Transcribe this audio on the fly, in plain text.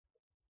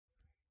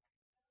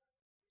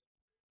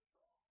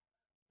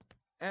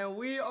And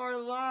we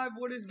are live.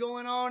 What is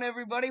going on,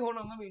 everybody? Hold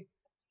on, let me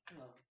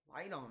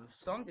light on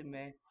something,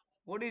 man.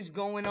 What is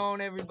going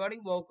on, everybody?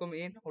 Welcome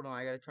in. Hold on,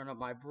 I gotta turn up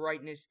my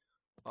brightness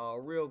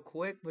real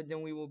quick, but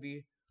then we will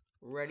be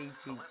ready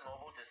to.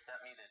 Mobile just sent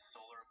me this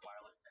solar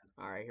wireless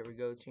pen. Alright, here we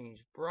go.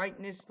 Change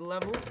brightness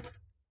level. It's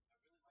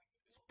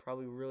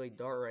probably really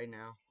dark right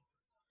now.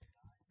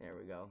 There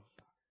we go.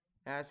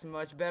 That's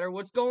much better.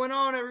 What's going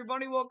on,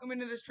 everybody? Welcome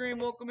into the stream.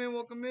 Welcome in,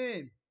 welcome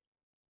in.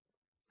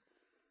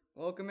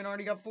 Welcome in.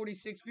 Already got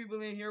 46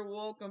 people in here.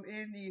 Welcome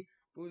in. The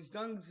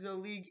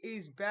Bundesliga League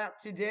is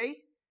back today.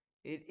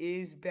 It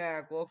is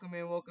back. Welcome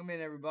in,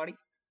 everybody.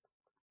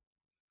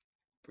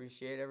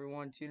 Appreciate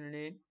everyone tuning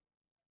in.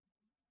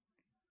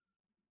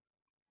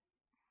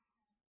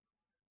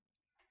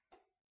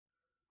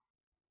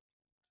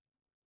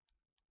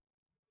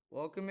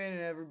 Welcome in,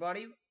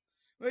 everybody.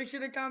 Make sure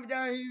to comment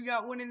down who you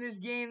got winning this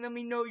game. Let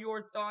me know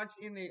your thoughts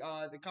in the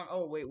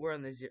oh wait, we're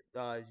on the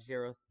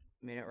 0th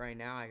minute right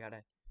now. I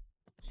gotta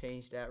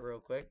change that real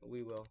quick.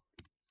 We will.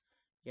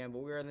 Yeah,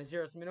 but we're in the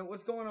 0th minute.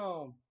 What's going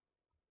on?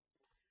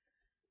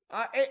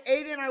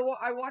 Aiden, I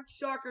watch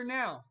soccer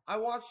now. I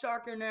watch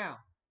soccer now.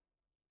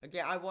 Okay,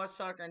 I watch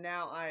soccer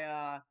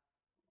now.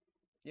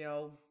 You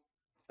know,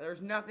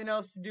 there's nothing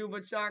else to do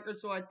but soccer,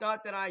 so I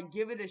thought that I'd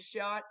give it a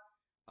shot.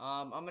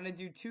 I'm gonna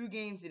do 2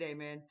 games today,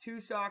 man. 2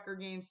 soccer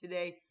games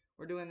today.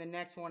 We're doing the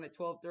next one at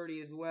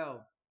 12:30 as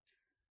well.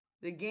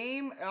 The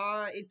game,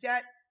 it's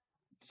at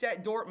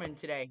Dortmund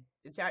today.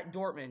 It's at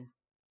Dortmund.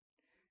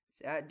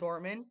 It's at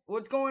Dortmund.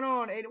 What's going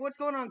on? What's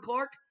going on,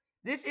 Clark?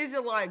 This is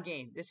a live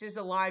game. This is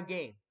a live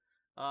game.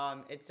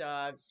 It's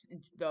the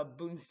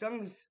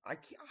Bundesliga. I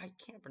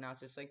can't pronounce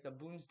this. Like the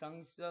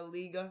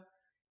Bundesliga,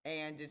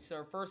 and it's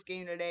their first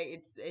game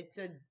today. It's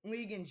a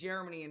league in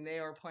Germany, and they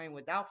are playing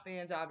without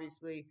fans,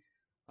 obviously.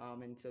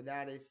 And so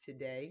that is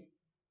today.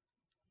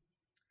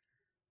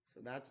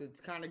 So that's what's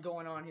kind of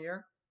going on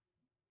here.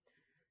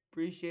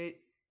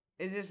 Appreciate.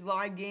 Is this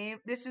live game?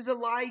 This is a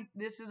live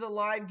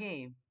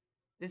game.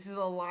 This is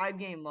a live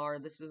game, Laura.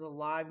 This is a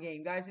live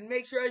game, guys. And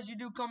make sure as you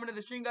do come into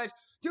the stream, guys,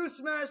 do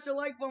smash the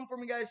like button for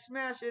me, guys.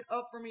 Smash it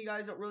up for me,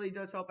 guys. It really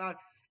does help out.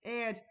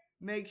 And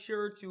make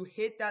sure to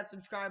hit that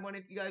subscribe button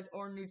if you guys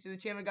are new to the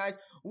channel, guys.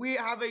 We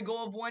have a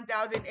goal of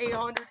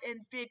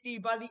 1,850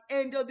 by the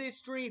end of this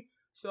stream.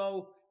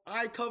 So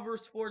I cover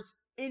sports,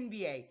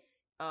 NBA,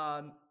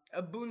 a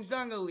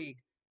Bundesliga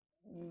League,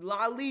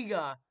 La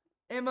Liga,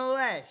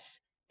 MLS,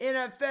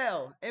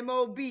 NFL,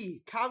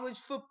 MLB, college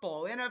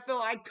football,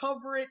 NFL. I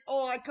cover it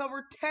all. I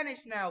cover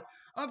tennis now.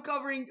 I'm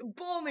covering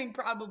bowling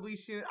probably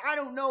soon. I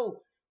don't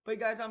know. But,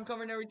 guys, I'm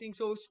covering everything.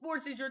 So, if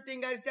sports is your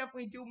thing, guys,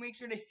 definitely do make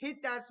sure to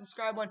hit that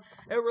subscribe button.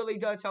 It really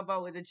does help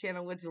out with the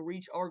channel. Let's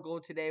reach our goal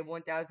today of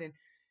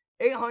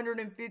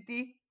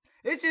 1,850.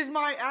 This is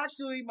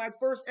actually my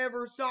first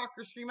ever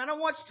soccer stream. I don't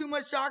watch too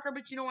much soccer,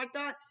 but, I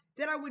thought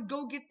that I would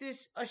go get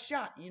this a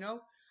shot, I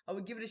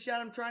would give it a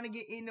shot. I'm trying to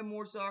get into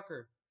more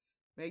soccer.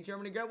 Make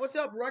Germany great. What's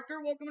up,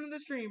 Rucker? Welcome into the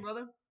stream,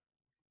 brother.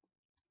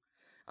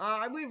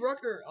 I believe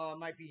Rucker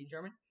might be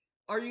German.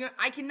 Are you gonna?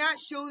 I cannot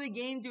show the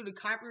game due to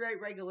copyright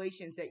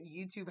regulations that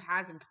YouTube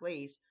has in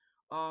place.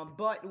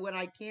 But what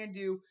I can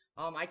do,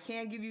 I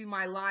can give you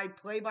my live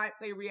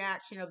play-by-play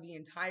reaction of the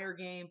entire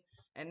game,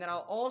 and then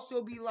I'll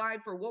also be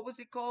live for what was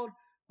it called?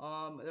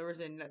 I'm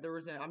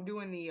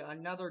doing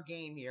another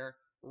game here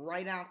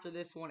right after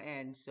this one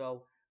ends.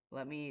 So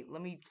let me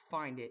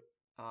find it.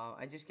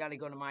 I just got to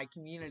go to my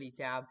community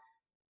tab.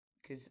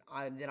 Because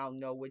then I'll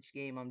know which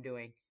game I'm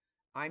doing.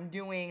 I'm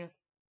doing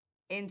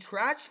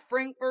Eintracht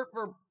Frankfurt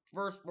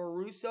versus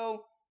Borussia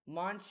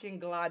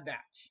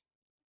Mönchengladbach.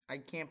 I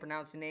can't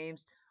pronounce the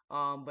names.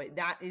 But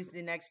that is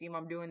the next game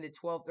I'm doing. The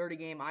 12:30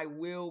 game I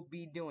will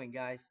be doing,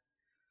 guys.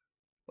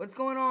 What's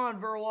going on,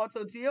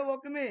 Verwalto Tia?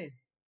 Welcome in.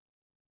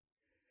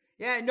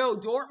 Yeah, no,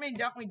 Dortmund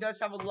definitely does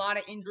have a lot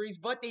of injuries.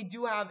 But they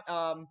do have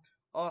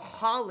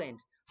Haaland.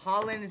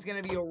 Haaland is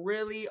going to be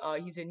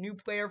he's a new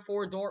player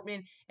for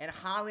Dortmund, and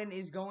Haaland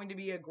is going to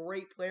be a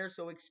great player,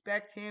 so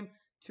expect him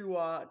to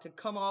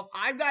come off.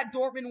 I've got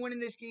Dortmund winning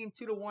this game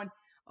 2-1.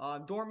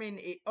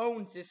 Dortmund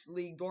owns this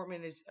league.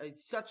 Dortmund is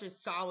such a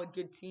solid,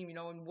 good team,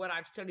 and what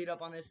I've studied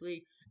up on this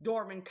league,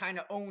 Dortmund kind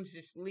of owns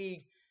this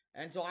league,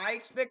 and so I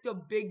expect a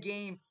big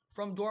game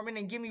from Dortmund,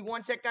 and give me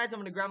 1 sec, guys.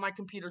 I'm going to grab my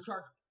computer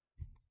charger.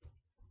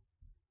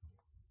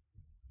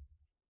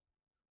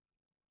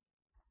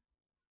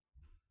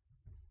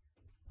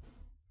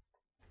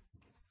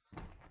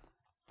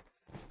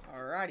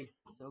 Alrighty,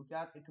 so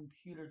got the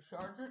computer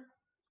charger.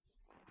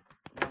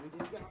 Now we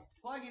just gotta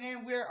plug it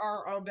in. We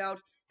are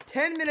about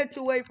 10 minutes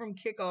away from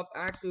kickoff.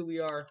 Actually, we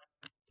are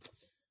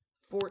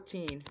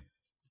 14.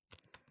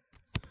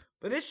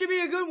 But this should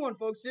be a good one,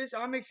 folks.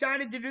 I'm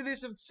excited to do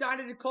this. I'm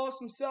excited to call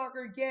some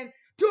soccer again.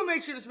 Do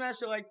make sure to smash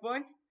the like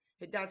button.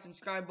 Hit that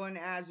subscribe button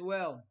as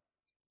well.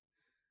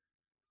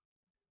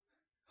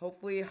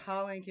 Hopefully,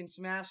 Haaland can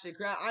smash the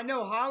crowd. I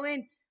know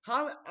Haaland,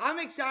 I'm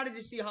excited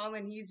to see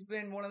Haaland. He's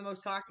been one of the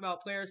most talked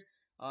about players.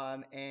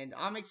 And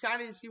I'm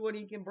excited to see what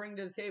he can bring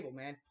to the table,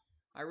 man.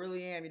 I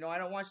really am. I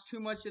don't watch too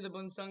much of the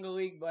Bundesliga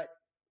League, but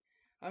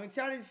I'm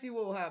excited to see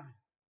what will happen.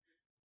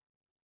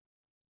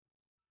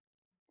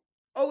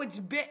 Oh, it's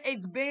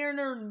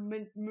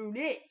Bayern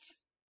Munich.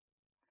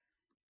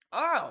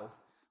 Oh,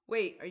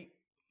 wait,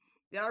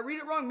 did I read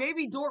it wrong?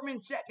 Maybe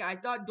Dortmund second. I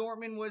thought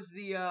Dortmund was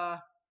the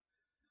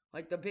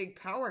like the big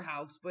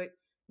powerhouse, but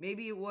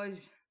maybe it was.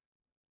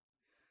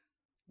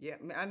 Yeah,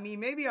 I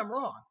mean, maybe I'm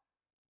wrong.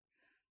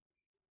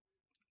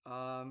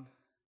 Um,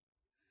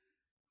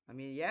 I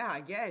mean, yeah,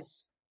 I guess.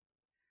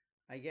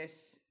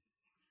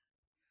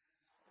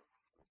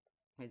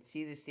 Let's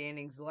see the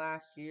standings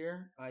last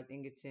year. I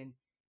think it's in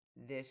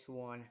this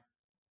one.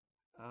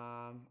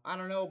 I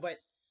don't know, but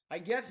I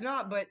guess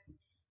not. But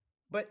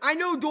I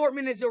know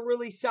Dortmund is a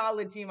really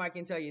solid team. I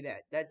can tell you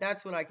that.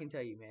 That's what I can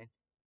tell you, man.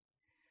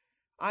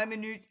 I'm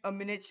a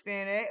Munich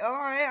fan. Eh? All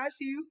right, I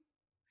see you.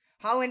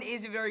 Holland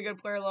is a very good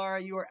player,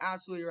 Laura. You are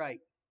absolutely right.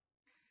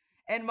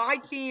 And my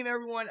team,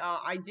 everyone,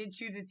 I did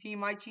choose a team.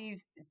 My team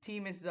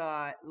is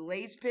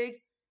Leipzig,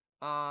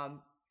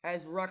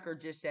 as Rucker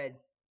just said.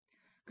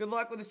 Good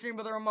luck with the stream,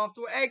 brother. I'm off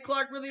to it. Hey,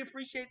 Clark, really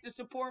appreciate the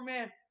support,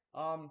 man.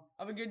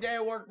 Have a good day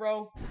at work,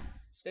 bro.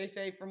 Stay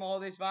safe from all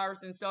this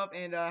virus and stuff,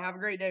 and have a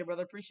great day,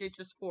 brother. Appreciate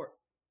your support.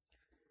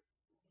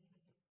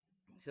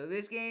 So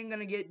this game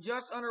gonna get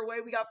just underway.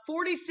 We got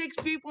 46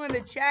 people in the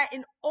chat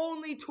and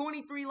only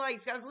 23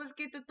 likes. Guys, let's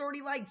get to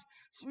 30 likes.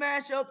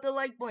 Smash up the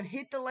like button.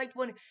 Hit the like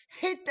button.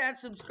 Hit that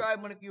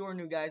subscribe button if you are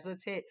new, guys.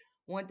 Let's hit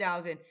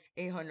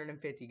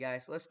 1,850,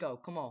 guys. Let's go.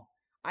 Come on.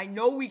 I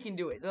know we can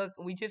do it. Look,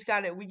 we just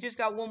got it. We just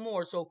got one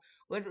more. So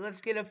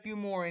let's get a few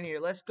more in here.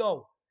 Let's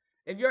go.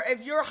 If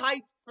you're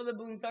hyped for the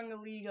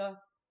Bundesliga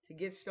to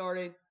get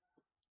started,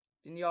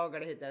 then y'all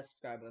gotta hit that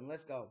subscribe button.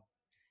 Let's go.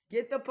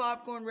 Get the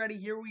popcorn ready.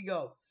 Here we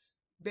go.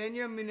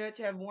 Bayern Munich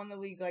have won the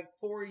league like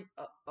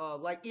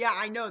yeah,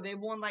 I know they've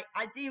won like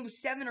I think it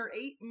was 7 or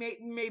 8.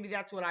 Maybe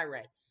that's what I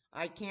read.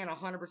 I can't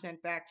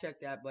 100% fact check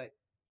that, but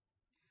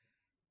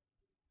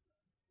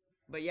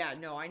yeah,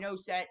 no, I know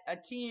that a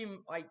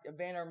team like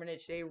Bayern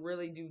Munich, they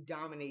really do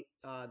dominate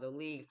the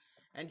league,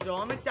 and so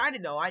I'm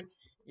excited though. I'm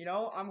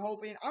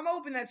hoping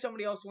that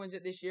somebody else wins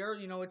it this year.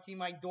 You know, a team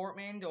like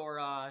Dortmund or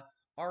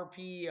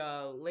RP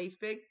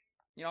Leipzig.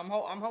 You know,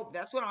 I'm hope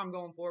that's what I'm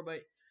going for,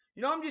 but.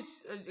 You know, I'm just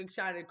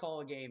excited to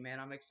call a game, man.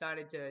 I'm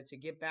excited to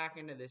get back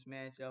into this,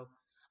 man. So,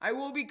 I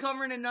will be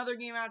covering another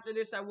game after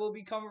this. I will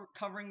be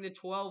covering the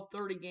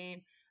 12:30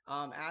 game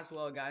as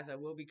well, guys. I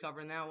will be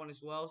covering that one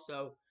as well.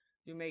 So,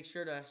 do make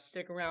sure to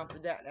stick around for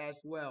that as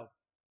well.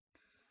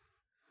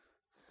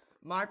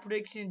 My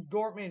predictions,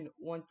 Dortmund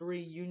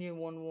 1-3, Union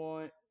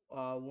 1-1,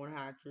 1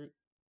 hat-trick.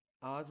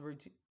 Osberg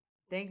 2.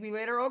 Thank me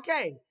later.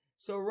 Okay.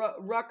 So,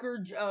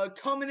 Rucker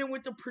coming in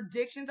with the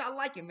predictions. I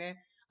like it, man.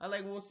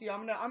 We'll see.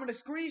 I'm gonna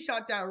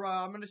screenshot that,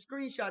 Rob. I'm gonna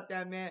screenshot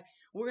that, man.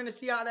 We're gonna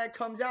see how that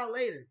comes out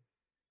later.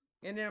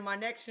 And then in my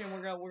next stream,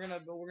 we're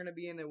gonna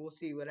be in there. We'll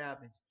see what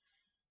happens.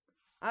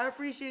 I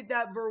appreciate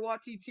that,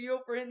 Verwati Tio,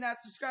 for hitting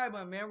that subscribe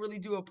button, man. Really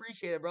do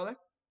appreciate it, brother.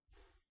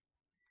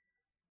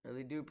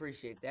 Really do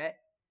appreciate that.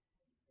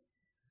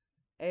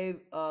 A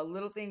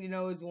little thing to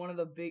know is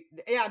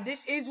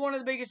this is one of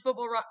the biggest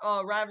football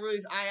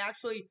rivalries. I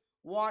actually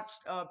watched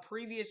a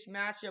previous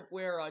matchup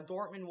where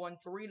Dortmund won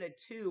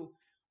 3-2.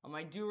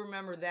 I do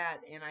remember that,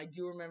 and I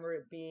do remember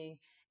it being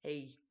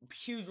a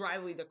huge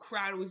rivalry. The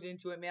crowd was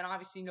into it, man.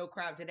 Obviously, no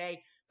crowd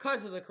today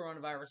because of the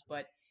coronavirus,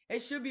 but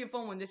it should be a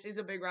fun one. This is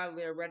a big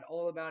rivalry. I read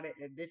all about it,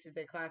 and this is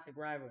a classic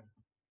rivalry.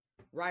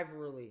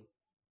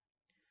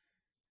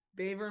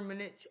 Bayern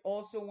Munich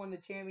also won the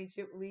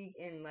Championship League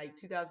in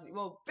 2000.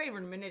 Well,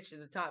 Bayern Munich is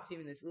the top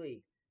team in this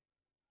league.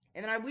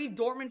 And then I believe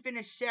Dortmund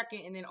finished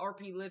second, and then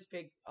RP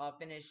Leipzig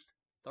finished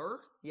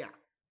third. Yeah.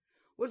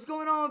 What's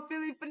going on,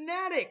 Philly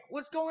Fanatic?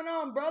 What's going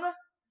on, brother?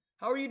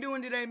 How are you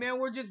doing today, man?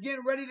 We're just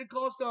getting ready to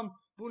call some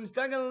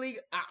Bundesliga.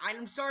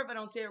 I'm sorry if I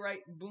don't say it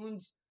right.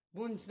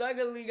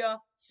 Bundesliga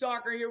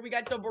soccer here. We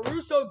got the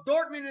Borussia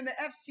Dortmund and the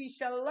FC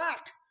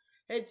Schalke.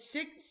 It's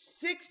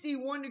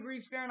 61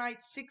 degrees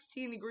Fahrenheit,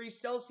 16 degrees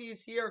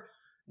Celsius here.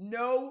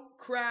 No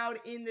crowd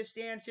in the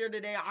stands here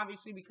today,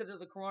 obviously because of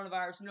the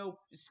coronavirus. No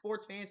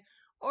sports fans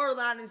are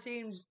allowed in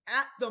stadiums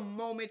at the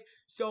moment.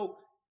 So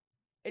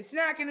it's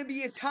not going to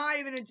be as high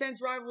of an intense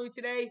rivalry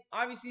today.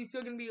 Obviously, it's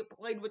still going to be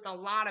played with a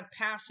lot of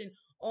passion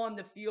on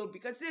the field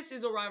because this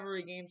is a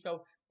rivalry game.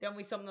 So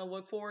definitely something to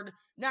look forward to.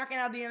 Not going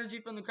to have the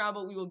energy from the crowd,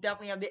 but we will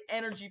definitely have the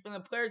energy from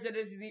the players. That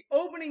is the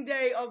opening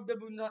day of the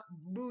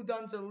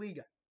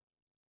Bundesliga.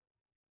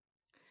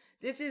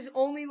 This is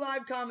only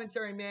live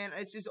commentary, man.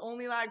 It's just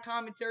only live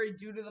commentary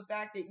due to the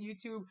fact that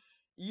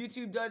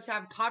YouTube does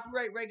have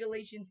copyright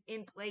regulations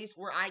in place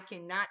where I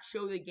cannot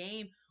show the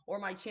game or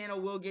my channel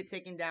will get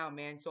taken down,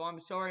 man. So I'm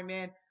sorry,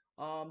 man.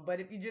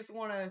 But if you just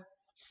want to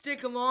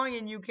stick along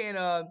and you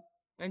can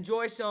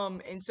enjoy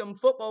some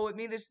football with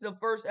me, this is the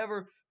first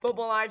ever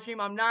football live stream.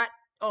 I'm not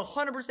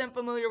 100%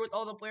 familiar with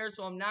all the players,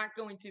 so I'm not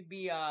going to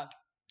be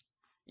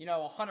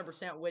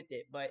 100% with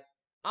it. But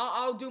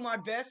I'll do my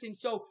best. And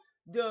so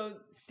the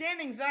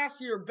standings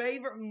last year,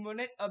 Bayern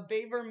Munich,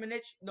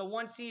 the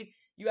 1 seed.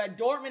 You had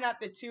Dortmund at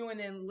the 2, and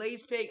then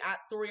Leipzig at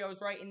 3. I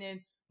was right. And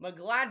then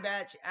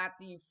Mönchengladbach at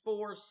the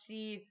 4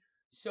 seed.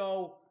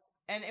 So,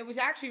 and it was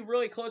actually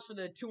really close for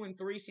the 2 and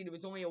 3 seed. It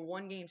was only a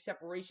 1-game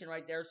separation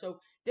right there. So,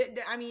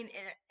 I mean,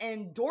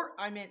 and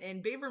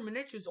Bayern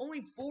Munich was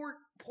only 4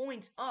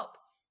 points up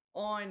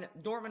on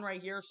Dortmund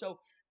right here. So,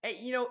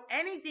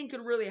 anything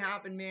could really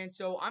happen, man.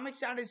 So, I'm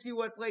excited to see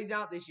what plays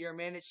out this year,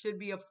 man. It should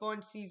be a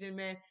fun season,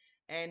 man.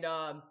 And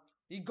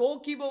the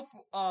goalkeeper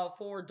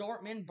for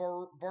Dortmund,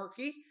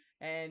 Berkey,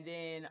 and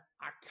then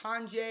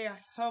Akanji,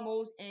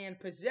 Hummels, and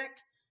Pazek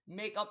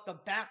make up the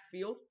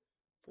backfield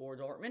for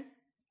Dortmund.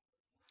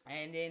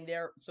 And then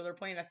they're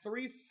playing a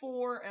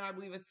 3-4 and I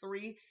believe a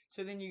 3.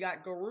 So then you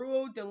got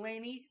Garuo,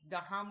 Delaney,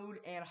 Dahamud,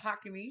 and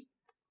Hakimi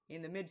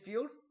in the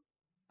midfield.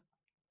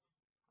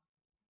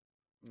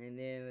 And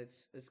then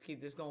let's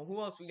keep this going.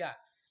 Who else we got?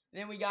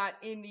 Then we got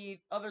in the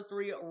other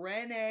 3,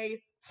 Rene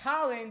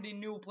Haaland, the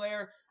new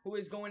player who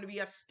is going to be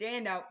a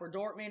standout for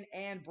Dortmund,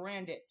 and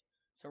Brandt.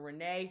 So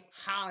Rene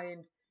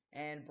Haaland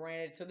and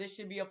Brandt. So this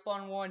should be a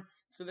fun one.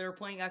 So they're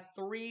playing a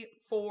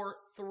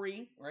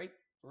 3-4-3, right?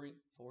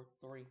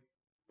 3-4-3.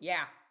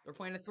 Yeah, they're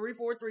playing a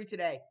 3-4-3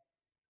 today.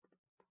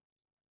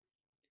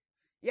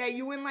 Yeah,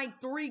 you win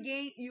like 3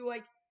 games.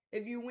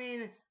 If you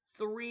win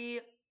 3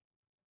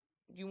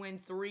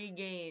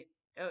 games.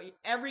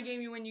 Every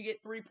game you win, you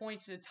get 3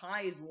 points. The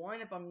tie is 1,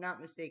 if I'm not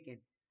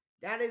mistaken.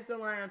 That is the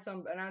lineups.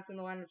 I'm announcing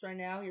the lineups right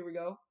now. Here we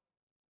go.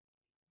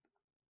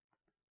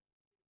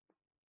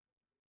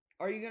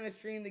 Are you going to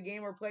stream the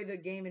game or play the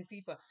game in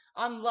FIFA?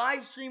 I'm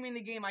live streaming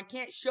the game. I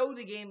can't show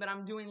the game, but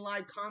I'm doing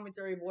live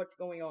commentary of what's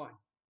going on.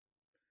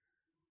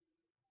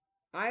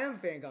 I am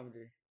fan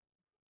commentary.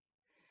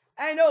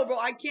 I know, bro.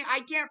 I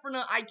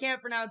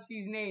can't pronounce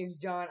these names,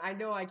 John. I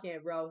know I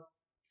can't, bro.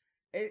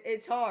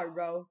 It's hard,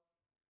 bro.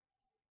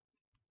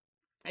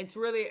 It's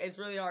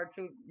really hard.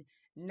 So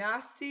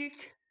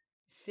Nastic,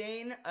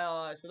 Sane,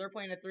 so they're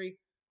playing a 3.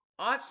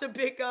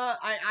 Otsabika,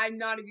 I'm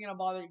not even gonna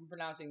bother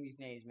pronouncing these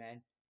names,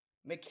 man.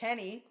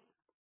 McKenny,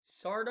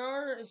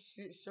 Sardar,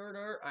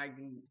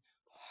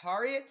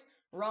 Harriet,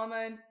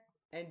 Rahman,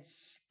 and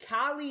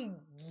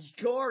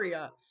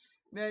Scaligoria.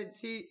 Man,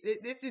 see,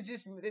 this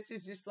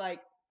is just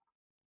like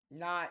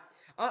not.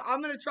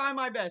 I'm gonna try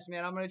my best,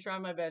 man.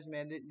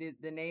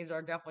 The names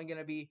are definitely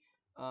gonna be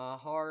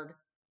hard,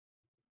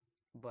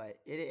 but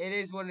it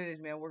is what it is,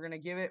 man. We're gonna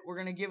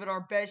give it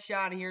our best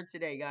shot here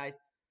today, guys.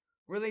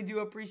 Really do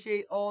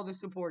appreciate all the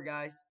support,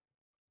 guys.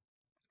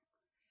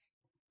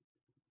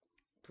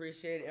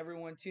 Appreciate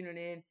everyone tuning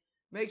in.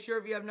 Make sure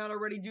if you have not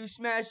already, do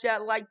smash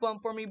that like button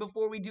for me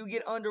before we do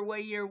get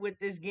underway here with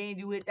this game.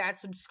 Do hit that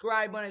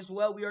subscribe button as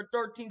well. We are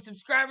 13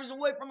 subscribers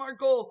away from our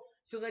goal.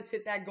 So let's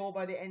hit that goal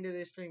by the end of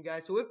this stream,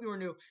 guys. So if you are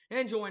new and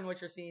enjoying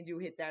what you're seeing, do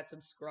hit that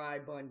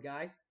subscribe button,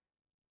 guys.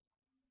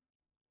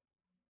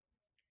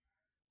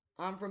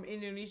 I'm from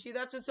Indonesia.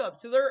 That's what's up.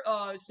 So they're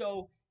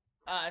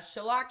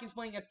Schalke is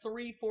playing a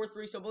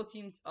 3-4-3. So both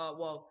teams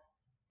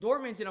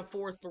Dortmund's in a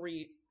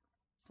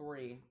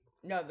 4-3-3.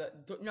 No,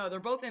 they're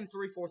both in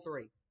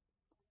 3-4-3.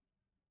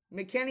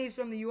 McKenny's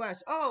from the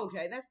U.S. Oh,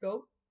 okay, that's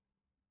dope.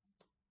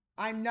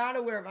 I'm not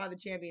aware of how the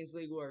Champions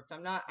League works.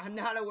 I'm not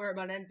aware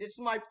about it. This is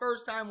my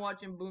first time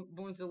watching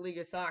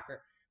Bundesliga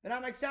soccer, but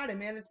I'm excited,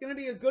 man. It's gonna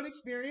be a good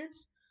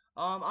experience.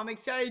 I'm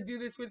excited to do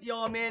this with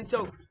y'all, man.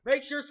 So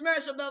make sure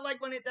smash up that like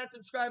button, hit that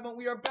subscribe button.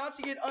 We are about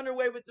to get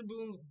underway with the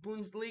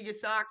Bundesliga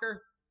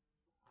soccer.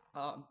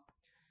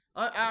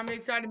 I'm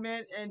excited,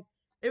 man, and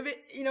if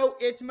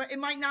it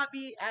might not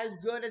be as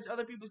good as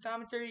other people's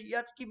commentary. You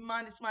have to keep in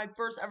mind this is my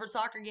first ever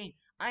soccer game.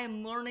 I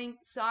am learning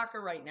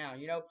soccer right now.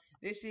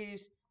 This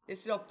is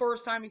a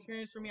first time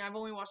experience for me. I've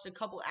only watched a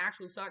couple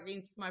actual soccer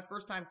games. This is my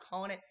first time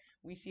calling it.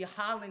 We see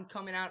Haaland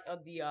coming out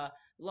of the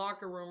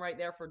locker room right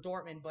there for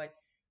Dortmund, but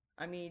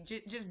I mean,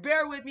 just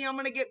bear with me. I'm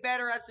gonna get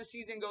better as the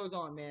season goes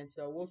on, man.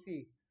 So we'll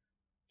see.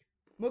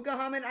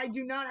 Muhammad, I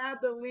do not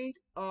have the link.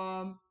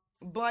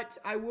 But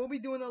I will be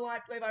doing the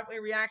live play-by-play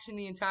reaction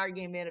the entire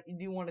game, man, if you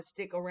do want to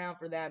stick around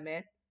for that,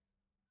 man.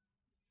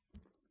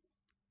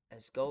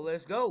 Let's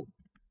go.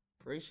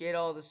 Appreciate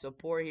all the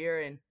support here,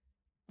 and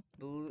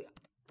I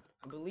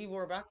believe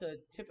we're about to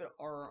tip it,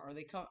 or are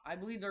they I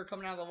believe they're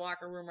coming out of the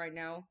locker room right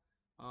now.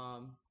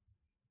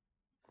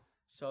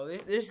 So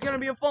this is going to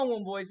be a fun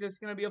one, boys. This is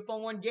going to be a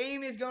fun one.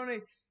 Game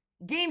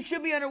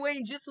should be underway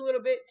in just a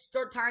little bit.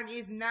 Start time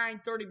is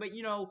 9:30, but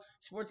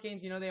sports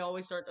games, they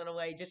always start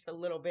underway just a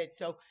little bit.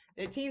 So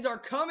the teams are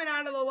coming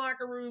out of the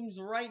locker rooms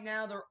right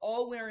now. They're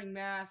all wearing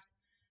masks,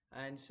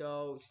 and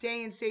so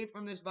staying safe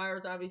from this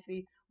virus,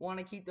 obviously. Want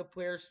to keep the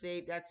players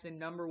safe. That's the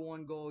number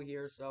one goal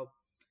here. So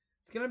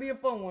it's going to be a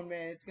fun one,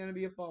 man. It's going to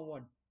be a fun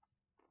one.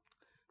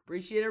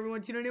 Appreciate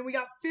everyone tuning in. We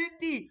got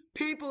 50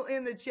 people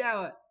in the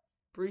chat.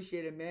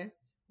 Appreciate it, man.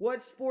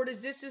 What sport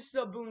is this? This is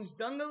a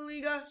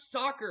Bundesliga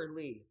soccer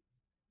league.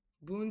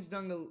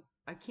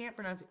 I can't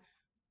pronounce it.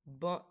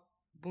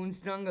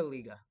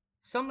 Bundesliga.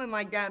 Something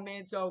like that,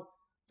 man. So,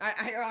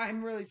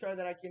 I'm really sorry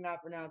that I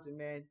cannot pronounce it,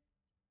 man.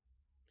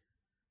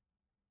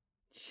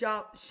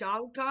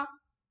 Schalke?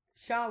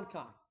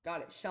 Schalke.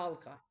 Got it.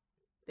 Schalke.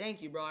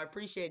 Thank you, bro. I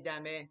appreciate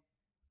that, man.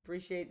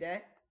 Appreciate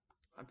that.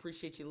 I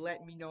appreciate you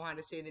letting me know how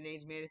to say the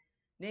names, man.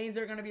 Names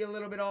are going to be a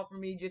little bit off for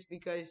me just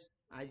because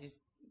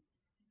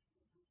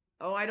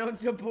Oh, I don't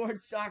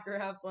support soccer.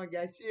 Have fun,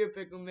 guys. See you,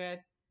 Pickle, man.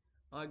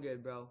 All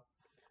good, bro.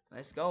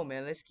 Let's go,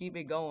 man. Let's keep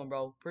it going,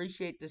 bro.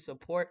 Appreciate the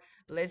support.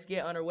 Let's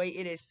get underway.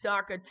 It is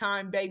soccer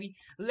time, baby.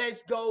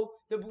 Let's go.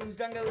 The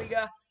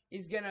Bundesliga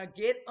is going to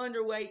get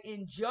underway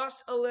in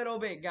just a little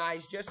bit,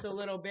 guys. Just a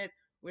little bit.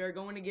 We are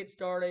going to get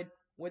started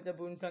with the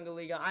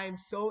Bundesliga. I am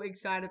so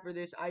excited for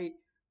this.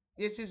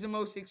 This is the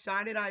most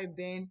excited I've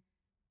been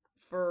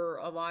for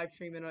a live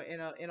stream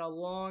in a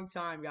long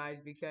time, guys,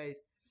 because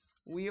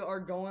we are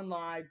going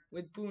live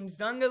with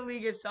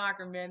Bundesliga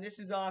soccer, man. This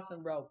is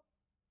awesome, bro.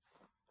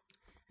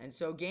 And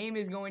so game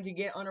is going to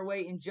get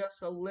underway in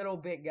just a little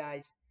bit,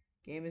 guys.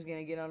 Game is going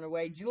to get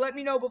underway. Just let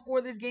me know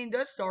before this game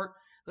does start.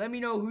 Let me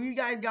know who you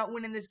guys got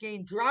winning this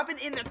game. Drop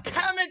it in the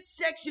comment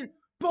section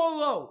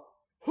below.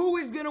 Who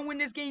is going to win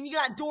this game? You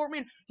got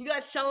Dortmund. You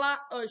got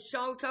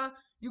Schalke.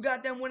 You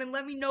got them winning.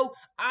 Let me know.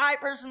 I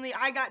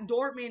got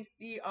Dortmund,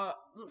 the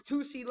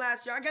 2 seed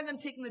last year. I got them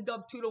taking the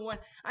dub 2-1.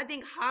 I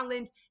think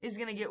Haaland is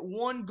going to get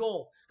 1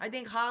 goal. I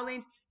think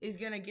Haaland is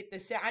going to get the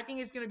set. I think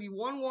it's going to be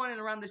 1-1 and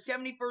around the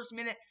 71st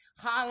minute.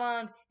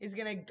 Haaland is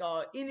going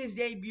to, in his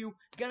debut,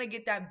 going to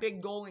get that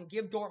big goal and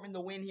give Dortmund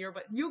the win here.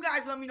 But you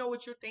guys let me know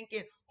what you're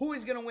thinking. Who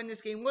is going to win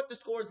this game? What the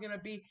score is going to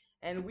be.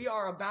 And we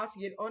are about to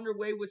get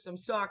underway with some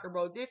soccer,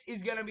 bro. This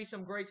is going to be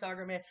some great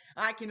soccer, man.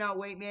 I cannot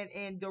wait, man.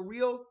 And the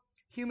real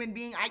human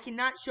being, I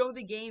cannot show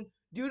the game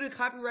due to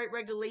copyright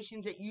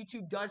regulations that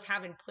YouTube does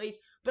have in place.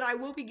 But I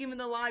will be giving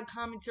the live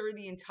commentary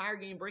the entire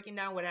game, breaking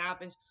down what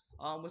happens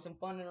with some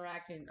fun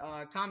interaction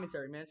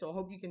commentary, man. So I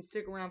hope you can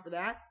stick around for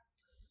that.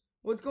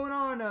 What's going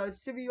on,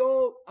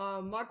 Sivio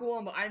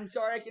Makawamba? I'm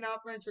sorry I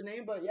cannot pronounce your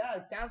name, but yeah,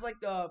 it sounds like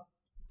the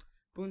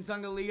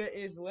Bundesliga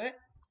is lit.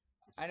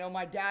 I know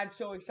my dad's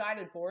so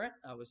excited for it.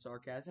 That was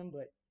sarcasm,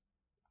 but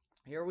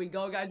here we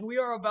go, guys. We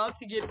are about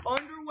to get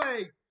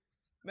underway.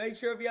 Make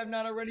sure if you have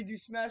not already to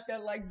smash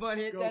that like button,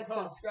 hit that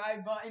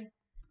subscribe button.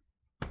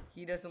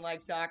 He doesn't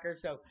like soccer,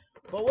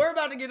 but we're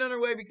about to get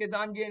underway because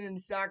I'm getting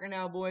into soccer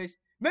now, boys.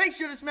 Make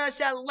sure to smash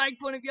that like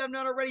button if you have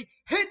not already.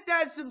 Hit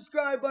that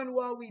subscribe button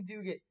while we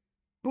do get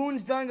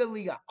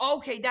Bundesliga.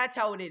 Okay, that's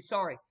how it is.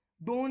 Sorry.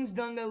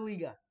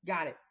 Bundesliga.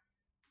 Got it.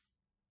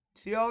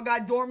 So y'all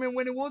got Dortmund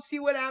winning. We'll see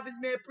what happens,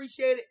 man.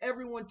 Appreciate it.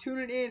 Everyone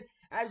tuning in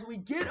as we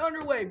get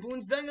underway.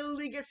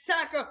 Bundesliga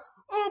soccer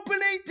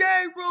opening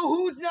day, bro.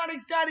 Who's not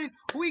excited?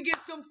 We get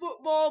some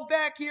football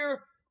back here.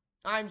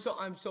 I'm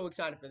so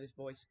excited for this,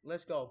 boys.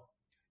 Let's go.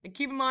 And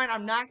keep in mind,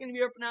 I'm not going to be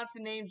able to pronounce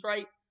the names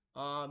right.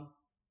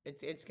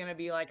 It's going to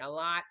be like a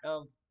lot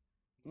of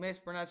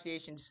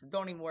mispronunciation. Just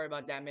don't even worry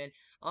about that, man.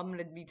 I'm going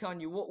to be telling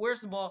you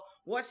where's the ball,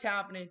 what's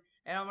happening,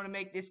 and I'm going to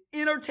make this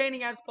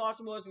entertaining as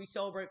possible as we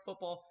celebrate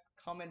football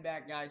coming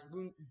back, guys.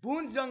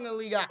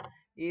 Bundesliga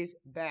is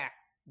back.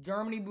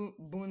 Germany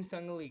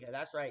Bundesliga.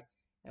 That's right.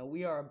 And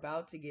we are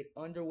about to get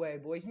underway,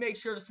 boys. Make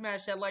sure to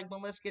smash that like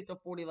button. Let's get to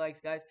 40 likes,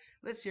 guys.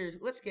 Let's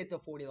get to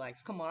 40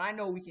 likes. Come on, I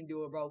know we can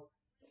do it, bro.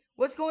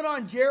 What's going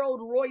on,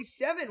 Gerald Roy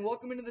 7?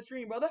 Welcome into the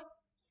stream, brother.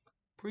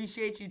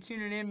 Appreciate you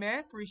tuning in, man.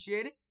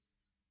 Appreciate it.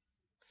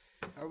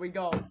 There we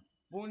go.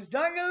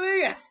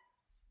 Bundesliga.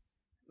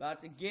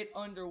 About to get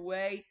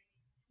underway.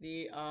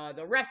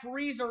 The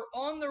referees are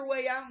on their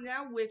way out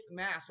now with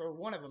masks, or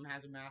one of them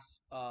has a mask.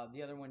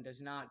 The other one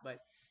does not, but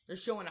they're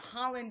showing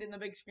Haaland in the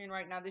big screen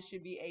right now. This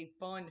should be a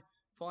fun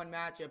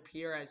matchup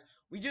here as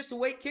we just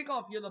await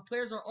kickoff here. The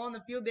players are on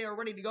the field. They are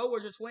ready to go.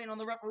 We're just waiting on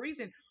the referees,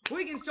 and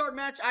we can start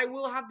match. I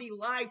will have the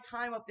live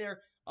time up there.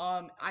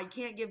 I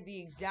can't give the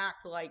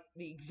exact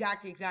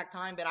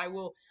time, but I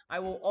will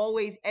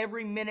always,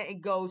 every minute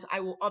it goes,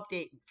 I will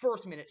update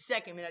first minute,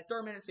 second minute,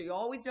 third minute, so you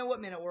always know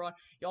what minute we're on.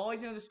 You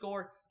always know the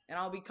score. And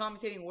I'll be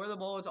commentating where the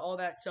ball is, all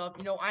that stuff.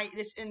 You know,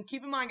 and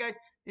keep in mind, guys,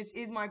 this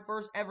is my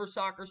first ever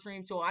soccer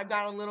stream, so I've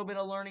got a little bit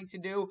of learning to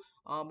do.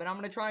 But I'm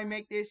gonna try and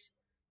make this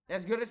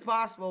as good as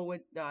possible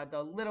with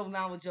the little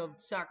knowledge of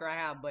soccer I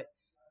have. But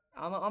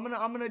I'm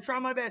gonna try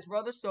my best,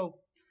 brother. So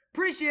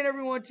appreciate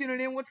everyone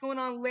tuning in. What's going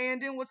on,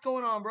 Landon? What's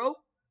going on, bro?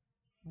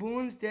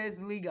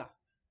 Bundesliga.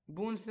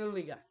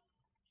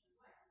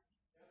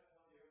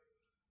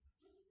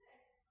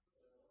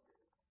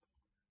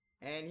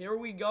 And here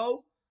we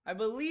go. I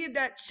believe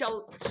that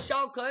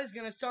Schalke is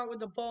going to start with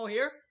the ball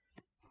here.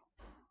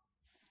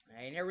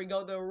 And here we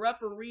go. The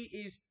referee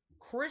is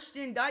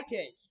Christian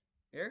Deites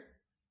here.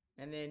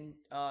 And then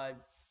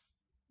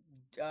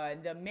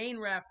the main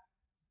ref,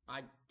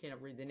 I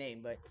didn't read the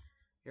name, but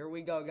here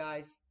we go,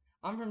 guys.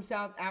 I'm from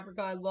South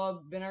Africa. I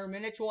love Bayern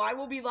Munich. Well, I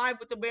will be live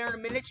with the Bayern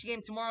Munich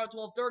game tomorrow at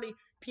 12:30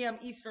 p.m.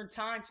 Eastern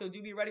Time, so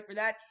do be ready for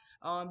that.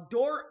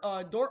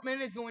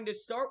 Dortmund is going to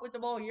start with the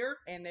ball here,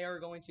 and they are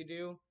going to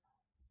do...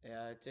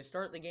 to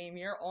start the game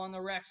here on the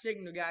ref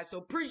signal, guys. So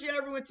appreciate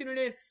everyone tuning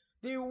in.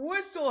 The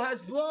whistle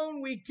has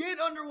blown. We get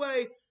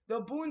underway.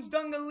 The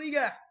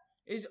Bundesliga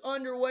is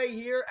underway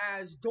here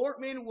as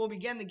Dortmund will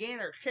begin the game.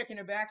 They're kicking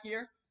it back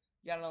here.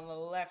 Got it on the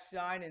left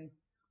side, and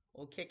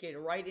we'll kick it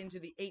right into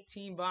the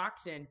 18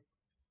 box. And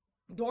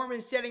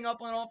Dortmund setting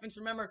up on offense.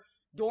 Remember,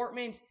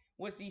 Dortmund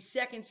was the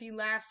second seed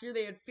last year.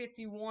 They had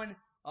 51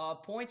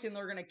 points, and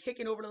they're going to kick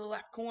it over to the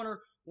left corner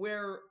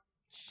where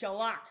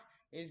Schalke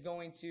is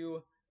going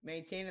to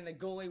maintain, and the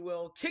goalie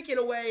will kick it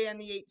away on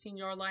the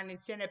 18-yard line and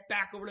send it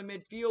back over to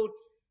midfield,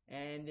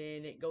 and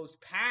then it goes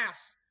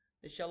past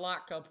the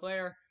Schalke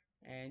player,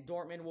 and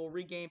Dortmund will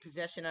regain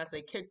possession as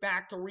they kick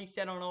back to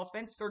reset on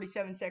offense.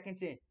 37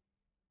 seconds in.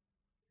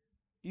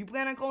 You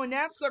plan on calling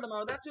NASCAR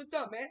tomorrow? That's what's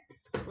up, man.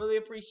 Really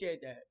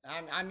appreciate that.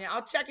 I mean,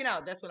 I'll check it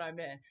out. That's what I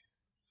meant.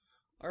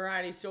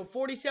 Alrighty, so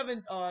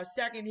 47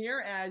 second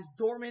here as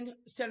Dortmund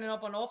setting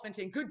up on offense,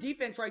 and good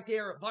defense right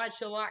there by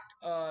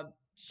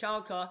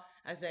Schalke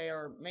as they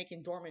are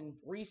making Dortmund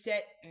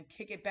reset and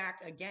kick it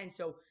back again.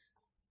 So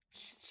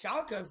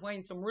Schalke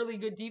playing some really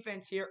good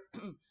defense here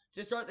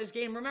to start this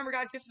game. Remember,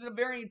 guys, this is a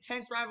very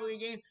intense rivalry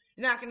game.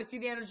 You're not going to see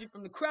the energy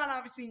from the crowd.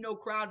 Obviously, no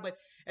crowd, but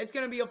it's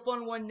going to be a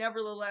fun one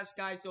nevertheless,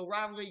 guys. So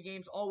rivalry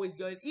games always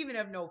good, even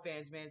if no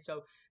fans, man.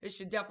 So this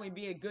should definitely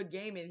be a good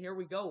game, and here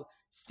we go.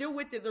 Still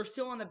with it. They're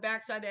still on the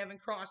backside. They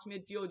haven't crossed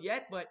midfield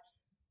yet, but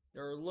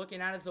they're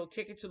looking at it as they'll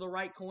kick it to the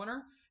right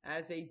corner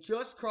as they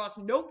just cross.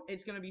 Nope,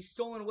 it's going to be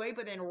stolen away,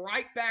 but then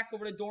right back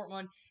over to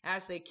Dortmund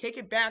as they kick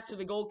it back to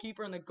the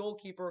goalkeeper, and the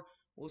goalkeeper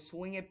will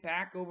swing it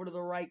back over to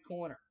the right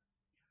corner.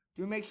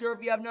 Do make sure,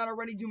 if you have not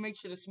already, do make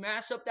sure to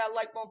smash up that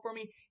like button for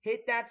me.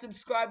 Hit that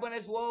subscribe button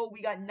as well.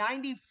 We got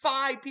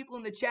 95 people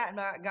in the chat,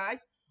 guys.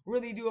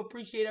 Really do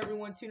appreciate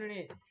everyone tuning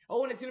in.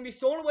 Oh, and it's going to be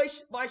stolen away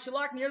by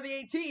Schalke near the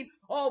 18.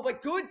 Oh,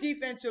 but good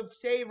defensive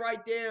save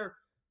right there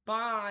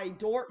by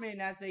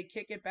Dortmund as they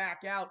kick it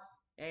back out.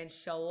 And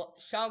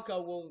Schalke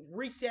will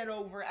reset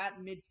over at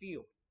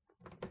midfield.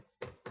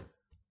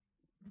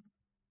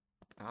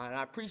 And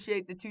I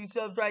appreciate the 2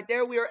 subs right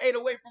there. We are 8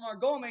 away from our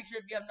goal. Make sure,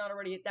 if you have not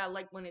already, hit that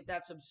like button, hit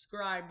that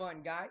subscribe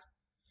button, guys.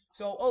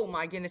 So, oh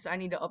my goodness, I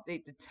need to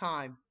update the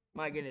time.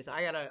 My goodness,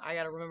 I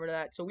gotta remember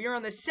that. So we are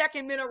on the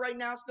 2nd minute right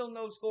now. Still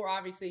no score.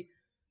 Obviously,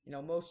 you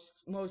know,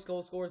 most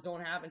goal scores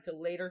don't happen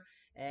until later.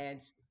 And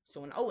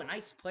so, a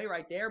nice play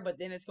right there. But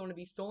then it's going to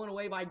be stolen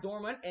away by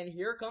Dortmund. And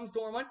here comes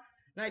Dortmund.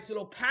 Nice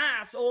little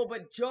pass. Oh,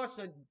 but just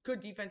a good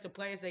defensive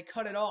play as they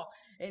cut it off.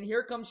 And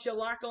here comes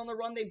Schalke on the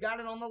run. They've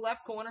got it on the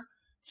left corner,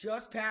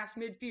 just past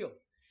midfield.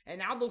 And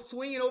now they'll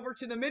swing it over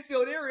to the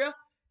midfield area.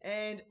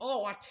 And,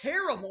 oh, a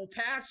terrible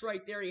pass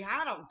right there. He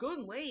had a good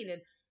lane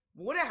and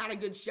would have had a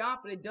good shot,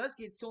 but it does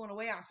get stolen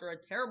away after a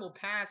terrible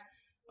pass.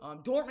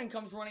 Dortmund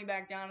comes running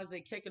back down as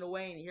they kick it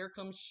away, and here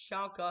comes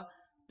Schalke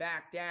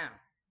back down.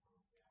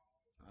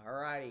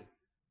 Alrighty.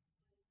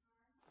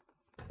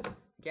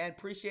 Again,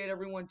 appreciate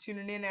everyone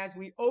tuning in as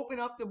we open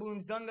up the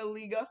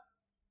Bundesliga.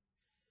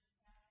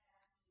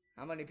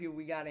 How many people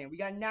we got in? We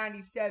got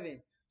 97.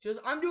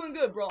 I'm doing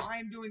good, bro. I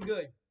am doing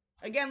good.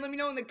 Again, let me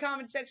know in the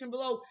comment section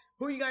below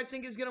who you guys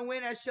think is going to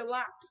win as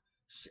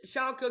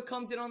Schalke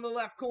comes in on the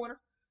left corner.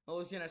 Oh,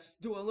 he's going to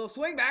do a little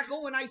swing back.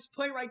 Oh, a nice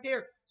play right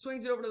there.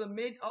 Swings it over to the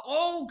mid.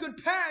 Oh, good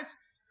pass.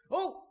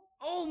 Oh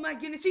my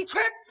goodness. He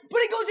tripped,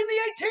 but he goes in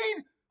the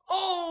 18.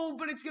 Oh,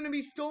 but it's going to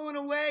be stolen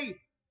away.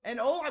 And,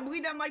 I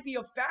believe that might be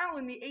a foul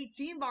in the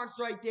 18 box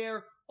right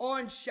there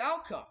on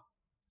Schalke.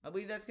 I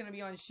believe that's going to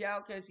be on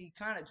Schalke as he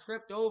kind of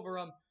tripped over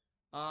him.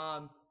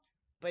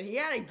 But he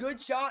had a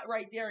good shot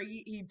right there.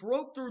 He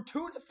broke through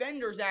 2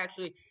 defenders,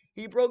 actually.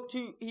 He broke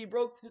through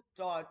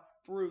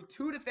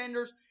 2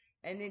 defenders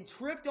and then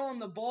tripped on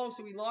the ball,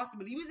 so he lost it.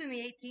 But he was in the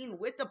 18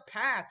 with the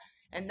pass,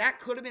 and that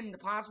could have been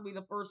possibly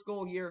the first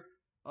goal here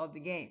of the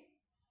game.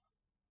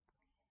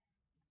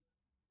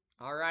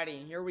 Alrighty,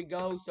 and here we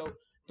go. So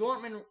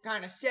Dortmund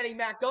kind of setting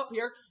back up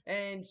here,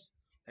 and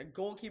the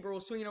goalkeeper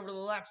will swing it over to the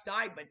left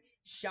side. But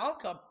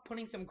Schalke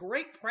putting some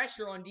great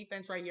pressure on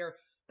defense right here.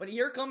 But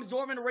here comes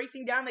Dortmund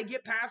racing down. They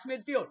get past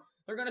midfield.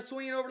 They're going to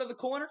swing it over to the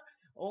corner.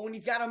 Oh, and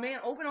he's got a man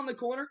open on the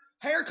corner.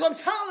 Here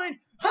comes Haaland.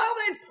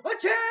 Haaland, a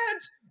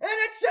chance! And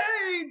it's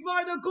saved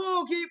by the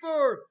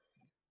goalkeeper.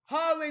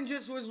 Haaland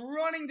just was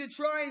running to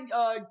try and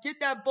get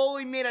that ball.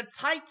 He made a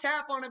tight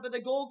tap on it, but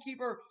the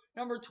goalkeeper,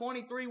 number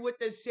 23, with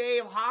the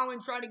save.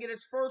 Haaland tried to get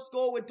his first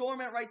goal with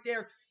Dortmund right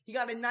there. He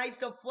got a nice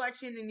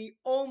deflection, and he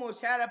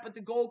almost had it, but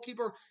the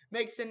goalkeeper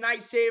makes a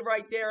nice save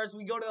right there. As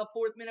we go to the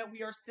 4th minute,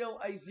 we are still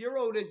a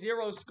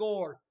 0-0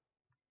 score.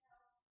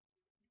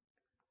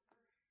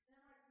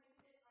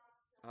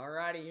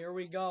 Alrighty, here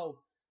we go.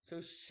 So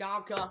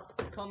Schalke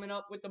coming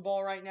up with the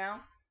ball right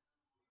now.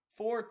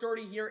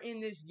 4:30 here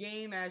in this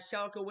game as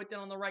Schalke with it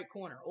on the right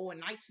corner. Oh, a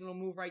nice little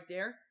move right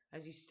there.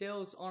 As he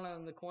still is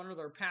on the corner,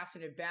 they're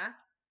passing it back.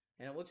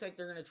 And it looks like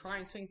they're going to try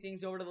and swing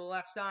things over to the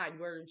left side,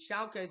 where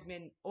Schalke has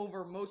been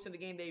over most of the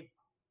game. They've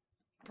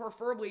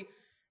preferably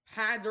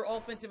had their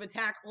offensive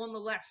attack on the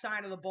left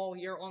side of the ball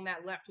here on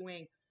that left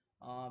wing.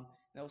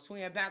 They'll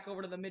swing it back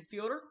over to the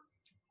midfielder.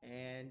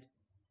 And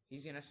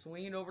he's going to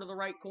swing it over to the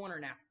right corner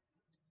now.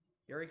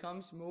 Here he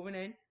comes, moving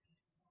in.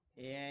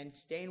 And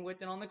staying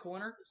with it on the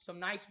corner. Some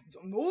nice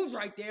moves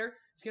right there.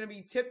 It's going to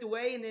be tipped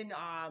away, and then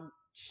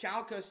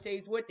Schalke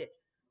stays with it.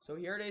 So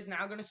here it is,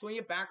 now going to swing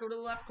it back over to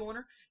the left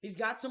corner. He's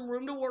got some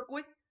room to work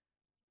with.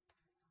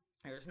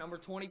 Here's number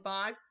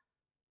 25.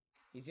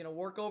 He's going to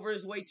work over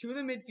his way to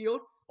the midfield.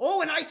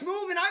 Oh, a nice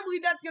move, and I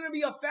believe that's going to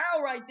be a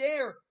foul right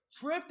there.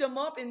 Tripped him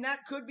up, and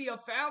that could be a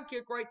foul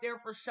kick right there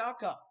for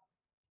Schalke.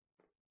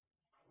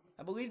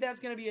 I believe that's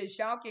going to be a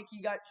Schalke kick.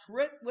 He got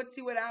tripped. Let's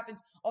see what happens.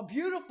 A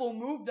beautiful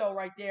move, though,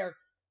 right there.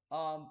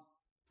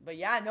 But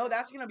yeah, no,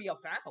 that's going to be a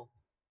foul,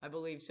 I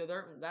believe. So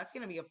that's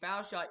going to be a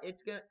foul shot.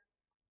 It's going to,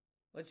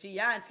 let's see.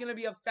 Yeah, it's going to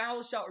be a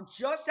foul shot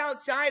just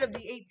outside of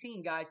the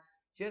 18, guys.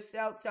 Just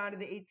outside of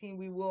the 18,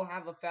 we will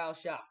have a foul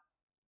shot.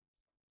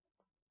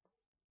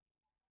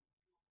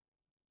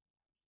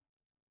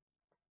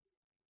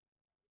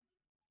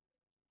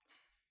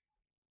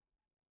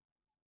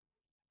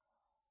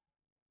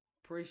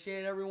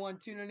 Appreciate everyone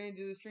tuning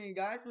into the stream,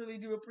 guys. Really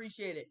do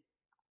appreciate it.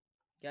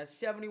 Got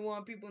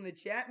 71 people in the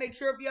chat. Make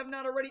sure if you have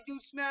not already, do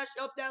smash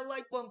up that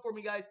like button for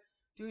me, guys.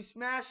 Do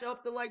smash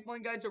up the like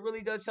button, guys. It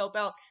really does help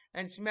out.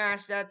 And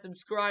smash that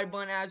subscribe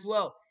button as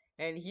well.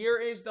 And here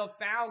is the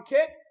foul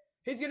kick.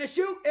 He's going to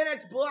shoot, and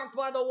it's blocked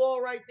by the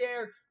wall right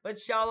there. But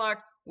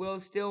Schalke will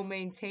still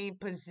maintain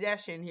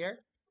possession here.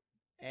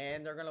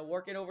 And they're going to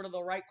work it over to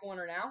the right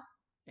corner now.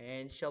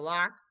 And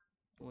Schalke,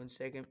 1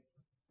 second.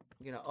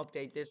 I'm going to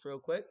update this real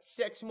quick.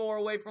 6 more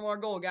away from our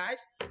goal, guys.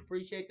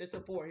 Appreciate the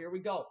support. Here we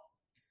go.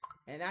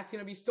 And that's going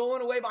to be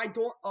stolen away by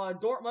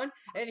Dortmund.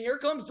 And here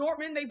comes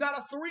Dortmund. They've got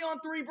a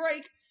 3-on-3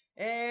 break.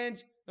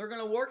 And they're going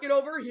to work it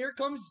over. Here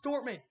comes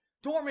Dortmund.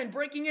 Dortmund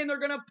breaking in. They're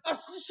going to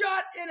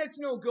shot, and it's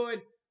no good.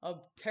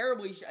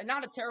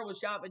 Not a terrible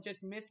shot, but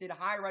just missed it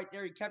high right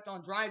there. He kept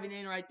on driving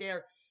in right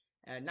there.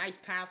 Nice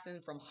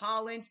passing from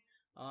Haaland.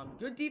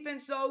 Good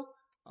defense, though.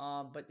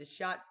 But the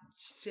shot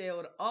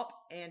sailed up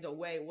and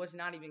away. It was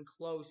not even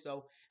close.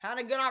 So had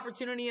a good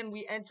opportunity, and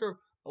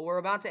we're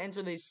about to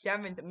enter the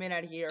 7th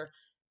minute here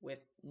with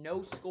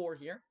no score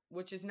here,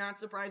 which is not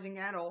surprising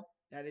at all.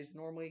 That is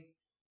normally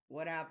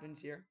what happens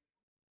here,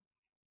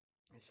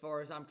 as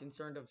far as I'm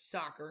concerned of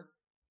soccer.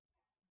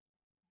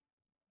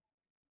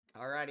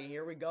 Alrighty,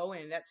 here we go,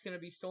 and that's going to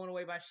be stolen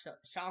away by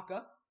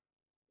Schalke.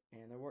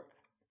 And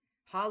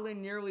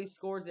Haaland nearly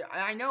scores it.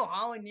 I know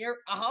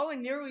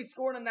Haaland nearly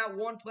scored on that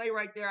one play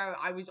right there.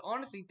 I was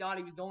honestly thought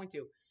he was going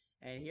to.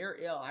 And here,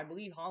 I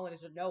believe Haaland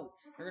is no.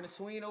 They're going to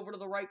swing it over to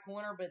the right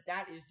corner, but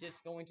that is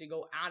just going to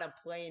go out of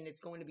play, and it's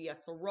going to be a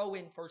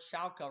throw-in for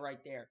Schalke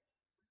right there.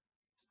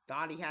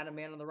 Thought he had a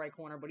man on the right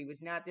corner, but he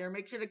was not there.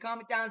 Make sure to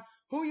comment down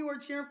who you are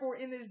cheering for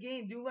in this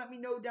game. Do let me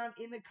know down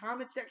in the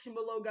comment section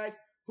below, guys,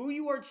 who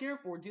you are cheering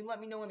for. Do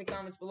let me know in the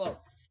comments below.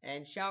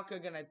 And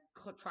Schalke going to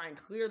try and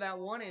clear that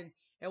one, and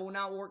it will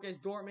not work as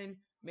Dortmund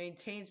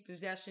maintains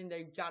possession.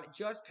 They got it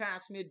just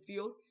past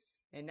midfield,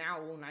 and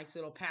now a nice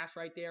little pass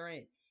right there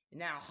in. And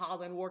now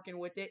Haaland working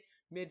with it.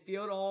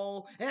 Midfield.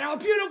 Oh, and a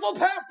beautiful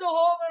pass to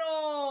Haaland.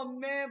 Oh,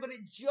 man, but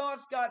it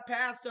just got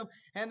past him.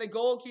 And the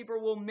goalkeeper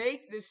will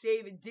make the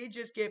save. It did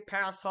just get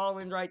past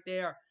Haaland right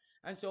there.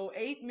 And so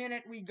 8th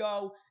minute we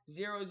go.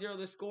 0-0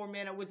 the score,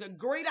 man. It was a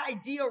great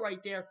idea right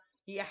there.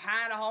 He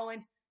had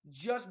Haaland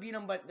just beat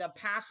him, but the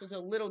pass was a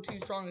little too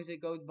strong as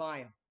it goes by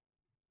him.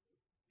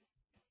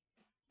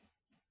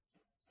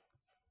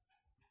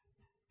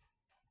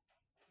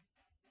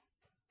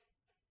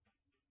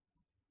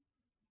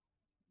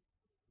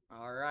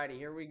 Alrighty,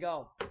 here we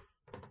go.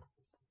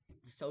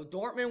 So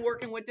Dortmund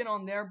working with it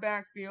on their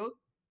backfield.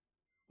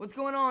 What's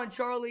going on,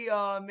 Charlie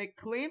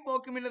McLean?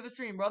 Welcome into the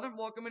stream, brother.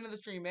 Welcome into the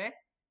stream, man.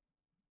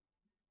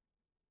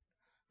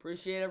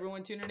 Appreciate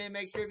everyone tuning in.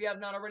 Make sure if you have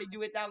not already,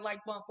 do hit that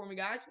like button for me,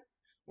 guys.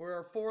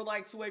 We're 4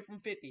 likes away from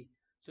 50.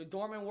 So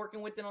Dortmund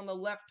working with it on the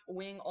left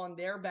wing on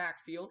their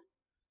backfield.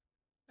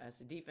 As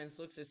the defense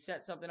looks to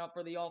set something up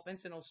for the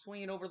offense, and they'll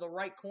swing it over the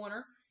right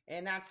corner.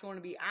 And that's going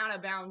to be out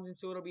of bounds, and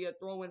so it'll be a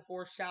throw-in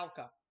for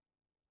Schalke.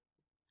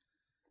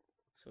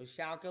 So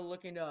Schalke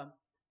looking to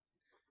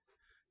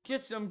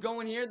get some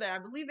going here. I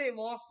believe they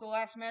lost the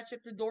last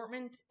matchup to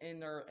Dortmund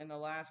in the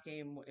last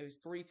game. It was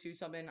 3-2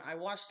 something. I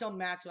watched some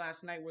match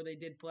last night where they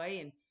did play,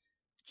 and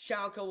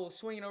Schalke will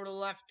swing it over to the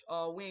left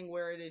wing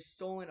where it is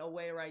stolen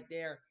away right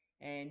there,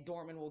 and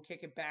Dortmund will kick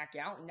it back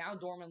out. And now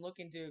Dortmund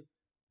looking to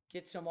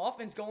get some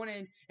offense going,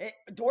 and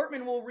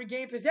Dortmund will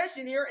regain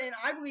possession here, and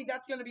I believe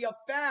that's going to be a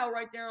foul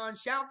right there on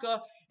Schalke,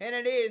 and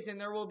it is, and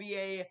there will be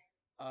a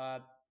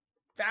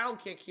foul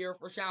kick here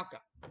for Schalke.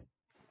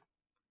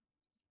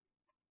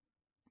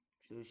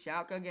 So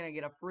Schalke going to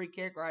get a free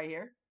kick right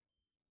here,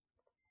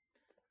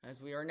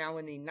 as we are now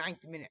in the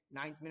 9th minute.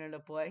 9th minute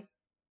of play.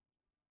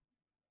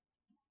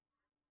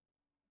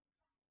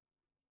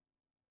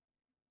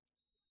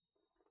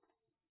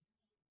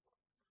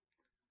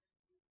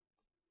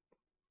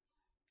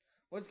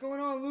 What's going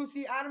on,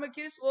 Lucy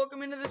Adamakis?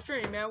 Welcome into the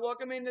stream, man.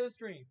 Welcome into the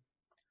stream.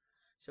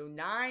 So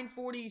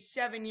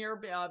 9:47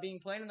 here being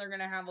played, and they're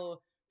going to have a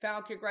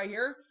foul kick right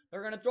here.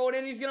 They're going to throw it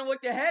in. He's going to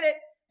look to head it,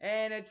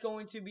 and it's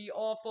going to be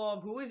off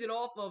of, who is it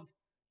off of?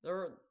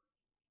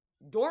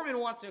 Dortmund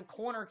wants a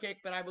corner kick,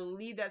 but I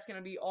believe that's going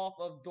to be off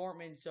of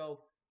Dortmund.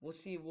 So we'll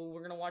see. We're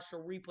going to watch the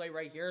replay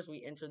right here as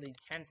we enter the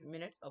 10th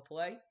minute of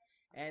play,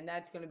 and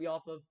that's going to be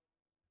off of,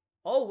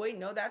 oh, wait,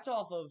 no, that's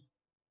off of,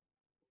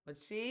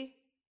 let's see.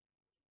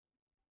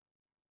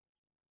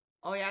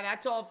 Oh, yeah,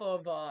 that's off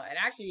of, it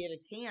actually hit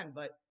his hand,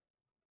 but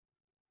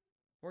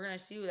we're going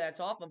to see who that's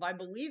off of. I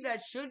believe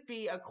that should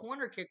be a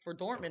corner kick for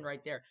Dortmund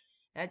right there.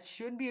 That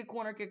should be a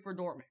corner kick for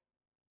Dortmund.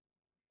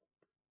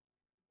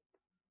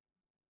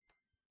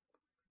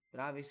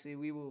 But obviously,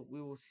 we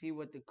will see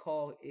what the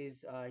call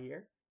is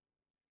here.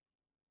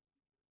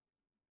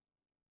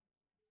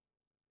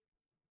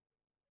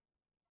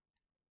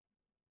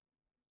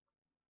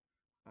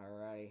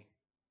 Alrighty.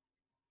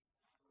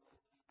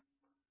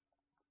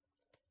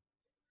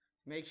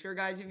 Make sure,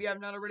 guys, if you have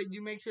not already,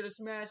 do make sure to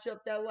smash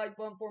up that like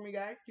button for me,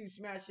 guys. Do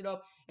smash it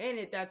up and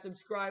hit that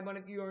subscribe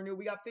button if you are new.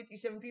 We got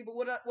 57 people.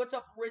 What's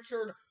up,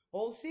 Richard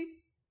Holsey?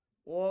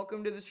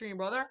 Welcome to the stream,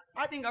 brother.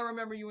 I think I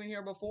remember you in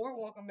here before.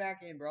 Welcome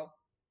back in, bro.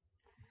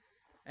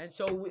 And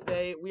so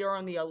we are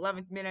on the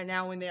 11th minute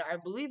now in there. I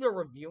believe they're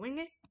reviewing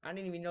it. I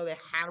didn't even know they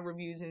had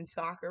reviews in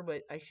soccer,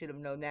 but I should have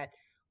known that.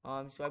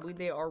 So I believe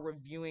they are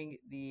reviewing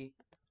the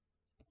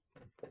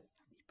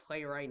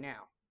play right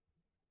now.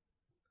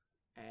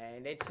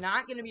 And it's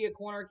not going to be a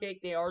corner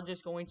kick. They are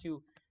just going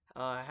to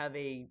have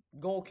a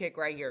goal kick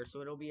right here.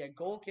 So it'll be a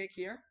goal kick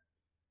here.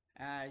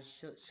 As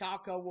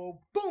Schalke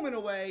will boom it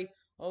away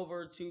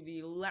over to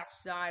the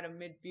left side of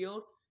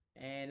midfield.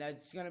 And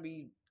it's going to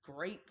be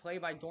great play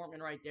by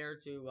Dortmund right there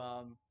to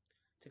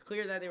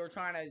clear that. They were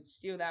trying to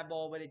steal that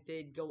ball, but it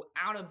did go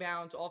out of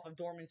bounds off of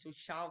Dortmund. So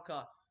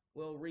Schalke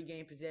will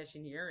regain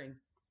possession here. And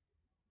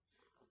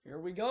here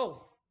we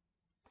go.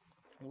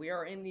 We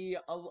are in the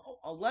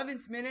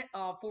 11th minute.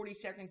 40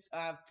 seconds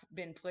have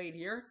been played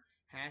here.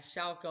 Has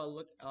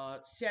Schalke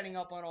setting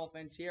up on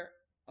offense here.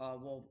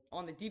 Well,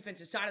 on the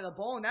defensive side of the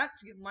ball, and that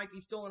might be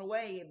stolen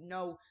away. If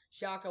no,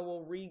 Schalke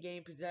will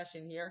regain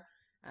possession here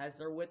as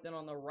they're with it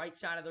on the right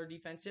side of their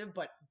defensive.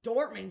 But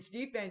Dortmund's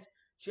defense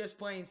just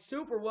playing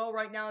super well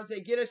right now as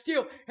they get a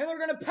steal. And they're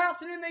going to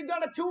pass it in. They've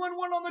got a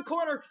 2-on-1 on the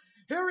corner.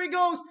 Here he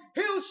goes.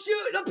 He'll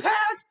shoot the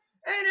pass.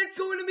 And it's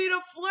going to be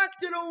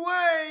deflected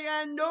away,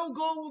 and no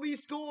goal will be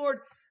scored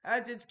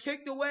as it's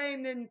kicked away.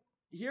 And then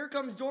here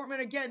comes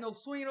Dortmund again. They'll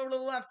swing it over to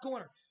the left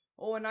corner.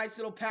 Oh, a nice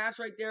little pass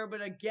right there,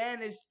 but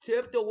again, it's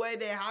tipped away.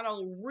 They had a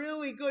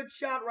really good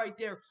shot right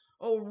there.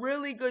 A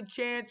really good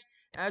chance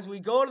as we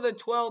go to the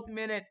 12th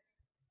minute.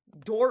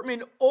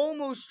 Dortmund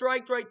almost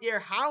striked right there.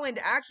 Haaland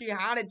actually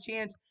had a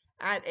chance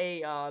at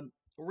a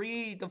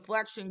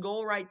re-deflection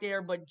goal right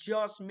there, but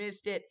just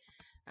missed it.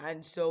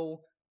 And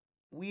so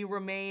we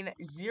remain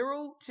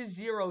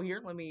 0-0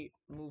 here. Let me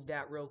move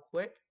that real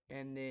quick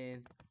and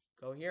then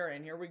go here.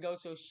 And here we go.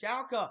 So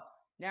Schalke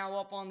now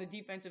up on the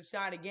defensive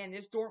side again.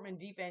 This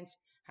Dortmund defense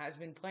has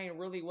been playing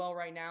really well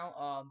right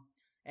now.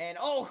 And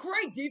oh,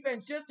 great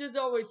defense, just as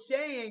I was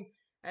saying,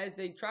 as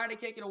they try to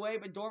kick it away,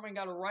 but Dortmund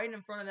got it right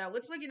in front of that.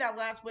 Let's look at that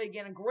last play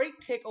again. A great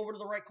kick over to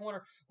the right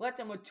corner. Lets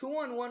him a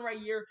 2-on-1 right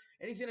here.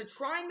 And he's going to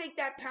try and make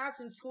that pass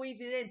and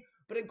squeeze it in.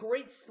 But a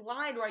great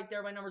slide right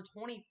there by number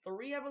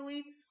 23, I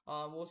believe.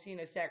 We'll see in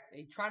a sec.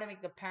 They try to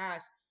make the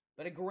pass,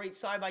 but a great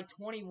slide by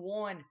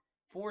 21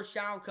 for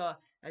Schalke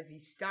as he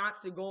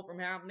stops the goal from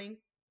happening.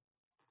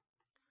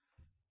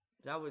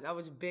 That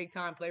was a big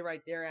time play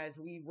right there as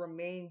we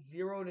remain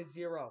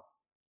 0-0.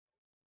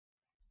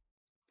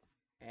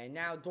 And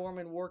now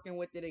Dortmund working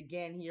with it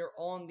again here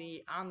on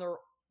their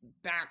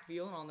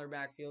backfield.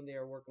 They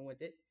are working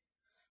with it.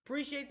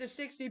 Appreciate the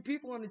 60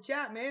 people in the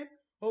chat, man.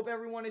 Hope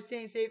everyone is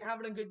staying safe,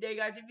 having a good day,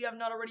 guys. If you have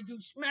not already, do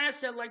smash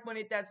that like button,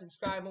 hit that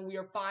subscribe button. We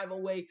are 5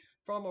 away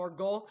from our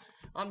goal.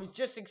 I'm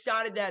just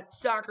excited that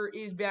soccer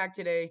is back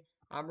today.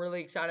 I'm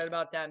really excited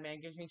about that, man.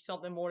 Gives me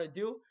something more to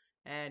do.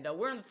 And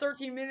we're in the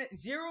 13th minute,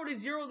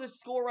 0-0 the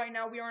score right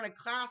now. We are in a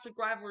classic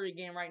rivalry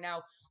game right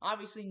now.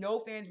 Obviously, no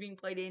fans being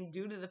played in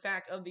due to the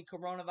fact of the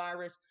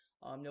coronavirus.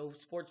 No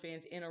sports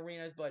fans in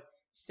arenas, but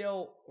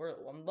still,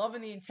 I'm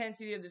loving the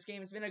intensity of this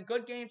game. It's been a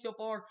good game so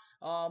far.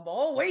 But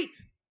oh, wait.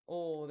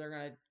 Oh, they're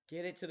going to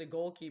get it to the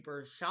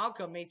goalkeeper.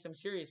 Schalke made some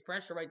serious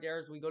pressure right there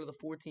as we go to the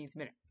 14th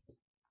minute.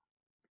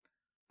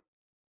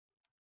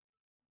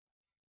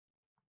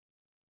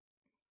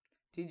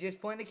 To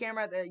just point the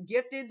camera at the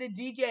gifted the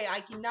DJ.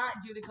 I cannot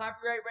do the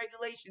copyright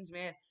regulations,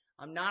 man.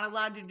 I'm not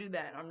allowed to do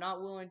that. I'm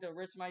not willing to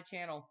risk my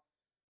channel.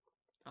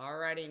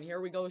 Alrighty, and here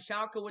we go.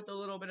 Schalke with a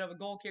little bit of a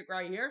goal kick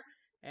right here.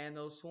 And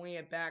they'll swing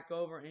it back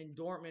over, and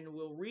Dortmund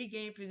will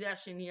regain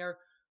possession here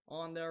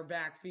on their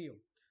backfield.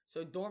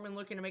 So Dortmund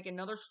looking to make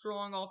another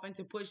strong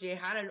offensive push. They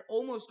had an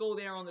almost goal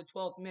there on the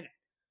 12th minute.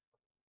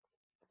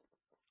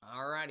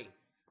 Alrighty.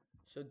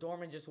 So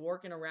Dortmund just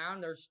working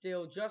around. They're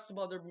still just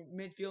above their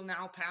midfield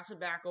now. Pass it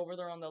back over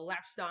there on the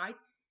left side.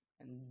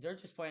 And they're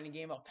just playing a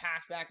game of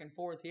pass back and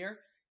forth here.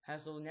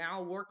 As they'll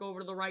now work over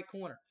to the right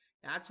corner.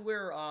 That's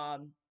where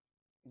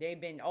they've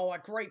been. Oh, a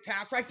great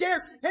pass right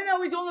there. And now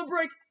he's on the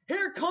break.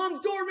 Here comes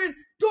Dortmund.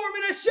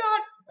 Dortmund, a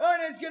shot.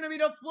 And it's going to be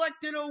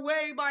deflected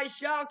away by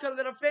Schalke.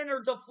 The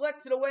defender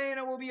deflects it away, and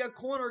it will be a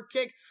corner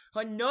kick.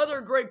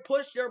 Another great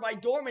push there by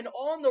Dortmund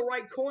on the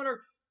right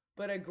corner.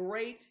 But a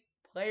great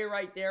play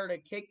right there to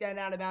kick that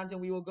out of bounds,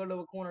 and we will go to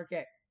a corner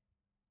kick.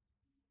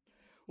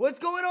 What's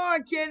going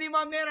on, Candy,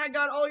 my man? I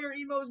got all your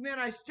emos, man.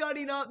 I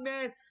studied up,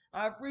 man.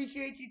 I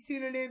appreciate you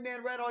tuning in,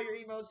 man. Read all your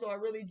emails, so I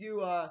really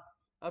do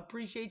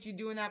appreciate you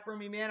doing that for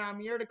me, man. I'm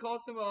here to call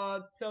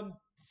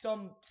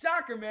some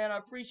soccer, man. I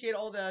appreciate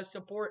all the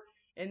support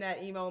in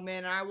that email,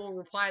 man. I will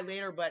reply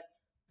later, but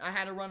I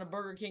had to run a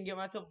Burger King, get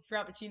myself a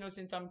Frappuccino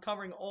since I'm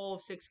covering all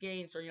of 6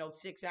 games for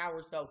 6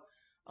 hours. So,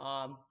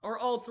 or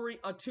all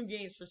 2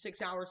 games for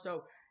 6 hours.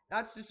 So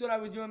that's just what I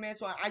was doing, man.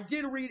 So I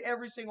did read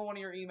every single one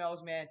of your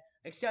emails, man,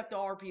 except the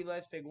RP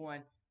Lespig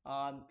one,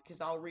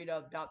 because I'll read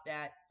about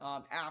that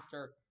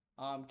after,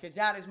 because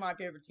that is my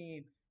favorite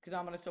team. Because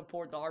I'm gonna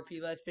support the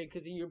RP Lespig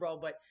because of you, bro.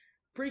 But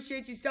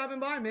appreciate you stopping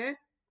by, man.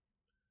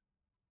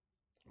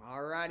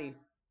 Alrighty.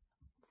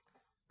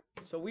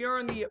 So we are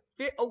on the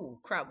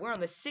we're on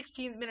the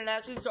 16th minute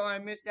actually. Sorry I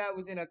missed that.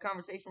 Was in a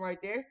conversation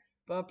right there.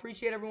 But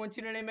appreciate everyone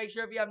tuning in. Make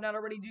sure if you have not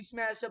already, do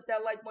smash up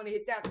that like button,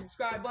 hit that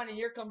subscribe button.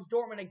 Here comes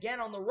Dortmund again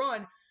on the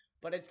run,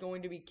 but it's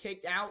going to be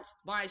kicked out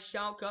by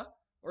Schalke.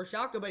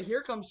 But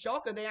here comes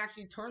Schalke. They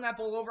actually turn that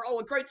ball over. Oh,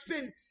 a great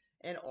spin.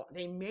 And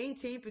they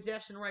maintain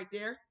possession right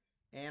there.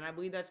 And I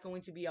believe that's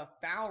going to be a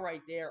foul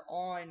right there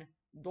on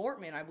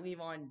Dortmund. I believe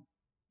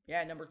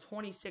number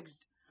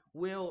 26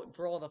 will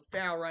draw the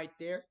foul right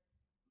there.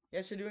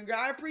 Yes, you're doing great.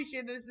 I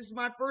appreciate this. This is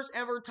my first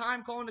ever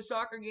time calling a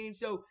soccer game,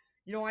 so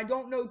I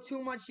don't know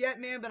too much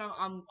yet, man. But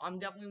I'm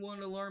definitely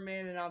willing to learn,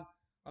 man, and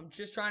I'm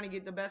just trying to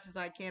get the best as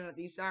I can at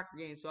these soccer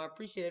games. So I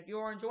appreciate it. If you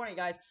are enjoying it,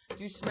 guys,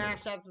 do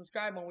smash that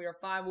subscribe button. We are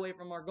 5 away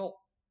from our goal.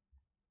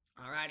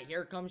 Alrighty,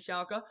 here comes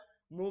Schalke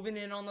moving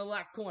in on the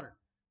left corner.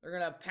 They're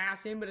gonna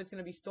pass in, but it's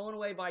gonna be stolen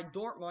away by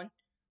Dortmund.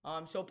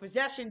 So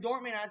possession,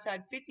 Dortmund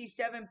outside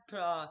 57%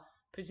 of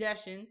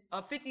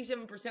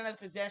the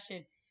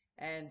possession,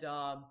 and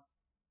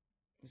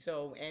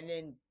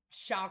then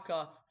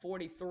Schalke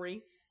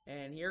 43,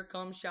 and here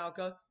comes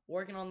Schalke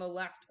working on the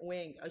left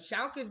wing.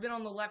 Schalke has been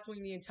on the left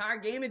wing the entire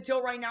game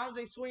until right now as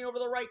they swing over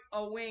the right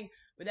wing,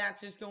 but that's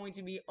just going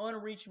to be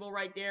unreachable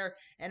right there,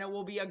 and it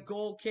will be a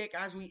goal kick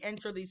as we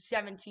enter the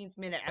 17th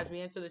minute.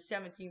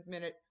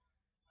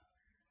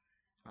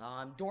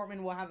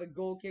 Dortmund will have a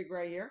goal kick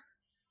right here.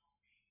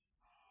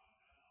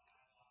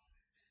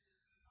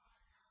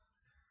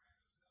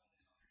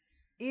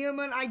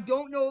 Eamon, I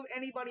don't know if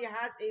anybody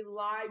has a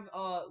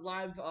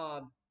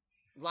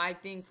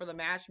live thing for the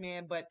match,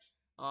 man. But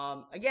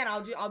again,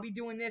 I'll be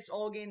doing this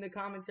all game, the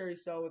commentary.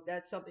 So if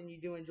that's something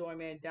you do enjoy,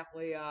 man,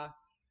 definitely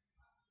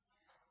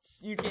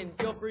you can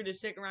feel free to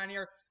stick around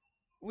here.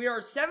 We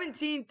are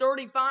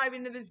 17:35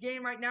 into this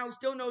game right now.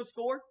 Still no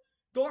score.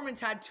 Dortmund's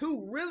had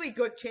 2 really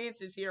good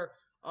chances here.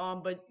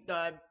 But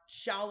the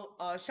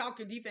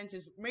Schalke defense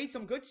has made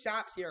some good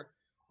stops here.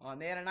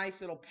 They had a nice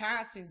little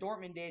pass, and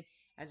Dortmund did,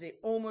 as they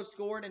almost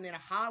scored, and then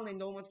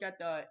Haaland almost got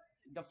the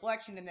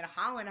deflection, and then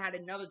Haaland had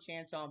another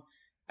chance.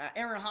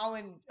 Aaron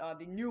Haaland,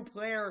 the new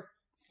player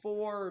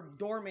for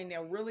Dortmund,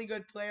 a really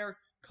good player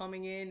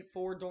coming in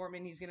for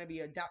Dortmund. He's going to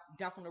be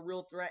definitely a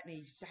real threat, and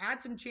he's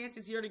had some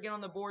chances here to get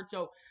on the board.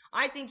 So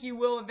I think he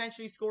will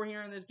eventually score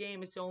here in this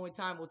game. It's the only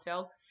time will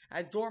tell.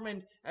 As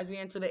Dortmund, as we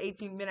enter the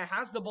 18th minute,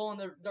 has the ball in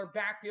their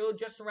backfield,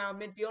 just around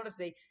midfield, as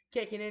they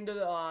kick it into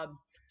the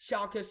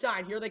Schalke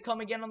side. Here they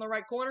come again on the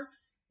right corner,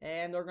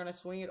 and they're going to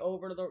swing it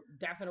over to the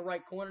definite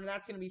right corner.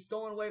 That's going to be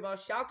stolen away by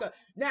Schalke.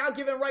 Now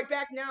give it right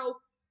back now.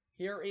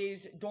 Here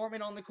is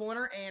Dortmund on the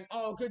corner, and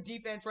good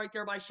defense right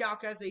there by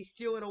Schalke as they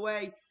steal it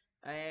away.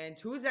 And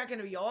who is that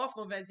going to be off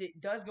of as it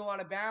does go out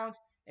of bounds?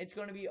 It's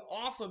going to be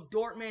off of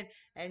Dortmund,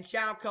 and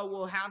Schalke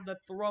will have the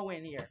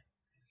throw-in here.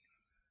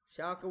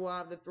 Schalke will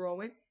have the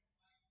throw-in.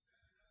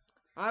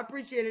 I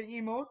appreciate it,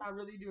 Emo. I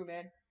really do,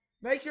 man.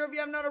 Make sure if you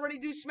have not already,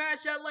 do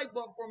smash that like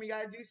button for me,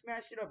 guys. Do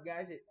smash it up,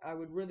 guys. I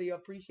would really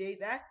appreciate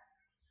that.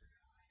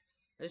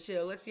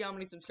 Let's see how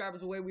many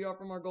subscribers away we are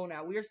from our goal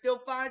now. We are still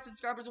 5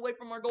 subscribers away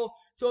from our goal.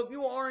 So if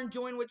you are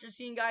enjoying what you're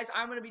seeing, guys,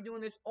 I'm going to be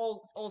doing this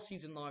all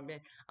season long,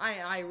 man.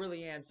 I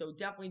really am. So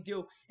definitely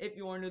do, if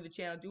you are new to the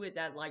channel, do hit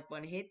that like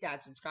button, hit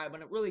that subscribe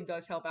button. It really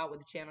does help out with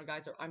the channel,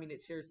 guys. I mean,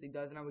 it seriously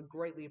does, and I would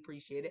greatly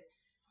appreciate it.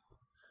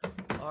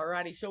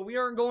 Alrighty, so we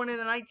are going in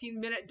the 19th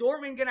minute.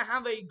 Dortmund going to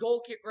have a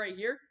goal kick right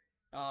here.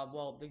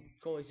 Well, the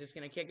goal is just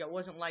going to kick. It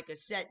wasn't like a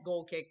set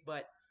goal kick,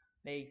 but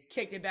they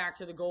kicked it back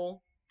to the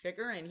goal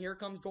kicker, and here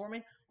comes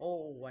Dortmund.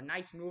 Oh, a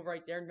nice move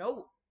right there.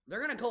 No,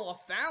 they're going to call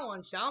a foul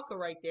on Schalke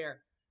right there.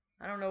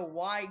 I don't know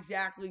why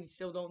exactly.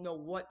 Still don't know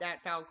what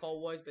that foul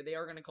call was, but they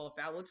are going to call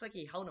a foul. Looks like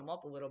he held him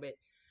up a little bit.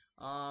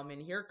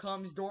 And here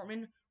comes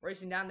Dortmund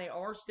racing down. They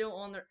are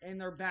still in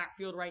their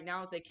backfield right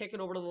now as they kick it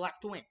over to the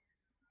left wing.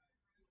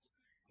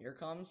 Here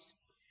comes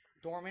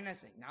Dortmund.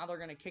 Now they're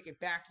going to kick it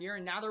back here,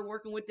 and now they're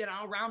working with it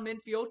around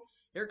midfield.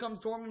 Here comes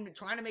Dortmund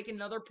trying to make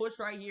another push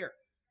right here.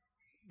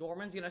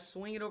 Dortmund's going to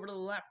swing it over to the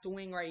left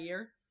wing right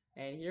here,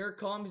 and here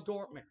comes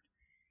Dortmund.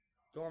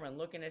 Dortmund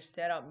looking to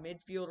set up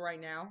midfield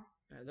right now.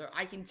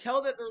 I can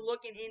tell that they're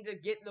looking into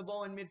getting the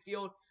ball in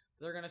midfield.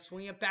 They're going to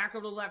swing it back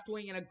over the left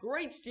wing, and a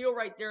great steal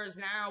right there is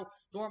now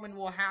Dortmund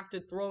will have to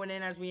throw it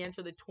in as we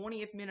enter the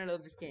 20th minute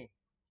of this game.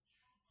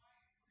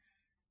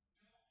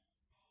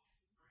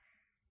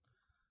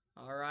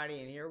 Alrighty,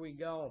 and here we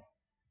go.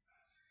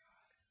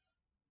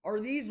 Are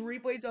these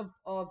replays of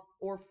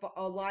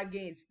live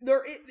games?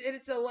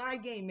 It's a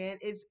live game, man.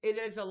 It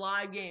is a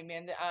live game,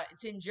 man.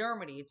 It's in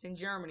Germany. It's in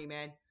Germany,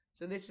 man.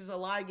 So this is a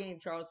live game,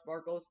 Charles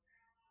Sparkles.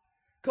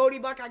 Cody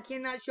Buck, I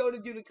cannot show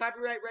it due to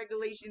copyright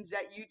regulations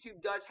that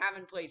YouTube does have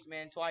in place,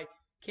 man. So I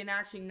can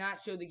actually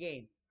not show the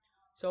game.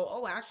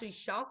 So, actually,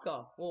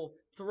 Schalke will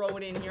throw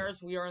it in here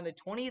as we are in the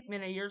 20th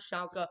minute here.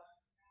 Schalke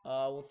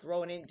will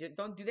throw it in.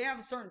 Do they have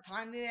a certain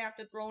time they have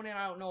to throw it in?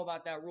 I don't know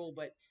about that rule,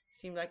 but it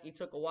seemed like it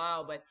took a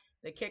while. But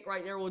the kick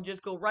right there will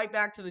just go right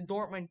back to the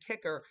Dortmund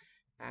kicker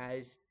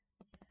as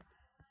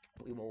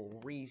we will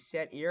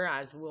reset here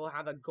as we'll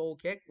have a goal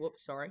kick.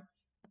 Whoops, sorry.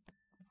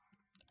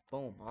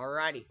 Boom.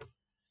 Alrighty.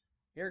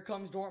 Here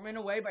comes Dortmund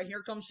away, but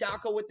here comes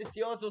Schalke with the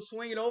steal as they'll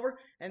swing it over.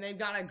 And they've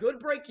got a good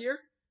break here.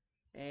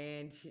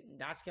 And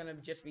that's going to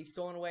just be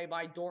stolen away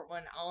by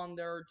Dortmund on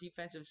their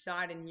defensive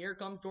side. And here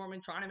comes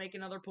Dortmund trying to make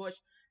another push.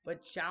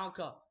 But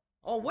Schalke.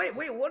 Oh, wait.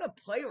 What a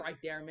play right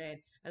there,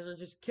 man. As they're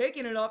just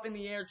kicking it up in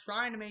the air,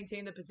 trying to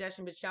maintain the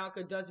possession. But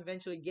Schalke does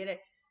eventually get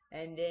it.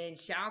 And then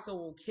Schalke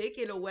will kick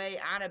it away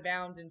out of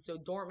bounds. And so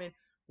Dortmund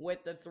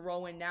with the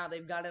throw-in now.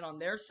 They've got it on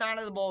their side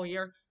of the ball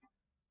here.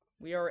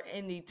 We are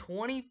in the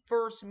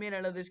 21st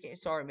minute of this game.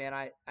 Sorry, man.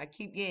 I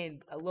keep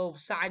getting a little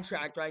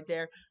sidetracked right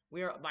there.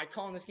 We are by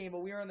calling this game,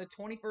 but we are in the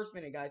 21st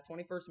minute, guys.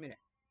 21st minute.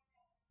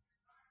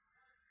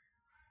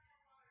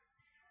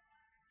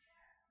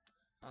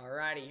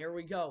 Alrighty, here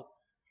we go.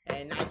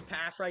 And nice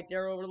pass right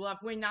there over the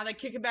left wing. Now they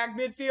kick it back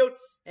midfield.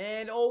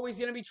 And he's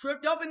going to be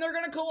tripped up. And they're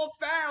going to call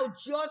a foul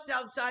just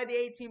outside the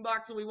 18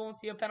 box. So we won't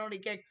see a penalty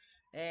kick.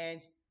 And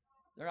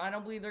I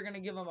don't believe they're going to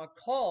give him a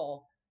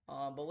call.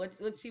 But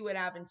let's see what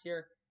happens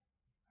here.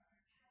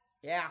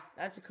 Yeah,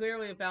 that's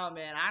clearly a foul,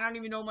 man. I don't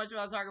even know much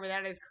about soccer, but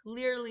that is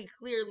clearly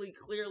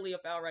a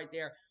foul right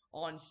there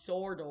on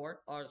Sordar.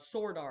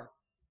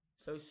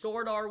 So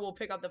Sordar will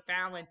pick up the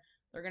foul, and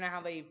they're going to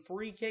have a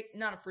free kick.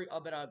 Not a free,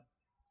 but a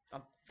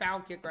foul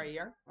kick right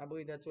here. I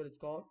believe that's what it's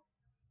called.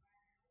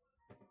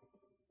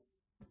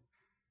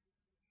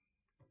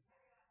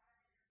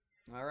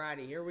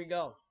 Alrighty, here we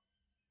go.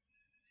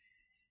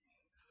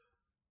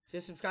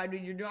 Just subscribe to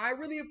your channel. I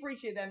really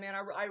appreciate that, man.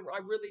 I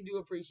really do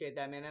appreciate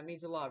that, man. That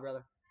means a lot,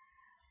 brother.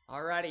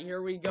 Alrighty,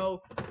 here we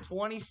go.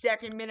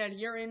 22nd minute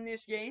here in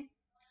this game.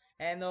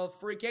 And the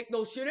free kick,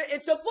 they'll shoot it.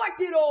 It's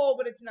deflected,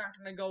 but it's not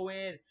going to go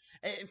in.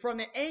 From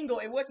the angle,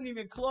 it wasn't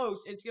even close.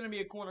 It's going to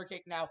be a corner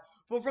kick now.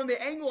 But from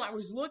the angle I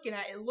was looking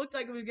at, it looked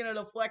like it was going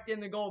to deflect in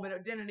the goal, but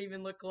it didn't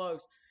even look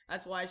close.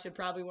 That's why I should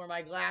probably wear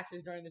my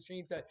glasses during the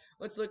stream. So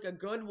let's look a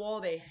good wall.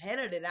 They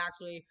headed it,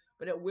 actually.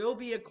 But it will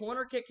be a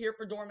corner kick here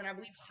for Dortmund. I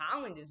believe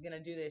Holland is going to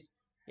do this.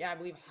 Yeah, I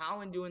believe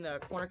Holland doing the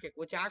corner kick,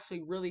 which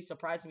actually really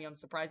surprised me. I'm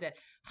surprised that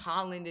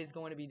Holland is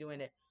going to be doing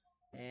it.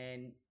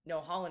 And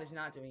no, Holland is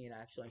not doing it,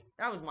 actually.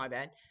 That was my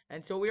bad.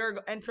 And so we are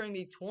entering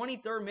the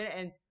 23rd minute.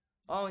 And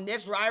in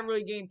this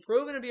rivalry game,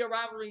 proven to be a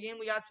rivalry game,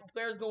 we got some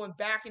players going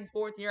back and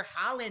forth here.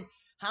 Holland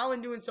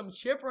doing some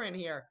chippering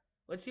here.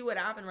 Let's see what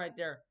happened right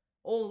there.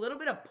 A little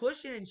bit of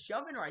pushing and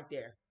shoving right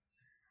there.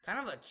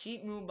 Kind of a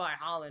cheap move by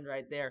Holland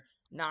right there.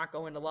 Not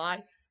going to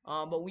lie.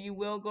 But we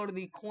will go to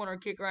the corner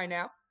kick right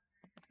now.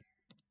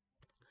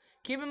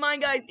 Keep in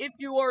mind, guys, if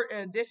you are,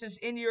 this is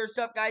into your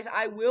stuff, guys,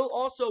 I will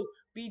also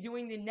be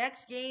doing the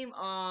next game,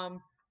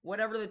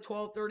 whatever the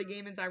 12:30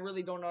 game is. I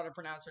really don't know how to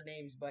pronounce their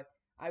names, but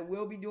I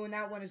will be doing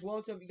that one as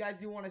well. So if you guys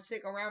do want to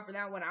stick around for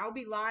that one, I'll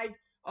be live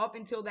up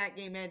until that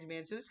game ends,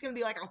 man. So this is going to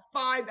be like a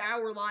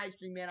 5-hour live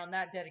stream, man. I'm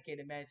that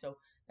dedicated, man. So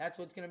that's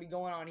what's going to be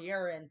going on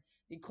here. And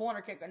the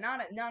corner kick,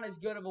 not as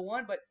good of a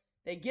one, but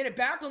they get it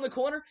back on the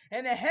corner,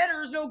 and the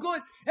header is no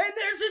good. And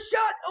there's a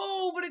shot.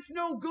 But it's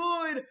no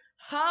good.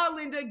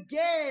 Holland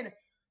again.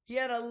 He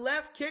had a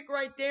left kick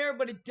right there,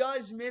 but it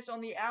does miss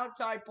on the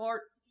outside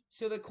part.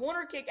 So the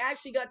corner kick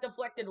actually got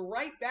deflected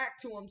right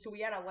back to him. So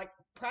he had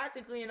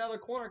practically another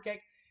corner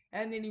kick.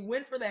 And then he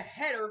went for the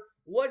header.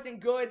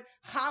 Wasn't good.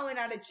 Holland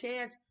had a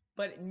chance,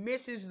 but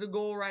misses the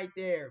goal right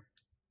there.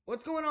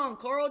 What's going on,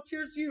 Carl?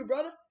 Cheers to you,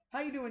 brother.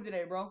 How you doing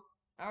today, bro?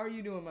 How are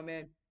you doing, my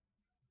man?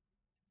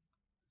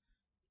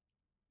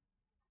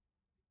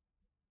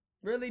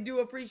 Really do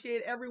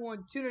appreciate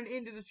everyone tuning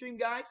into the stream,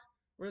 guys.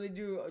 Really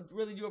do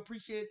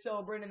appreciate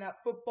celebrating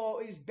that football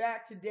is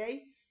back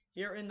today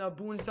here in the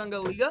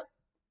Bundesliga.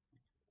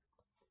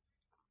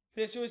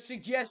 This was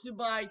suggested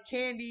by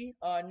Candy,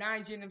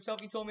 Nigel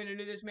himself. He told me to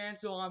do this, man.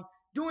 So I'm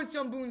doing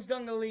some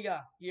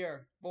Bundesliga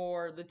here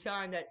for the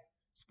time that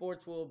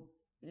sports will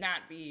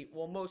not be,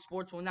 most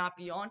sports will not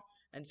be on.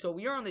 And so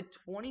we are on the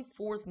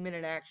 24th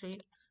minute, actually.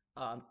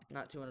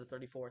 Not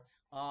 234th.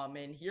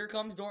 And here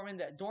comes Dortmund.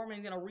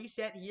 Dortmund's going to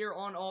reset here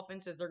on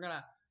offense as they're going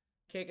to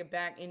kick it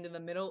back into the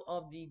middle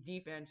of the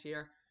defense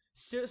here.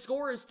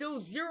 Score is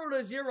still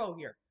 0-0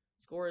 here.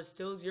 Score is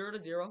still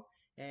 0-0.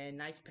 And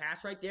nice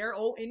pass right there.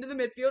 Into the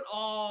midfield.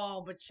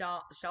 But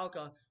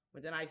Schalke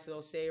with a nice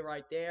little save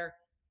right there.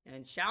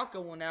 And Schalke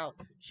will now.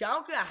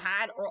 Schalke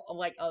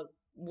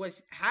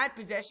had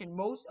possession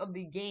most of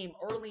the game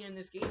early in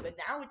this game, but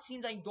now it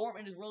seems like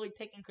Dortmund is really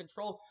taking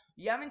control.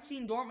 You haven't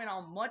seen Dortmund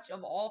on much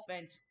of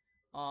offense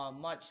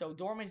much. So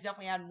Dortmund's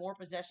definitely had more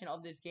possession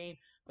of this game.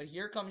 But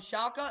here comes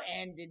Schalke,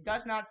 and it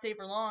does not stay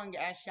for long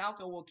as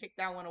Schalke will kick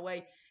that one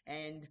away.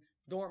 And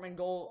Dortmund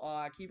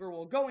keeper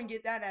will go and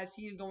get that as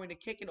he is going to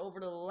kick it over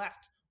to the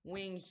left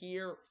wing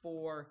here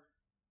for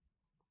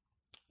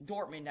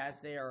Dortmund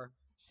as they are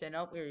sent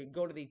up. We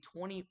go to the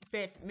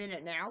 25th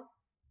minute now.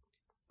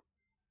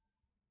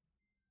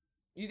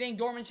 You think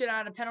Dortmund should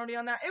have had a penalty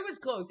on that? It was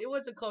close. It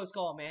was a close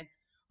call, man.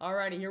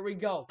 Alrighty, here we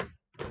go.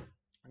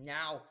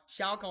 Now,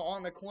 Schalke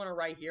on the corner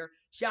right here.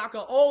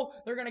 Schalke, oh,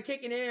 they're going to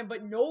kick it in,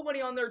 but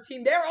nobody on their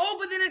team there. Oh,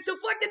 but then it's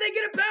deflected. They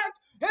get it back,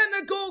 and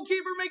the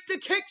goalkeeper makes the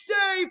kick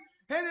save.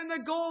 And then the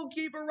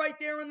goalkeeper right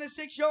there in the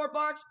 6-yard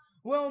box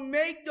will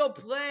make the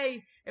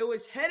play. It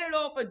was headed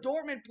off a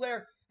Dortmund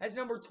player as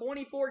number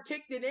 24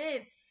 kicked it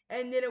in.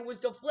 And then it was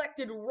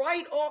deflected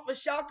right off a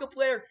Schalke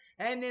player.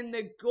 And then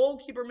the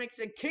goalkeeper makes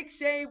a kick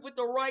save with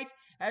the right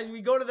as we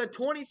go to the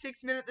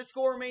 26th minute. The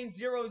score remains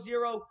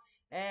 0-0.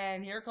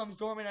 And here comes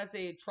Dortmund as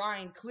they try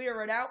and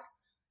clear it out.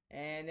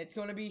 And it's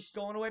going to be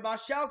stolen away by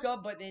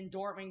Schalke. But then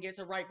Dortmund gets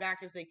it right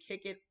back as they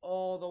kick it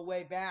all the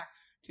way back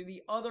to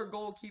the other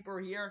goalkeeper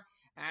here.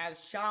 As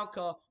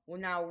Schalke will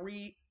now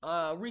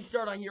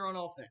restart on here on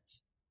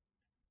offense.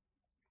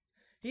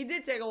 He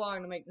did take a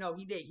long to make. No,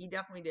 he did. He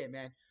definitely did,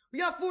 man. We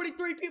got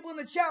 43 people in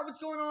the chat. What's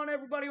going on,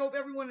 everybody? Hope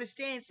everyone is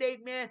staying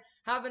safe, man.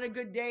 Having a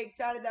good day.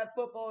 Excited that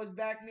football is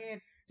back, man.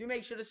 Do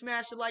make sure to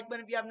smash the like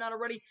button if you have not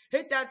already.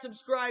 Hit that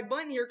subscribe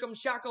button. Here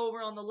comes Schalke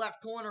over on the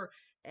left corner.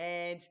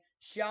 And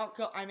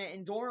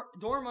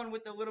Dortmund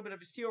with a little bit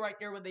of a steal right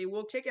there, but they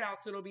will kick it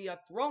out. So it'll be a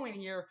throw in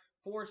here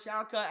for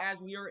Schalke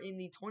as we are in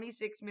the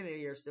 26th minute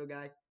here still,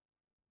 guys.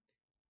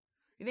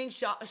 You think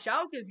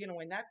Schalke is going to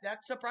win?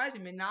 That's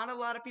surprising, man. Not a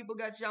lot of people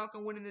got Schalke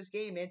winning this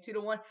game, man.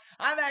 2-1.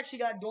 I've actually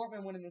got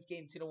Dortmund winning this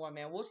game 2-1,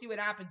 man. We'll see what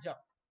happens, though.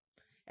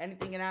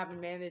 Anything can happen,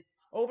 man. The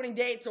opening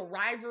day, it's a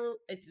rivalry.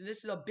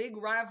 This is a big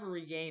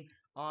rivalry game,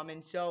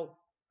 and so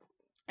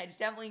it's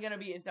definitely gonna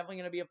be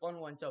a fun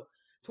one. So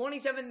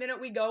 27th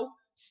minute we go.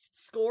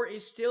 Score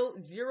is still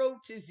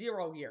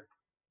 0-0 here.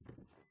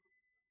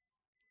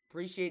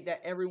 Appreciate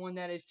that everyone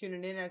that is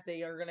tuning in as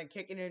they are gonna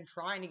kick it in,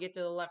 trying to get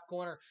to the left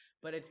corner,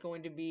 but it's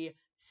going to be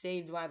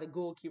saved by the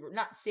goalkeeper.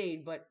 Not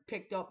saved, but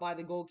picked up by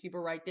the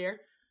goalkeeper right there.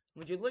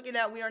 Would you look at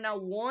that? We are now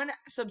 1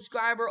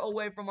 subscriber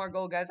away from our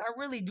goal, guys. I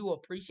really do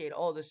appreciate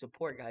all the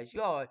support, guys.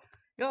 Y'all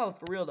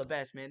for real the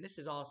best, man. This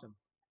is awesome.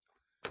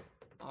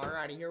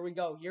 Alrighty, here we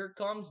go. Here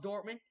comes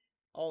Dortmund.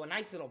 Oh, a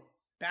nice little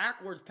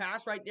backwards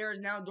pass right there.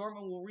 And now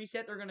Dortmund will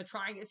reset. They're going to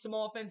try and get some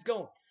offense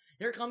going.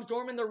 Here comes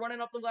Dortmund. They're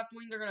running up the left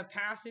wing. They're going to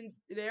pass in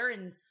there,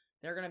 and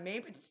they're going to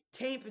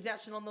maintain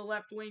possession on the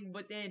left wing.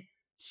 But then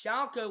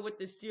Schalke with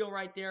the steal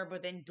right there.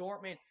 But then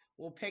Dortmund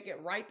will pick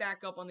it right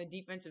back up on the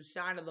defensive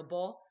side of the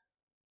ball.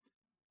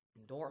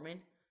 Dortmund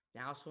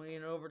now swinging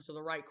it over to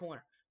the right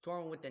corner.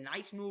 Dortmund with the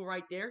nice move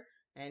right there.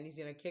 And he's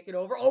going to kick it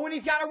over. Oh, and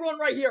he's got a run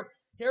right here.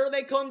 Here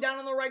they come down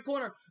in the right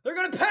corner. They're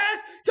going to pass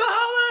to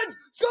Haaland.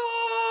 Score!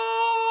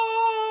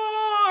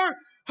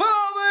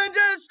 Haaland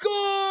has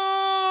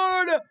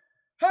scored!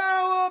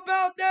 How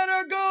about that?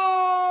 A goal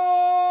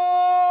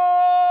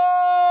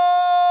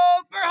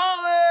for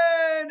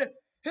Haaland!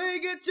 He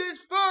gets his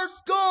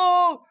first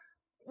goal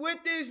with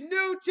his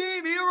new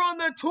team here on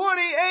the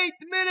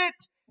 28th minute.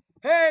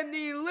 And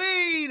the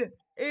lead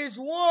is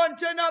 1-0.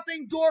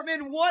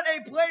 Dortmund. What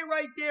a play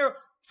right there.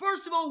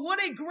 First of all,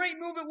 what a great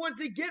move it was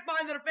to get by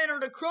the defender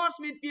to cross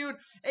midfield.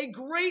 A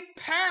great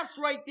pass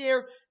right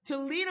there to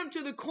lead him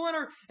to the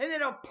corner. And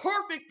then a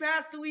perfect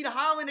pass to lead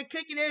Haaland to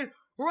kick it in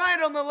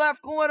right on the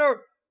left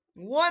corner.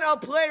 What a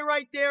play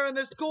right there. And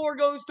the score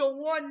goes to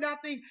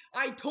 1-0.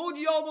 I told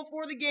you all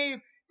before the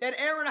game that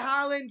Aaron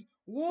Haaland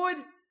would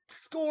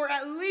score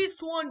at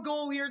least 1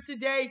 goal here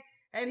today.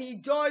 And he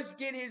does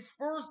get his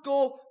first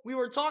goal. We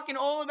were talking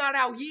all about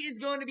how he is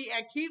going to be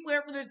a key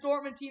player for this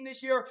Dortmund team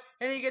this year.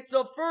 And he gets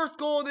the first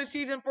goal this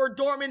season for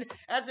Dortmund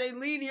as they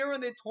lead here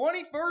in the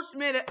 28th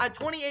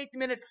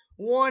minute,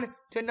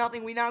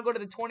 1-0. We now go to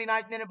the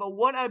 29th minute. But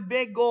what a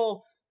big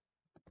goal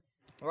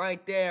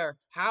right there.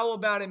 How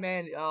about it,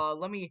 man?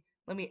 Let me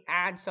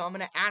add some. I'm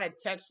going to add a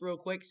text real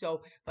quick.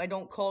 So if I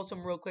don't call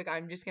some real quick,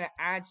 I'm just going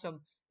to add some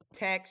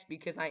text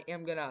because I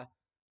am going to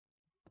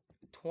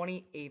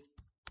 28th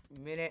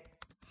minute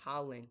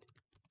Haaland.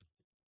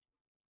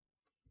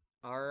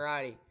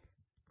 Alrighty.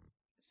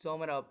 So I'm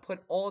gonna put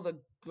all the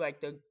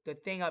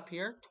thing up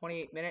here.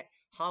 28 minute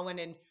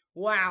Haaland, and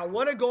wow,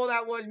 what a goal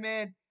that was,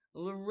 man.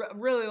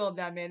 Really love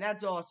that, man.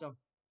 That's awesome.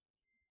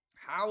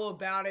 How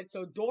about it?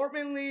 So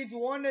Dortmund leads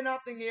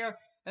 1-0 here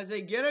as they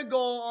get a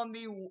goal on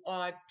the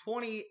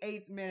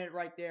 28th minute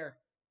right there.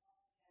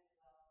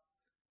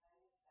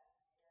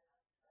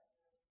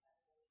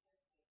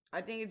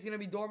 I think it's gonna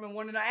be Dortmund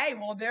 1-0. Hey,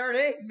 well there it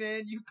is,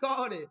 man. You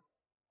called it.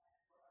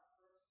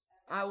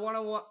 I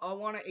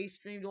want a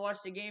stream to watch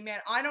the game, man.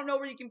 I don't know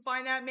where you can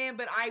find that, man,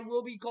 but I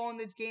will be calling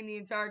this game the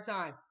entire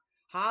time.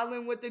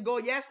 Haaland with the goal.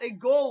 Yes, a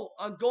goal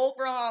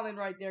for Haaland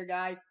right there,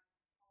 guys.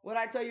 What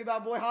I tell you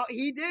about boy? How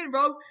he did,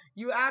 bro.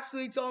 You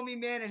absolutely told me,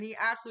 man, and he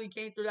absolutely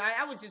came through.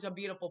 That was just a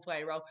beautiful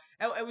play, bro.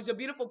 It was a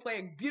beautiful play,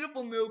 a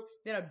beautiful move,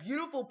 then a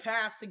beautiful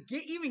pass to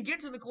get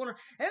to the corner,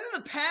 and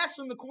then the pass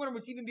from the corner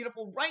was even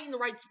beautiful, right in the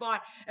right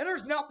spot. And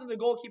there's nothing the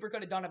goalkeeper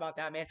could have done about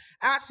that, man.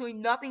 Absolutely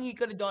nothing he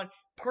could have done.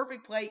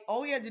 Perfect play.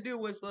 All he had to do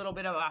was a little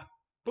bit of a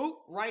boop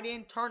right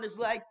in, turn his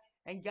leg,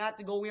 and got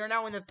the goal. We are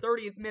now in the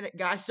 30th minute,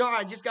 guys. Sorry,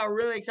 I just got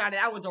really excited.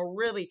 That was a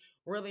really,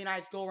 really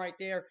nice goal right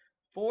there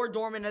for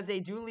Dortmund as they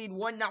do lead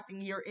 1-0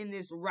 here in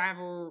this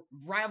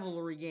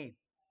rivalry game.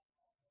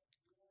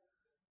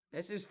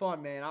 This is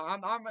fun, man.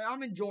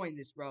 I'm enjoying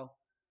this, bro.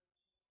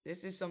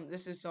 This is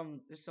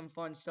some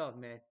fun stuff,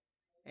 man.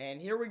 And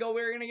here we go.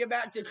 We're gonna get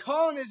back to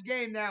calling this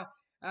game now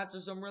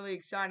after some really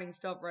exciting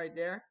stuff right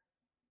there.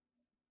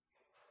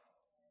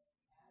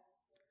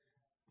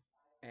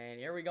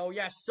 And here we go.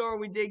 Yes, sir.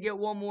 We did get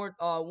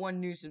one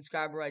new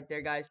subscriber right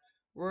there, guys.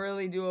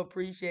 Really do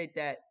appreciate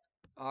that.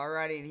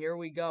 Alrighty, and here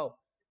we go.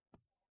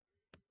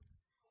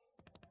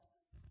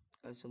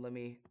 So let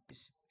me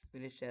just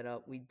finish that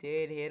up. We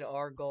did hit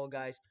our goal,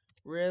 guys.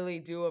 Really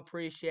do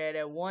appreciate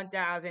it.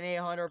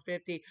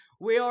 1,850.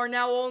 We are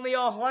now only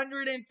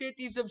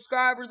 150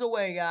 subscribers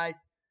away, guys,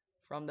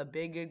 from the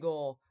big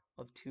goal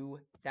of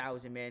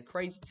 2,000, man.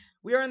 Crazy.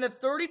 We are in the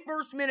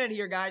 31st minute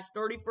here, guys.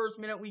 31st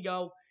minute we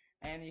go.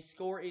 And the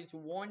score is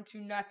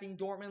 1-0.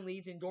 Dortmund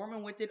leads, and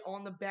Dortmund with it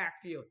on the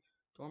backfield.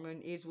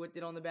 Dortmund is with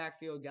it on the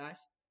backfield, guys.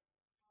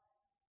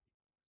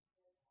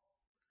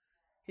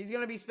 He's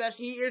going to be special.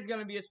 He is going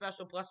to be a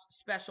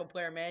special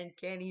player, man.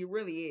 He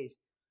really is.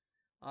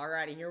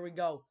 Alrighty, here we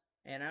go.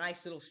 And a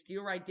nice little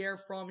steal right there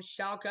from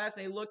Schalke as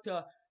they look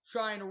to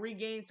try and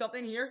regain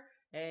something here.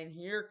 And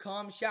here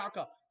comes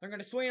Schalke. They're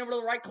going to swing over to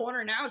the right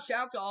corner. Now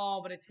Schalke. Oh,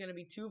 but it's going to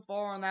be too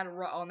far on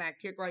that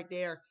kick right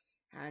there.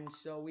 And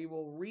so we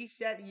will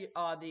reset.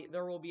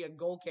 There will be a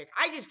goal kick.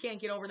 I just can't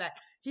get over that.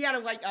 He had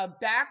a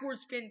backward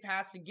spin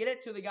pass to get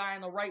it to the guy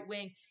on the right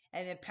wing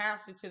and then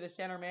pass it to the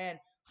center man,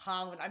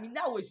 Holland. I mean,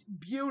 that was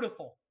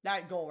beautiful,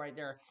 that goal right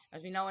there.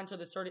 As we now enter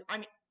the 30th. I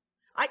mean,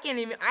 I can't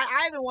even.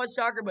 I haven't watched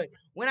soccer, but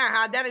when I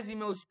had, that is the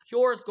most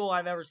purest goal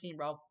I've ever seen,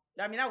 bro.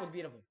 I mean, that was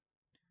beautiful.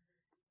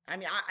 I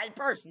mean, I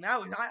personally,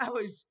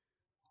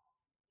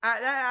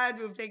 that had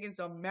to have taken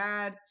some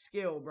mad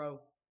skill, bro.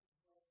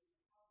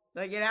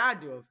 Like, it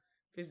had to have.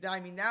 Because, I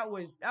mean, that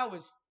was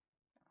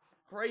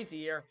crazy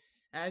here.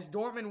 As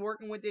Dortmund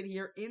working with it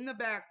here in the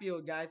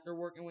backfield, guys. They're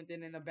working with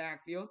it in the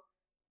backfield.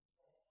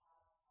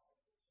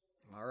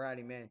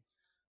 Alrighty, man.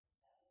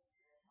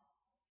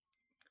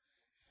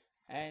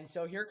 And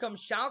so here comes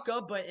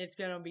Schalke, but it's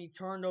going to be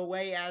turned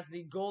away as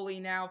the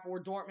goalie now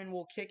for Dortmund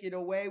will kick it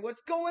away.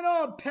 What's going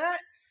on, Pat?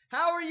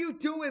 How are you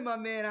doing, my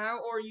man? How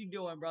are you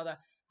doing, brother?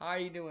 How are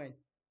you doing?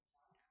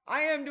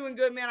 I am doing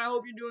good, man. I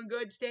hope you're doing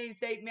good. Staying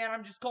safe, man.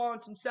 I'm just calling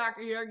some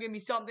soccer here. Give me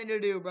something to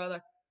do,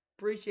 brother.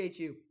 Appreciate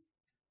you.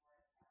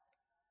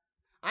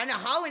 I know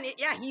Holland.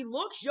 Yeah, he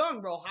looks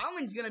young, bro.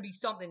 Holland's going to be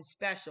something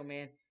special,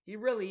 man. He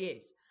really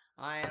is.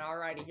 And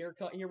alrighty, here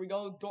we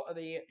go.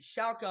 The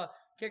Schalke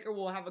kicker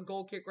will have a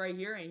goal kick right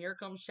here. And here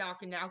comes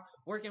Schalke now,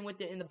 working with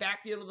it in the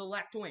backfield of the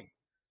left wing.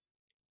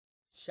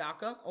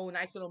 Schalke. Oh,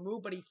 nice little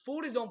move, but he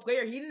fooled his own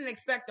player. He didn't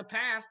expect the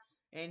pass.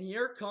 And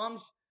here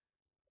comes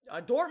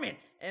Dortmund.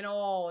 And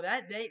oh,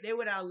 they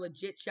would have a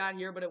legit shot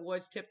here, but it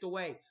was tipped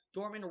away.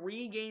 Dortmund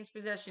regains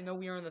possession, though.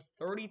 We are in the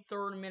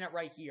 33rd minute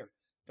right here.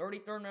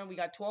 33rd minute. We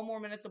got 12 more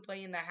minutes to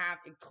play in the half,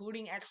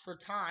 including extra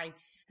time.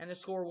 And the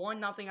score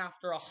 1-0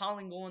 after a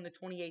Holland goal in the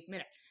 28th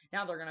minute.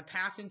 Now they're going to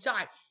pass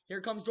inside.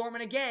 Here comes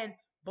Dortmund again,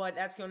 but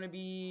that's going to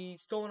be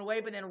stolen away.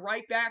 But then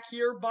right back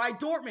here by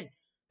Dortmund.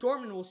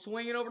 Dortmund will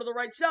swing it over to the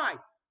right side.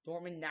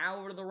 Dortmund now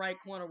over to the right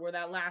corner where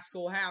that last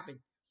goal happened.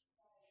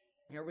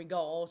 Here we go.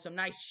 Oh, some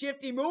nice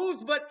shifty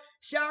moves, but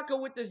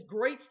Schalke with this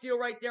great steal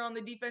right there on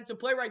the defensive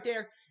play right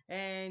there.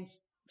 And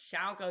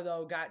Schalke,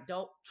 though, got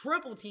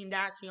triple teamed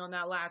actually on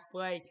that last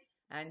play.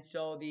 And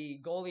so the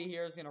goalie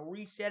here is going to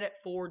reset it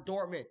for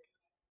Dortmund.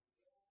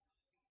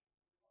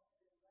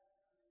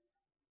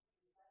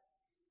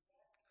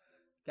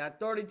 Got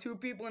 32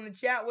 people in the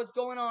chat. What's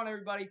going on,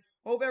 everybody?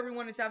 Hope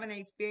everyone is having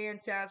a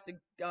fantastic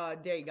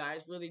day,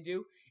 guys. Really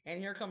do. And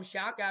here comes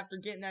Schalke after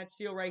getting that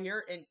steal right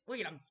here. And look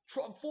at them.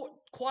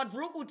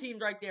 Quadruple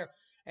teamed right there.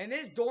 And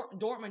this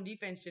Dortmund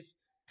defense just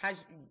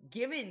has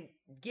given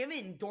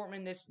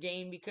Dortmund this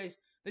game because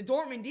the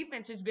Dortmund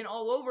defense has been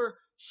all over.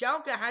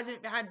 Schalke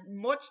hasn't had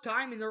much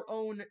time in their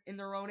own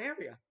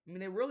area. I mean,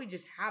 they really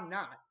just have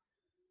not.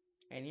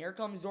 And here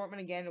comes Dortmund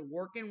again,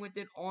 working with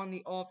it on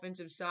the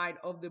offensive side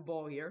of the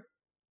ball here.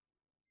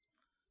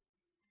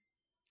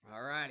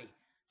 Alrighty.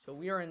 So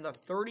we are in the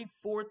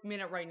 34th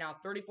minute right now.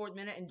 34th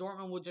minute, and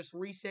Dortmund will just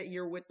reset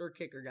here with their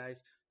kicker,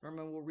 guys.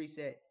 Dortmund will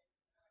reset.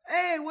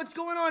 Hey, what's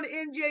going on,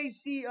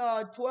 MJC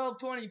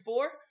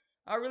 1224?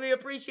 I really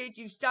appreciate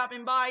you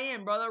stopping by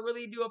in, brother. I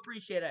really do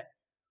appreciate it.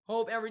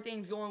 Hope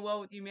everything's going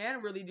well with you, man. I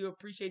really do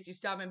appreciate you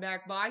stopping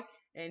back by.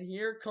 And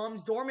here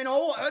comes Dortmund.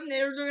 Oh, and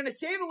they're going to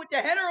save it with the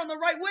header on the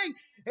right wing.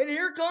 And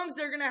here comes,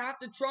 they're going to have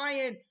to try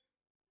and...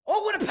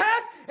 Oh, what a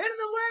pass! Into the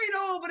lane!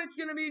 Oh, but it's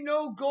going to be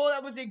no goal.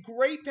 That was a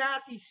great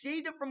pass. He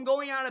saved it from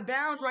going out of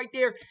bounds right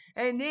there.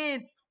 And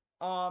then,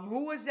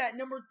 who was that?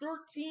 Number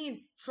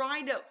 13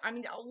 trying to,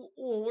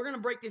 we're going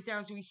to break this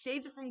down. So he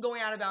saves it from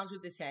going out of bounds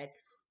with his head.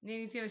 And then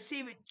he's going to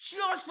save it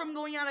just from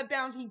going out of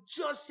bounds. He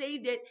just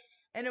saved it.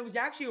 And it was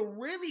actually a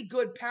really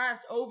good pass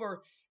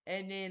over.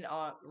 And then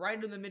right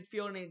into the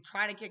midfield and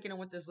trying to kick it in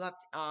with his left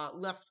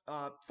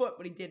foot,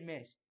 but he did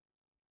miss.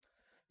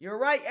 You're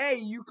right. Hey,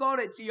 you called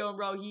it, Tio,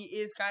 bro. He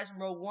is catching,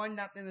 bro.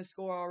 1-0 the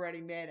score already,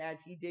 man,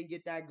 as he did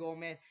get that goal,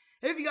 man.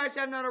 If you guys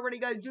have not already,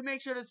 guys, do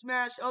make sure to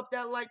smash up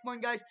that like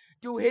button, guys.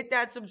 Do hit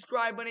that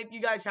subscribe button. If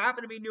you guys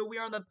happen to be new, we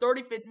are on the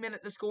 35th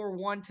minute. The score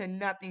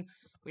 1-0.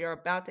 We are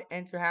about to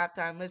enter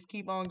halftime. Let's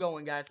keep on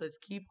going, guys. Let's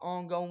keep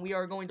on going. We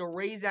are going to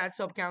raise that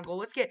sub count goal.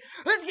 Let's get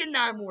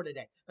 9 more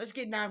today. Let's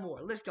get 9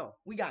 more. Let's go.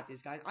 We got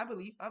this, guys. I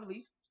believe.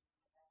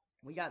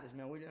 We got this,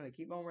 man. We're going to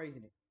keep on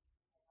raising it.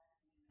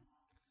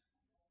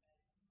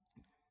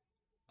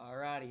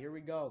 Alrighty, here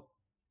we go.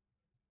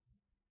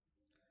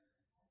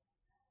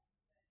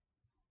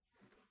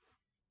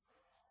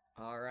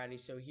 Alrighty,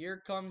 so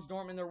here comes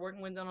Dortmund. They're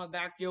working with them on the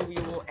backfield. We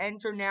will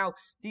enter now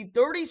the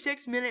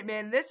 36th minute,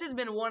 man. This has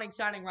been one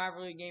exciting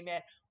rivalry game,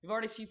 man. We've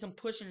already seen some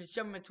pushing and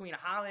shoving between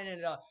Haaland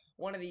and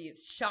one of the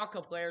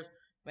Schalke players.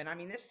 But,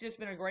 this has just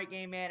been a great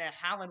game, man. And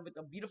Haaland with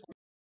a beautiful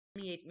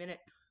 28th minute.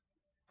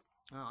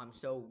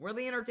 So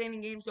really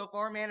entertaining game so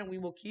far, man, and we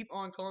will keep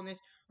on calling this.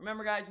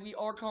 Remember, guys, we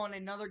are calling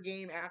another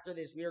game after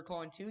this. We are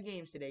calling 2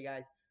 games today,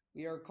 guys.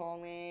 We are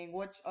calling,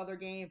 which other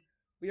game?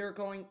 We are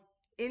calling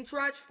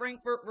Eintracht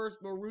Frankfurt versus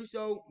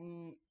Borussia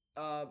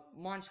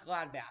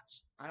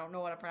Mönchengladbach. I don't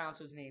know how to pronounce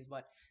those names,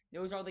 but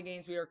those are the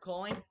games we are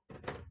calling.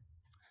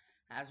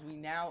 As we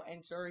now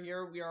enter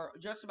here, we are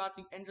just about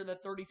to enter the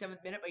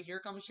 37th minute, but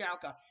here comes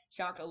Schalke.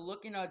 Schalke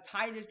looking to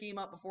tie this game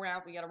up before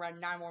half. We got around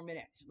 9 more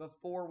minutes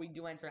before we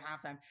do enter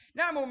halftime.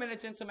 9 more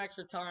minutes and some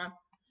extra time.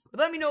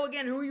 But let me know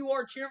again who you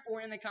are cheering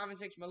for in the comment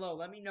section below.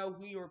 Let me know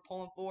who you are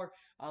pulling for.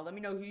 Let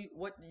me know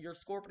what your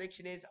score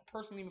prediction is.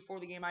 Personally, before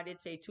the game, I did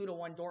say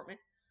 2-1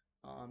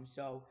 Dortmund.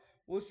 So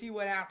we'll see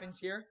what happens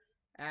here.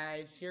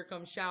 As here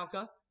comes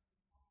Schalke.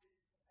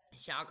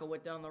 Schalke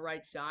with it on the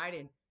right side,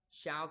 and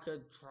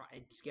Schalke,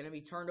 it's going to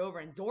be turned over.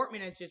 And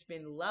Dortmund has just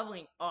been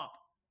leveling up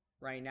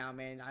right now,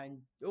 man.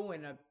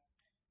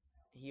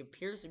 He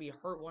appears to be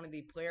hurt, one of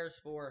the players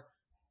for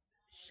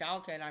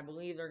Schalke, and I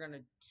believe they're going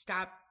to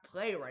stop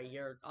play right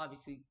here.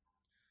 Obviously,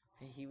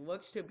 he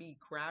looks to be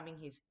grabbing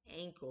his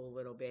ankle a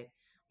little bit.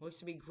 Looks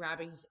to be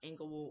grabbing his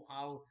ankle.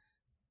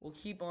 We'll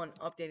keep on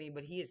updating,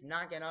 but he is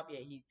not getting up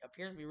yet. He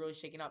appears to be really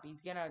shaking up.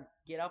 He's going to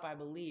get up, I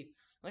believe.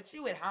 Let's see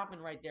what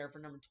happened right there for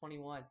number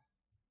 21.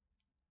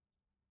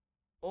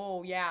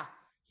 Oh, yeah.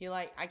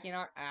 I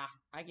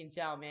can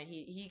tell, man.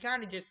 He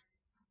kind of just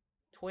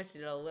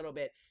twisted it a little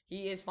bit.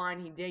 He is fine.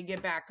 He did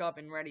get back up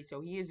and ready,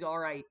 so he is all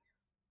right.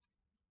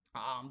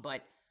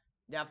 But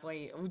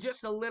definitely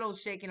just a little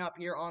shaken up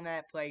here on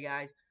that play,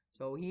 guys.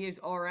 So he is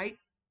all right.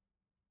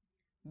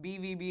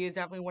 BVB is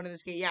definitely winning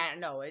this game. Yeah,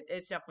 no,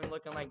 it's definitely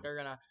looking like they're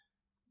going to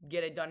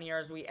get it done here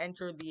as we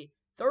enter the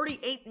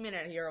 38th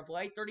minute here of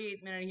play.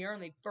 38th minute here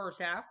in the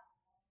first half.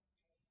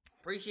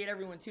 Appreciate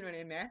everyone tuning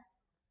in, man.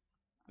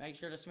 Make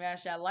sure to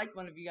smash that like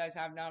button if you guys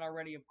have not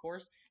already, of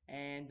course.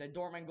 And the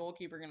Dortmund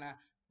goalkeeper going to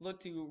look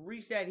to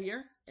reset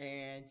here.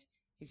 And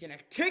he's going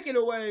to kick it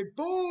away.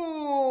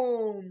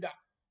 Boom!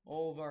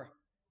 Over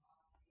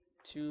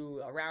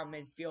to around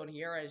midfield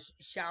here as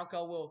Schalke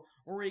will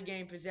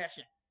regain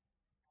possession.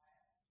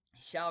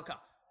 Schalke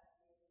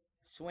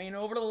swinging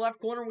over to the left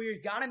corner where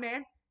he's got a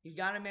man. He's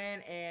got a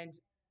man, and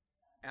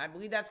I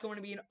believe that's going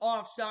to be an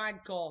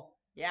offside call.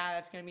 Yeah,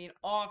 that's going to be an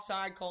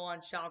offside call on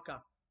Schalke.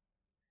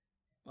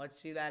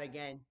 Let's see that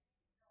again.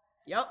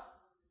 Yep,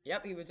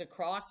 he was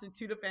across the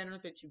 2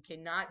 defenders, which you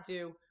cannot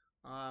do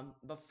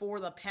before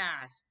the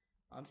pass.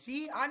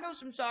 See, I know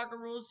some soccer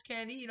rules,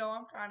 Candy. You know,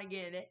 I'm kind of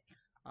getting it.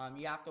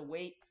 You have to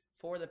wait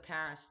for the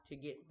pass to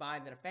get by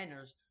the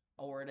defenders,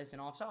 or it is an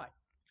offside.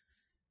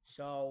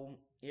 So,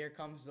 here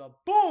comes the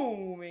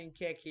booming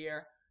kick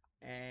here.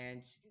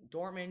 And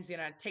Dortmund's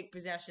going to take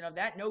possession of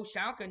that. No,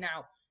 Schalke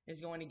now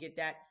is going to get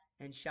that.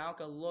 And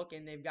Schalke look,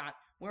 and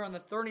we're on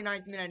the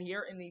 39th minute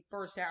here in the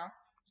first half.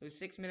 So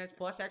 6 minutes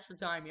plus extra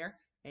time here.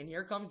 And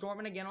here comes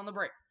Dortmund again on the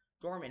break.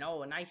 Dortmund,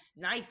 oh, a nice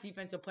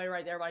defensive play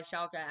right there by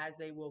Schalke as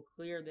they will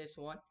clear this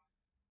one.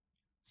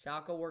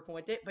 Schalke working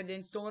with it, but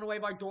then stolen away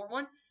by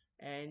Dortmund.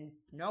 And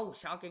no,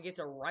 Schalke gets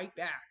it right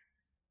back.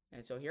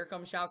 And so here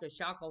comes Schalke.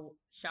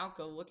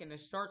 Schalke looking to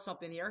start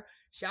something here.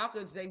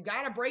 They've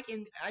got a break,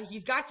 and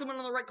he's got someone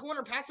on the right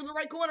corner. Pass in the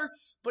right corner,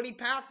 but he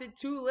passed it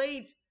too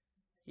late.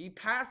 I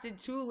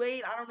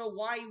don't know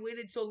why he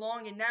waited so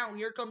long, and now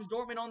here comes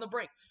Dortmund on the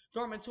break.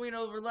 Dortmund swinging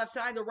over the left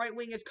side. The right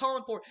wing is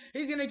calling for it.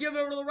 He's going to give it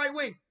over to the right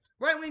wing.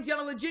 Right wing's got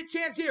a legit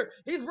chance here.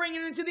 He's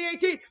bringing it into the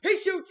 18. He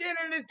shoots in,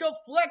 and it's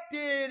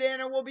deflected,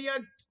 and it will be a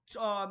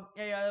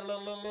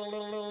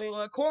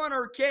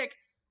corner kick.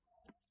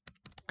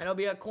 It'll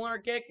be a corner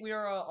kick. We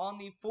are on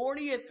the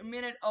 40th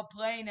minute of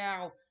play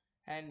now.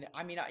 And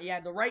I mean, yeah,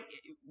 the right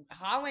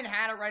Haaland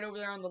had it right over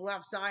there on the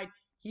left side.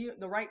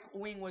 The right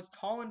wing was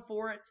calling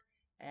for it,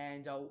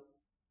 and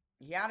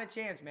he had a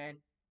chance, man.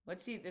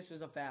 Let's see if this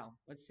was a foul.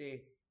 Let's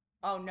see.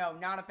 Oh no,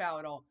 not a foul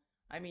at all.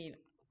 I mean,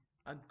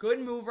 a good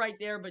move right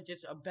there, but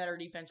just a better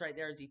defense right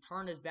there as he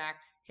turned his back,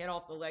 hit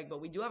off the leg.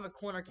 But we do have a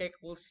corner kick.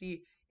 We'll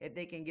see if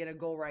they can get a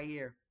goal right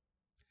here.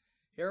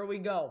 Here we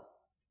go.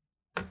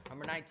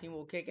 Number 19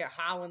 will kick it.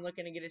 Haaland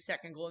looking to get his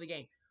second goal of the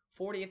game.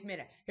 40th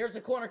minute. Here's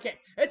the corner kick.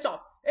 It's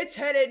off. It's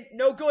headed.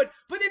 No good.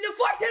 But then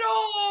deflected.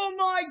 Oh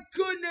my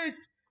goodness.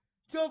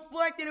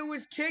 Deflected. It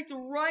was kicked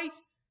right.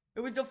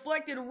 It was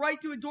deflected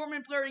right to a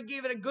Dortmund player. He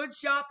gave it a good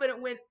shot, but it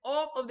went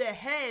off of the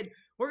head.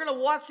 We're going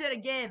to watch that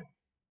again.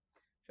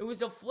 It was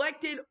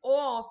deflected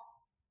off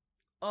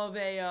of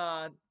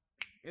a,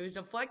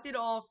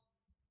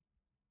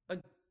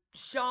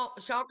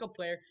 Schalke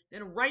player,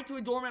 then right to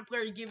a Dortmund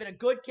player. He gave it a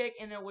good kick,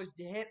 and it was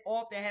hit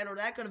off the head, or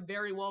that could have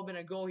very well been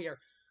a goal here.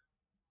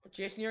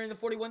 Just nearing the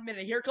 41st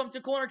minute. Here comes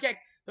the corner kick.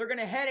 They're going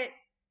to head it,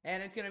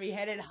 and it's going to be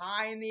headed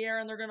high in the air,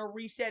 and they're going to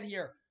reset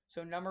here.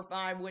 So number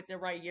 5 with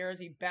it right here as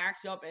he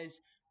backs up as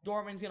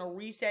Dortmund's going to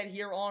reset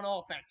here on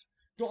offense.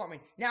 Dortmund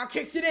now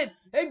kicks it in.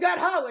 They've got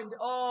Haaland.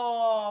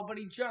 Oh, but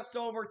he just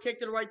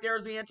kicked it right there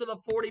as we enter the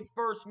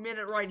 41st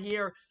minute right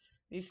here.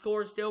 The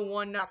score is still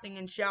 1-0,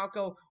 and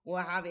Schalke will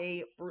have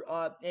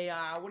what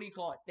do you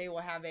call it? They will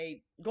have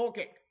a goal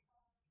kick.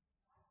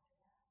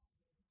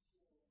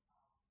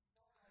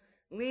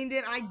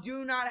 Linden, I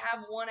do not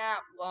have one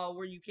app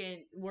where you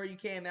can,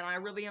 man. I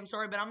really am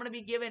sorry, but I'm gonna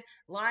be giving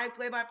live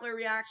play-by-play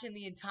reaction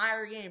the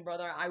entire game,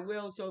 brother. I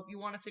will. So if you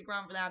want to stick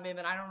around for that, man,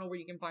 but I don't know where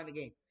you can find the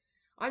game.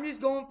 I'm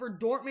just going for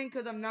Dortmund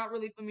because I'm not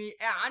really familiar.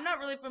 Yeah, I'm not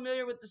really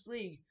familiar with this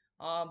league.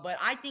 But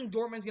I think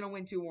Dortmund's gonna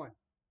win 2-1.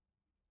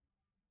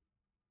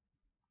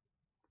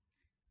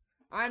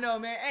 I know,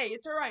 man. Hey,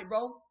 it's all right,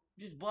 bro.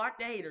 Just block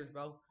the haters,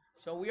 bro.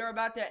 So we are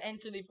about to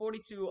enter the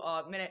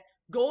 42-minute.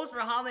 Goals for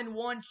Haaland,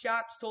 1.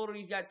 Shots total,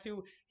 he's got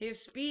 2.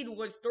 His speed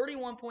was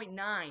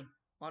 31.9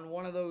 on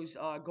one of those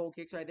goal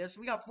kicks right there. So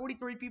we got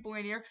 43 people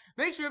in here.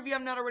 Make sure if you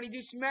have not already,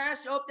 do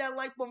smash up that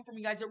like button for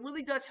me, guys. It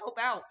really does help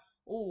out.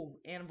 Oh,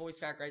 and a voice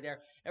crack right there.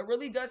 It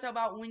really does help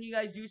out when you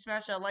guys do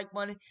smash that like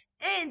button.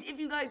 And if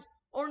you guys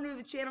are new to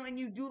the channel and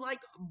you do like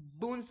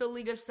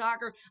Bundesliga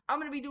soccer, I'm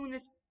going to be doing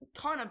this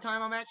ton of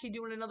time. I'm actually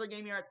doing another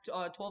game here at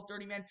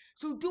 12:30, man.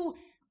 So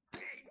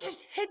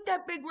just hit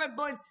that big red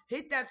button,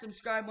 hit that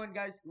subscribe button,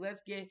 guys.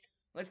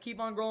 Let's keep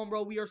on growing,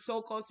 bro. We are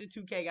so close to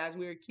 2K, guys.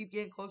 We are keep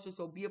getting closer,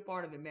 so be a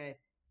part of it, man.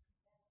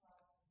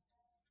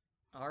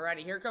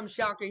 Alrighty, here comes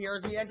Schalke here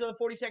as we enter the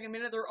 42nd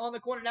minute. They're on the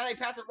corner. Now they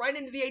pass it right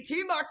into the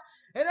 18 box,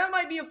 and that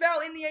might be a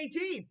foul in the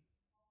 18.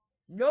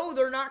 No,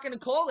 they're not going to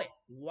call it.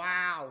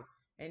 Wow.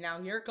 And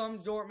now here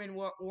comes Dortmund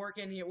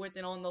working here with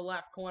it on the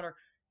left corner.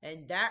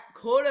 And that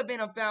could have been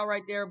a foul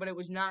right there, but it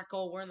was not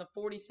called. We're in the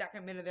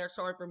 42nd minute there.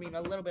 Sorry for being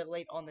a little bit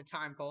late on the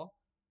time call.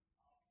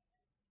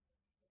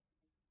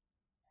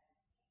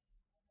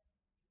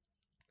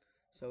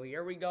 So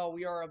here we go.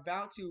 We are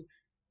about to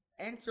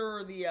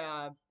enter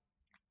the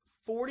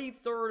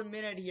 43rd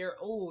minute here.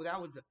 Oh,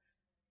 that was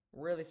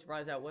really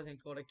surprised that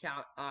wasn't called a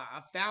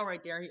foul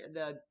right there.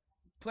 The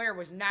player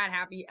was not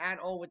happy at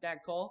all with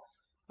that call.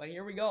 But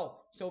here we go.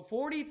 So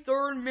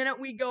 43rd minute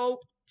we go.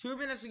 2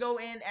 minutes to go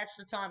in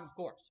extra time, of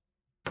course.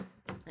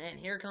 And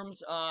here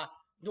comes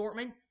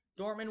Dortmund.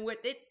 Dortmund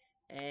with it.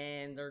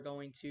 And they're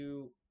going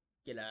to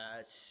get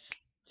a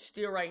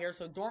steal right here.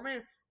 So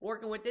Dortmund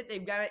working with it.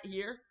 They've got it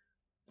here.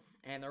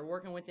 And they're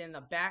working within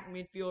the back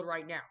midfield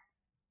right now.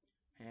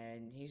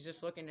 And he's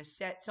just looking to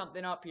set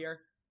something up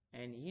here.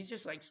 And he's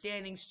just like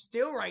standing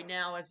still right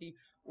now as he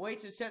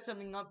waits to set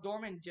something up.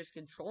 Dortmund just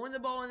controlling the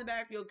ball in the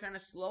backfield, kind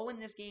of slowing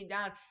this game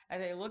down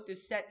as they look to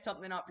set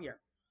something up here.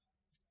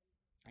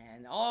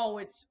 And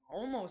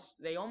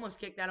they almost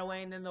kicked that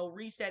away, and then they'll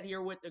reset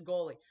here with the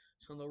goalie.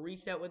 So they'll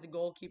reset with the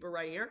goalkeeper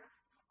right here.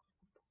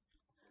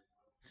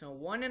 So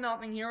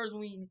 1-0 here as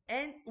we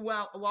end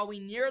while we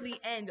near the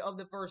end of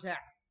the first half.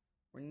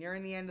 We're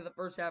nearing the end of the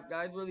first half,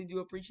 guys. Really do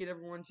appreciate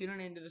everyone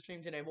tuning into the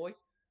stream today, boys.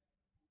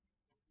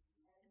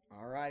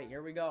 Alright,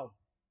 here we go.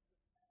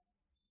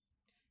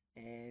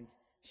 And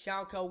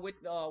Schalke with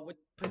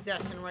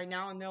possession right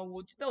now, and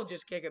they'll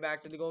just kick it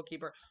back to the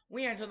goalkeeper.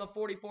 We enter the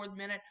 44th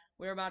minute.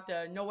 We're about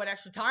to know what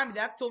extra time.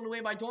 That's stolen away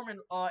by Dortmund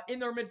in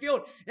their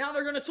midfield. Now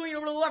they're going to swing it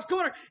over to the left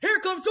corner. Here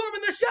comes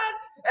Dortmund, the shot,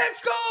 and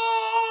scores!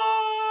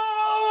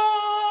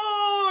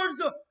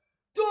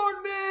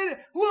 Dortmund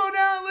will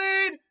now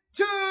lead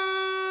 2-0.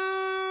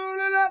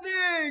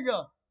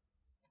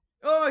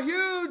 A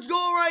huge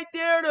goal right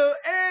there to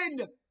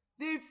end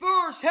the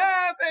first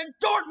half, and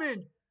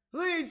Dortmund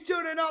leads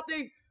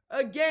 2-0.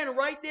 Again,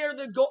 right there,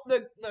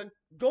 the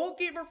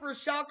goalkeeper for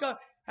Schalke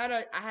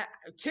had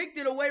kicked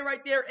it away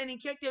right there, and he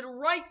kicked it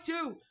right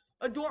to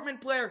a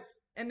Dortmund player,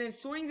 and then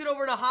swings it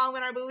over to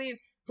Haaland, I believe,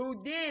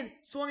 who then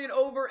swung it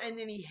over, and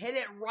then he hit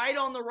it right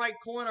on the right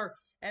corner,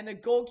 and the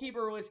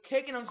goalkeeper was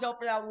kicking himself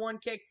for that one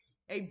kick.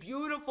 A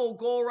beautiful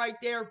goal right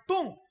there.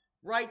 Boom!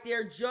 Right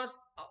there, just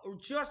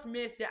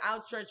missed the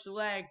outstretched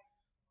leg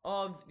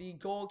of the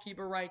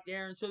goalkeeper right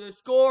there. And so the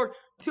score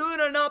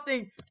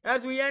 2-0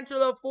 as we enter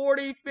the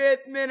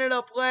 45th minute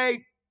of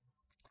play.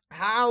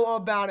 How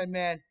about it,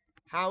 man?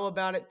 How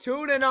about it?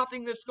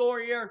 2-0 the score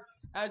here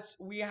as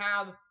we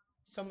have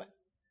some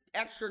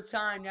extra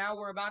time. Now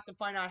we're about to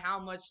find out how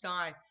much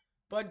time.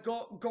 But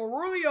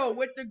Gorulio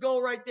with the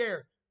goal right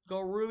there.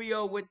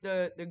 Gorulio with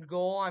the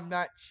goal. I'm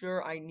not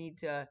sure. I need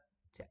to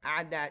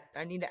add that.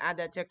 I need to add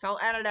that text. I'll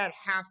add it at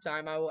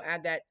halftime. I will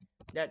add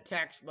that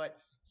text. But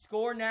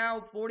score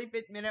now,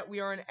 45th minute.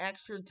 We are in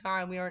extra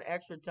time. We are in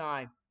extra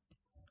time.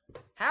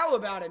 How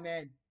about it,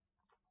 man?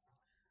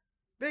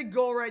 Big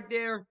goal right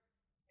there.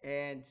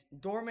 And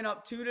Dortmund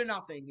up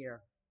 2-0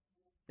 here.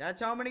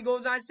 That's how many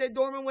goals I said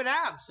Dortmund would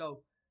have.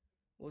 So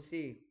we'll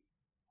see.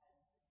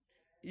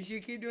 You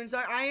should keep doing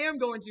something. I am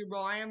going to,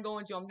 bro. I am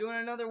going to. I'm doing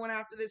another one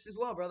after this as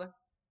well, brother.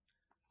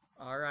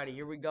 Alrighty,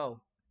 here we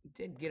go.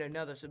 Did get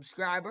another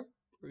subscriber.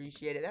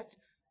 Appreciate it.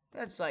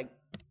 That's like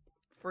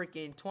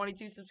freaking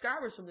 22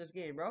 subscribers from this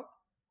game, bro.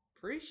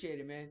 Appreciate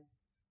it, man.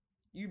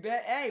 You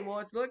bet. Hey, well,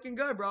 it's looking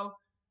good, bro.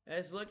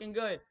 It's looking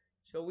good.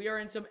 So we are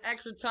in some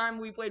extra time.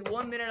 We played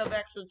 1 minute of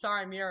extra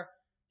time here.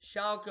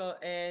 Schalke,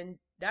 and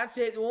that's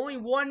it. Only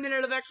 1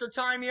 minute of extra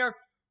time here.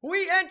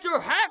 We enter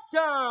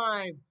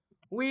halftime.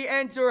 We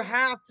enter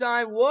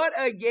halftime. What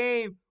a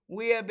game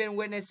we have been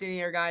witnessing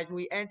here, guys.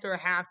 We enter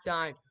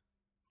halftime.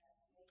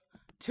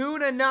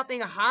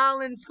 2-0.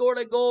 Haaland scored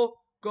a goal.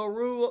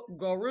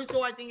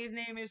 Goruso, I think his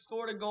name is,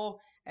 scored a goal.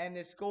 And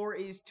the score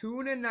is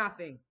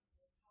 2-0.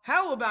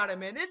 How about it,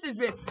 man? This has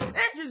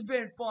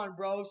been fun,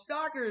 bro.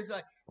 Soccer is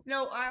like,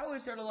 I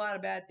always heard a lot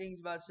of bad things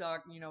about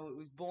soccer. It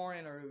was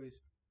boring or it was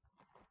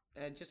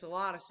just a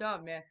lot of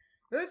stuff, man.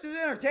 This is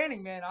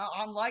entertaining, man.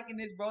 I'm liking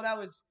this, bro. That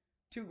was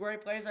 2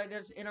 great plays right there.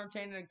 It's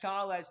entertaining in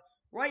college.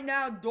 Right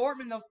now,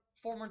 Dortmund, the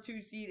former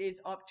 2 seed, is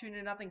up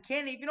 2-0.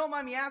 Kenny, if you don't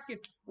mind me asking,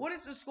 what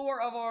is the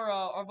score of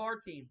our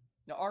team?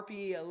 The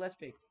RP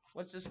Leipzig.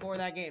 What's the score of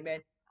that game, man?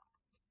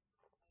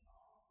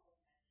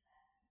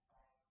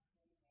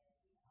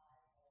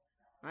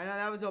 I know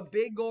that was a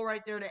big goal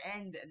right there to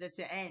end the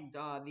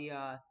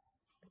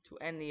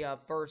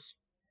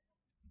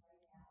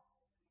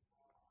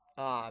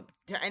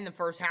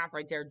first half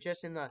right there,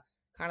 just in the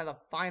kind of the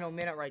final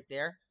minute right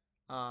there.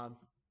 How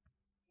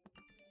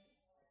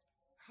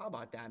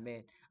about that,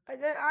 man?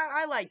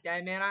 I like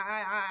that, man.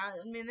 I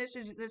mean, this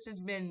has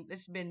been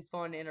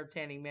fun,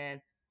 entertaining,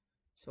 man.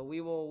 So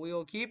we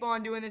will keep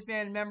on doing this,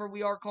 man. Remember,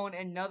 we are calling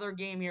another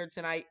game here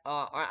tonight.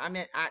 I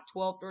meant at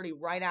 12:30,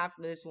 right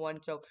after this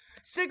one. So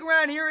stick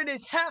around here. It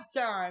is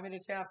halftime. It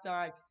is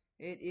halftime.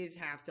 It is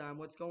halftime.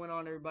 What's going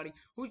on, everybody?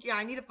 Yeah,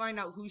 I need to find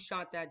out who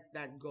shot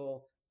that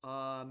goal.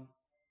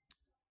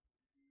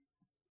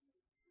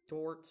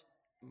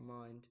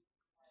 Dortmund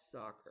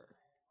Soccer.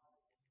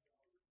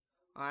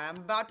 I'm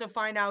about to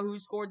find out who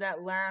scored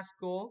that last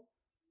goal.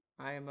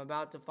 I am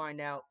about to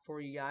find out for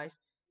you guys.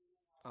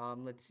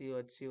 Let's see.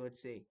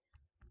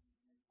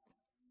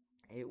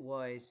 It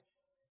was.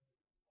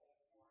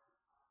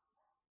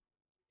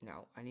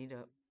 No, I need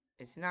to.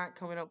 It's not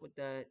coming up with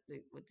the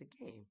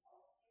game.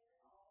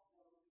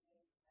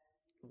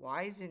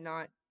 Why is it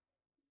not?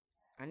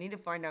 I need to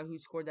find out who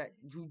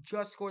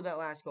just scored that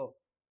last goal.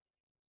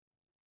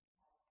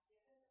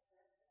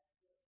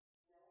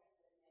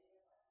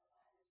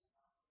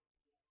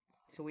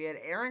 So we had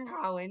Aaron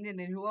Haaland, and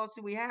then who else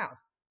did we have?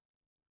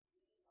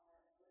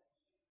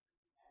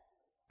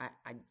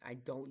 I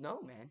don't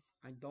know, man.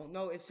 I don't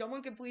know. If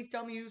someone could please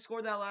tell me who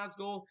scored that last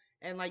goal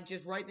and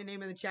just write the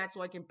name in the chat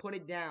so I can put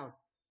it down.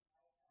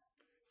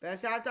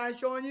 Best halftime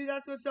showing you.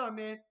 That's what's up,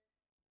 man.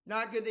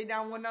 Not good. They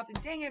down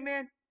 1-0. Dang it,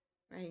 man.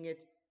 Dang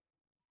it.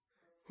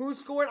 Who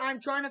scored? I'm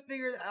trying to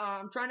figure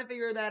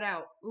that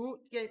out. Who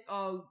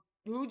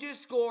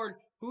just scored?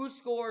 Who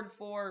scored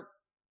for?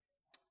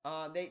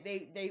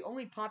 They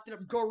only popped it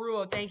up.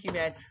 Goruo, thank you,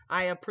 man.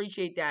 I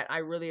appreciate that. I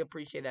really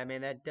appreciate that, man.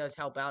 That does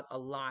help out a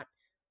lot.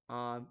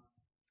 Let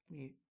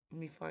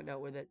me find out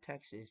where that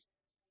text is.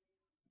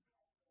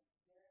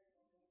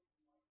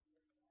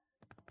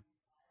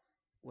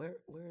 Where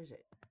is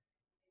it?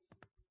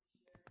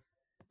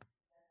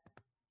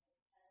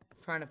 I'm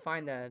trying to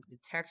find the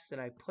text that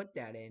I put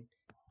that in.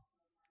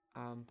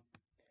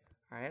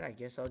 Alright, I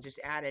guess I'll just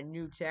add a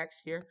new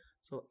text here.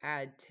 So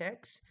add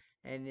text,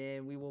 and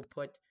then we will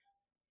put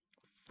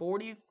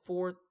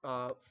 44th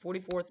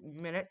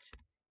minute.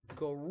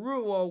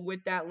 Goruo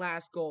with that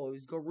last goal. It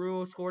was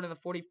Goruo scored in the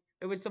 40.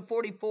 It was the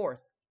 44th.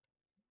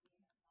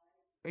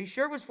 Are you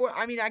sure it was 4?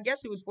 I mean, I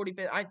guess it was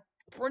 45th. I'm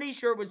pretty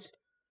sure it was.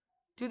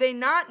 Do they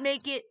not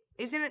make it?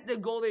 Isn't it the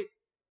goal that?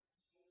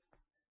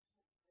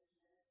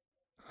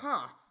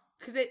 Huh?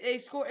 Because they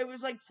scored. It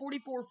was like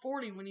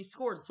 44-40 when he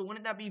scored. So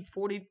wouldn't that be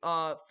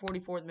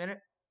 44th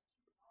minute?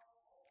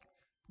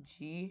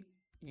 Guerrero.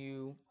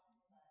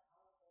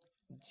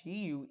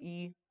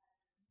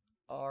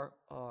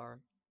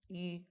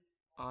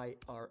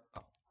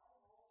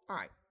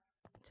 Alright.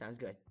 Sounds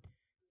good.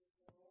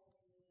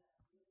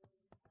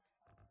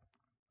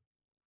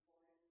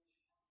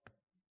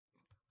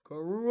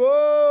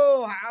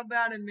 Goruo! How how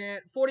about it, man?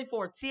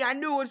 44th. See, I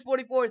knew it was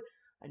 44th.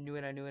 I knew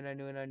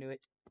it.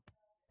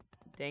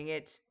 Dang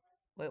it.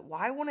 Wait,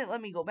 why won't it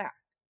let me go back?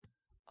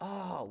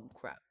 Oh,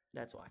 crap.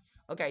 That's why.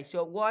 Okay,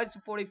 so it was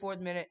the 44th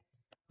minute.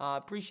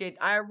 I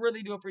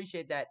really do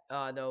appreciate that,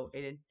 though,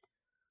 Aiden.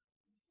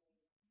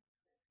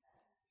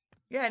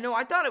 Yeah, no,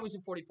 I thought it was the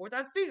 44th.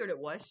 I figured it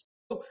was.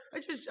 So, I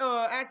just,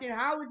 asking,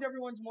 how is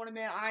everyone's morning,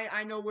 man?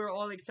 I know we're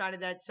all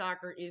excited that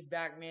soccer is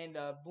back, man.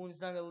 The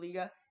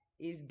Bundesliga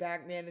is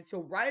back, man. And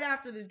so, right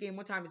after this game,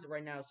 what time is it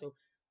right now? So,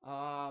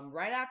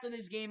 right after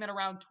this game at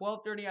around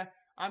 12:30,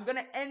 I'm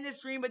gonna end this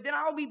stream, but then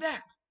I'll be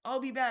back. I'll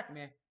be back,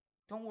 man.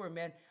 Don't worry,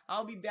 man.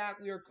 I'll be back.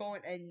 We are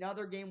calling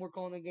another game. We're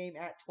calling the game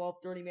at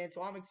 12:30, man.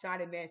 So I'm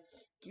excited, man.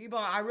 Keep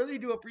on. I really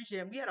do appreciate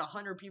it. We had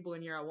 100 people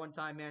in here at one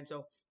time, man.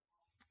 So,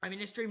 I mean,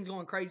 this stream's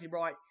going crazy,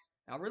 bro.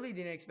 I really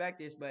didn't expect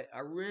this, but I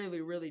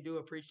really, really do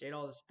appreciate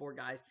all the support,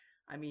 guys.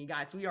 I mean,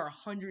 guys, we are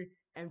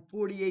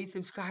 148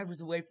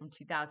 subscribers away from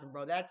 2,000,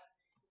 bro. That's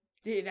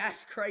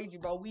crazy,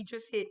 bro. We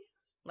just hit,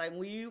 like,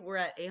 we were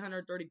at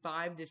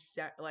 835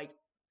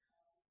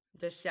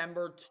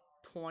 December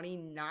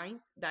 29th.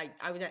 Like,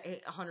 I was at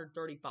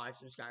 835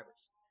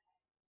 subscribers.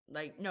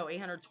 Like, no,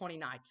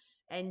 829.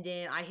 And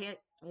then I hit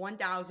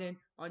 1,000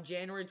 on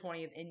January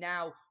 20th. And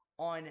now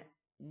on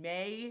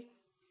May,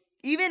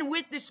 even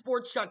with the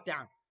sports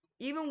shutdown,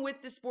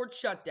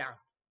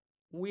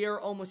 we are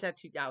almost at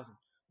 2,000.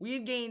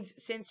 We've gained,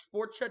 since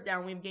sports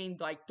shutdown, we've gained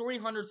like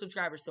 300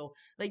 subscribers. So,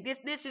 like,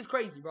 this is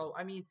crazy, bro.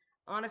 I mean,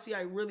 honestly,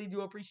 I really do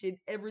appreciate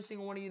every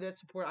single one of you that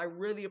support. I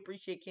really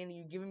appreciate, Candy,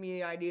 you giving me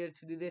the idea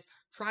to do this.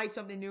 Try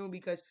something new,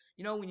 because,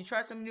 you know, when you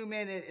try something new,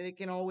 man, it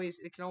can always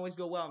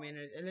go well, man.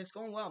 And it's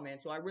going well, man.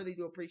 So I really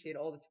do appreciate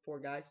all the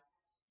support, guys.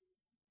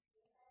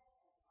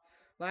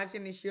 Live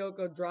stream in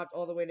Schalke dropped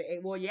all the way to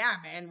 8. Well, yeah,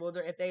 man. Well,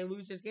 if they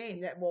lose this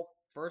game,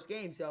 first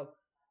game, so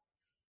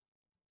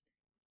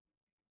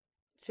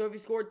if he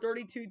scored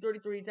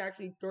 32-33, it's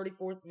actually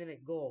 34th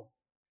minute goal.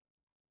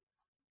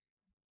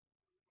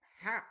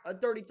 A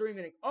 33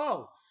 minute.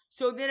 Oh,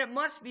 so then it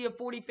must be a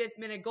 45th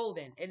minute goal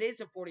then. It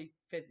is a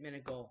 45th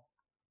minute goal.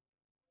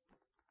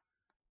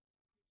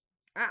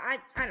 I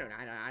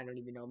don't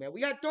even know, man.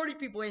 We got 30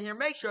 people in here.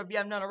 Make sure, if you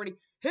have not already,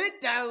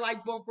 hit that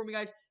like button for me,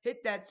 guys.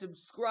 Hit that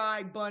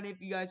subscribe button if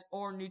you guys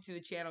are new to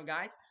the channel,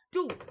 guys.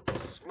 Dude,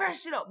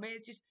 smash it up, man.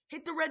 Just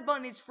hit the red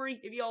button. It's free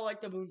if you all like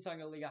the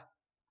Bundesliga.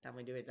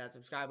 Definitely do hit that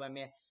subscribe button,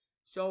 man.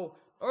 So,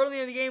 early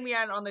in the game, we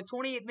had on the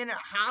 28th minute,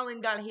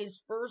 Haaland got his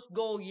first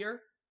goal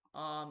here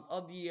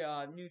of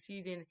the new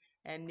season.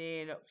 And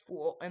then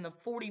in the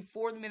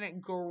 44th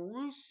minute,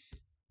 Garuo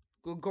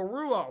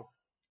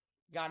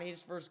got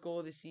his first goal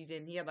of the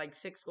season. He had like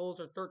 6 goals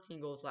or 13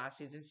 goals last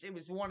season. It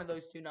was one of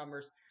those two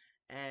numbers.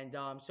 And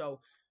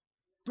so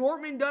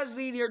Dortmund does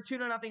lead here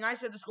 2-0. I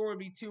said the score would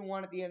be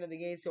 2-1 at the end of the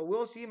game. So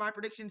we'll see. My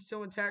prediction's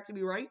still intact to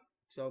be right.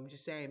 So I'm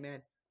just saying,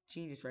 man.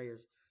 Genius right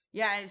here.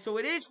 Yeah, and so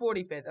it is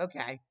 45th.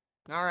 Okay.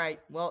 All right.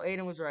 Well,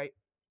 Aiden was right.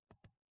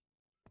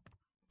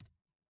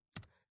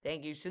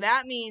 Thank you. So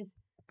that means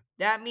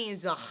the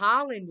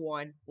Haaland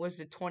one was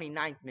the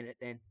 29th minute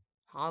then.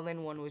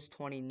 Haaland one was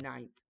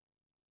 29th.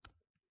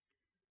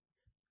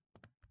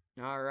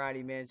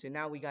 Alrighty, man. So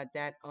now we got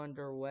that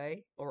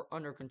underway, or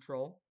under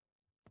control.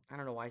 I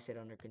don't know why I said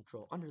under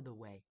control. Under the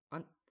way.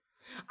 I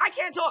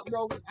can't talk,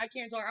 bro. I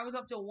can't talk. I was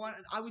up till 1.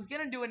 I was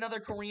gonna do another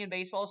Korean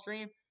baseball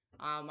stream.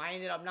 I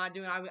ended up not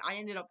doing. I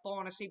ended up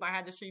falling asleep. I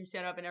had the stream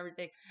set up and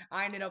everything.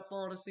 I ended up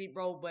falling asleep,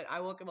 bro. But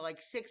I woke up at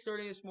like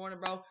 6:30 this morning,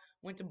 bro.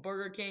 Went to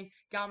Burger King,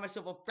 got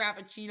myself a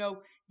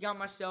frappuccino, got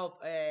myself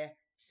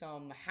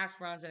some hash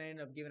browns, and I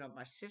ended up giving up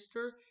my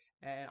sister.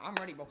 And I'm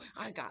ready, bro.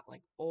 I got,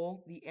 like,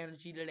 all the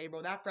energy today,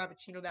 bro. That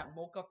frappuccino, that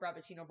mocha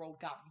frappuccino, bro,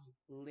 got me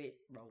lit,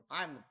 bro.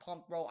 I'm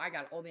pumped, bro. I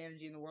got all the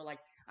energy in the world. Like,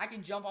 I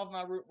can jump off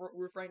my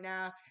roof right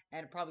now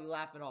and probably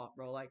laugh it off,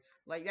 bro. Like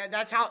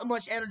that's how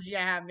much energy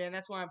I have, man.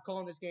 That's why I'm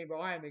calling this game,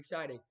 bro. I am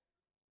excited.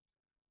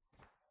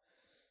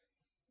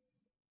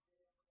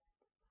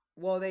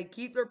 Well, they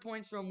keep their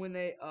points from when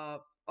they,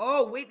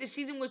 oh, wait, the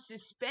season was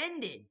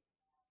suspended.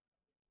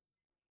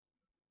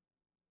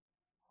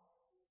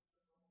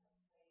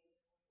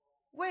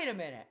 Wait a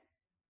minute.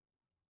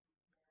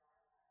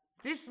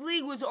 This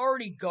league was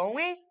already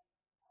going?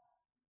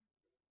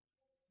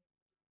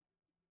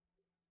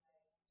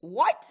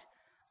 What?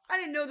 I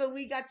didn't know the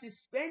league got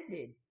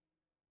suspended.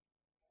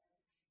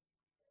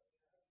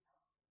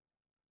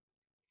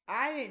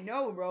 I didn't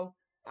know, bro.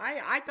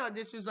 I thought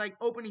this was like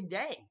opening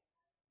day.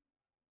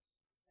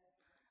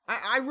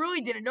 I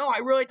really didn't know. I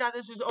really thought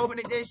this was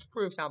opening day. This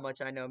proves how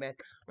much I know, man.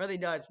 Really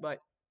does, but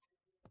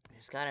I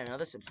just got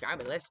another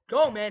subscriber. Let's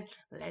go, man.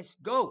 Let's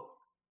go.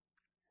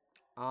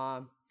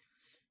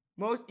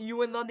 You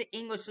would love the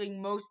English league,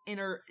 most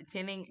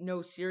entertaining,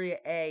 no Serie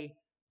A.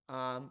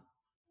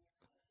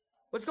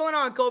 What's going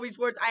on, Kobe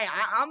Sports?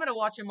 I'm gonna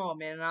watch them all,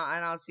 man, and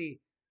I'll see.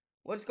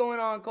 What's going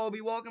on, Kobe?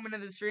 Welcome into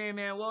the stream,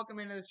 man. Welcome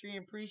into the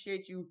stream.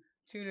 Appreciate you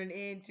tuning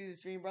in to the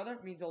stream, brother.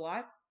 It means a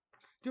lot.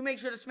 Do make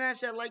sure to smash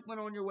that like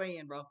button on your way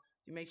in, bro.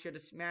 Do make sure to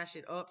smash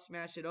it up.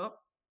 Smash it up.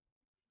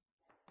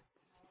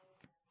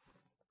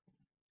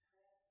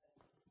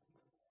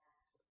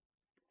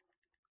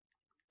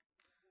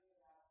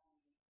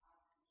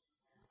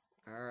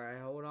 All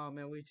right, hold on,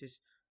 man. We just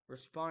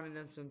responded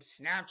to some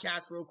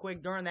Snapchats real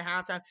quick during the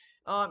halftime.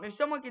 If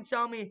someone can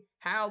tell me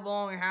how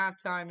long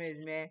halftime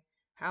is, man.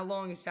 How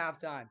long is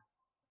halftime?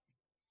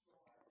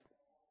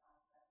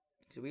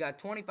 So we got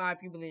 25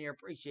 people in here.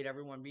 Appreciate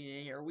everyone being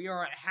in here. We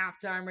are at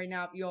halftime right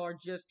now. If y'all are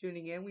just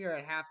tuning in, we are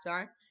at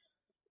halftime.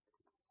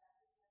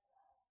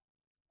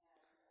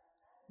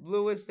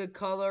 Blue is the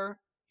color.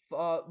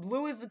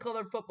 Blue is the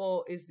color.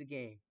 Football is the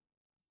game.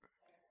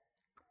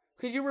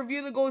 Could you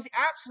review the goals?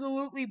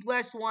 Absolutely,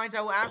 blessed wines.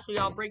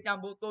 I'll break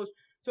down both those.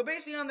 So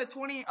basically on the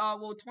 28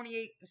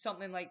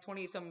 something, but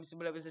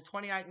it was a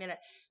 29th minute.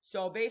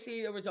 So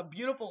basically there was a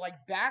beautiful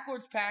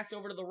backwards pass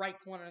over to the right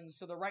corner, and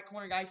so the right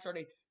corner guy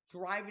started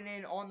driving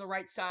in on the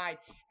right side,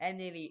 and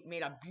then he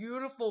made a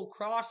beautiful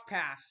cross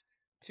pass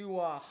to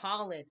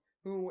Haaland,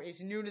 who is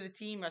new to the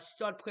team, a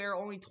stud player,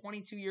 only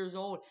 22 years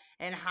old,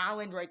 and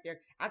Haaland right there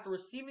after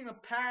receiving a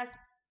pass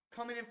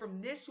coming in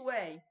from this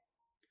way.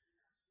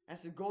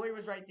 As the goalie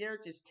was right there,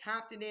 just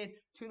tapped it in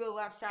to the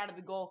left side of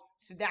the goal.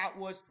 So that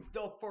was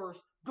the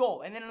first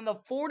goal. And then in the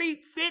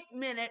 45th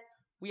minute,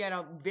 we had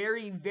a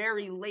very,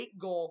 very late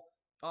goal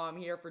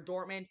here for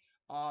Dortmund.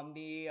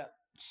 The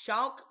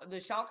Schalke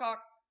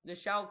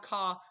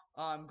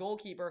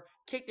goalkeeper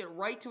kicked it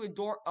right to a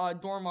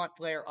Dortmund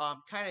player,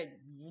 kind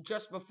of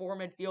just before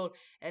midfield,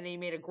 and he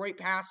made a great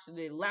pass to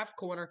the left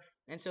corner.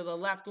 And so the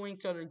left wing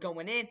started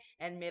going in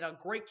and made a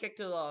great kick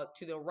to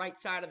the right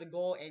side of the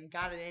goal and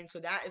got it in.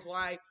 So that is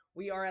why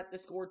we are at the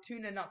score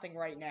 2-0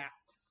 right now.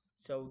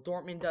 So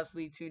Dortmund does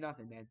lead 2-0,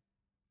 man.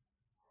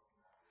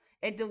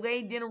 It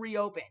delayed, didn't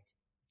reopen.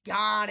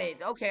 Got it.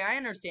 Okay, I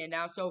understand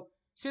now. So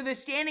the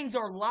standings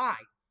are live.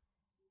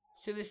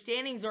 So the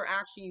standings are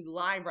actually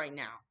live right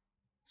now.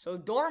 So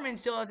Dortmund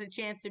still has a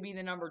chance to be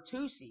the number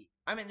 2 seed.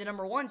 I mean the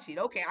number 1 seed.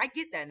 Okay, I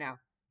get that now.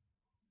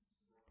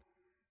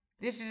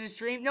 This is a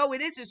stream. No,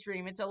 it is a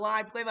stream. It's a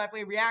live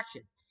play-by-play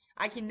reaction.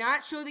 I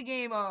cannot show the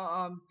game.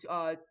 No,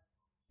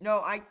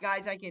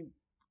 guys, I can.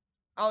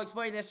 I'll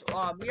explain this.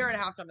 We are at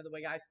halftime, by the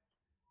way, guys.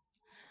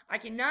 I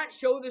cannot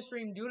show the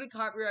stream due to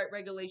copyright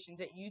regulations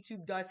that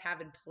YouTube does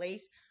have in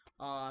place.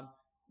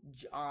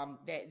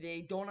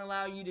 They don't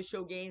allow you to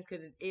show games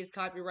because it is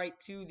copyright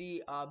to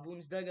the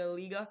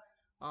Bundesliga.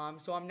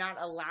 So I'm not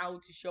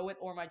allowed to show it,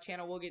 or my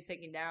channel will get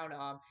taken down.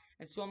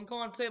 And so I'm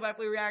calling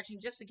play-by-play reaction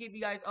just to keep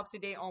you guys up to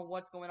date on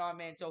what's going on,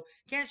 man. So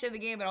can't share the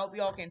game, but I hope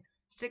y'all can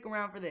stick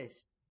around for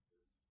this.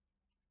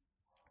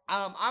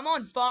 I'm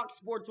on Fox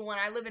Sports 1.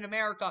 I live in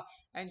America,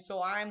 and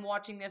so I'm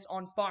watching this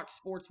on Fox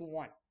Sports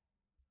 1.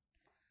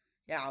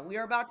 Yeah, we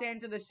are about to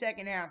enter the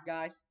second half,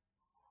 guys.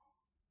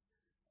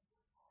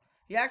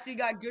 You actually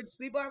got good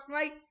sleep last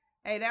night?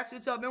 Hey, that's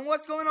what's up, man.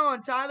 What's going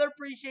on, Tyler?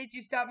 Appreciate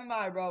you stopping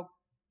by, bro.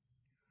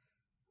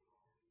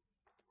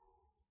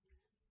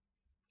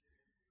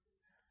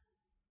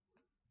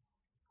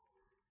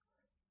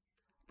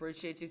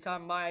 Appreciate you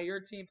stopping by. Your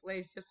team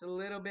plays just a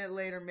little bit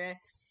later, man.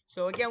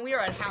 So, again, we are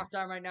at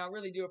halftime right now.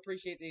 Really do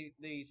appreciate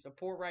the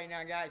support right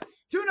now, guys.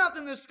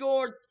 2-0 the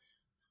score.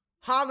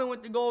 Haaland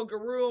with the goal.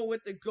 Garul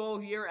with the goal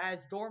here as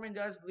Dortmund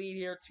does lead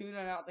here.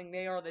 2-0.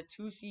 They are the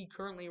 2 seed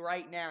currently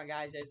right now,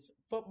 guys, as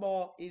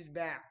football is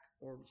back.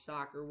 Or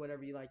soccer,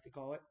 whatever you like to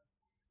call it.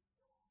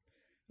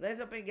 Let's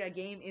up a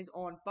game is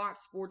on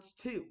Fox Sports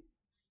 2.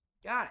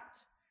 Got it.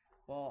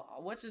 Well,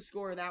 what's the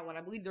score of that one?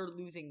 I believe they're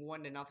losing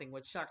 1-0,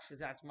 which sucks because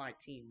that's my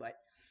team. But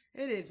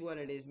it is what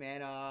it is,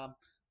 man.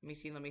 Let me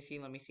see. Well,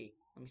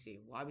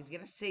 I was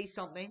going to say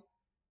something.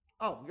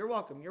 Oh, you're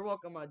welcome. You're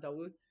welcome,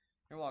 Dawood.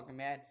 You're welcome,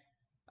 man.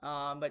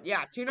 But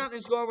yeah,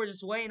 2-0 score. We're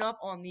just weighing up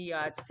on the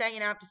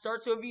second half to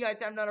start. So if you guys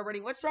haven't done already,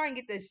 let's try and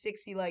get this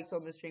 60 likes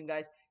on the stream,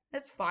 guys.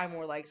 That's 5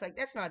 more likes.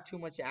 That's not too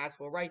much to ask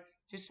for, right?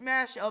 Just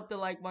smash up the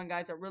like button,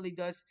 guys. That really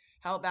does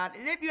help out.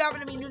 And if you happen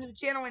to be new to the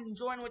channel and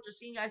enjoying what you're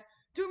seeing, guys,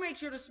 do make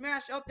sure to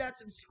smash up that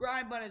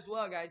subscribe button as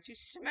well, guys.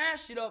 Just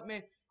smash it up,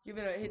 man.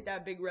 Hit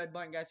that big red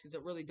button, guys, because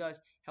it really does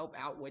help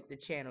out with the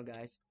channel,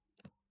 guys.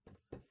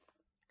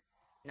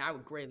 And I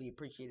would greatly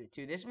appreciate it,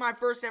 too. This is my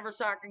first ever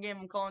soccer game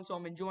I'm calling, so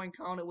I'm enjoying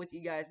calling it with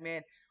you guys,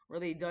 man.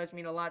 Really does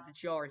mean a lot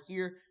that y'all are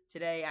here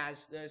today.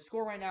 As the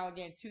score right now,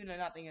 again,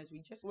 2-0, as we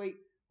just wait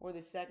for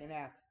the second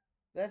half.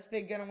 Let's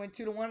pick gonna win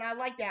 2-1. I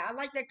like that. I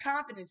like that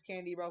confidence,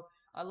 Candy, bro.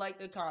 I like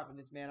the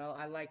confidence, man.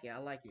 I like it. I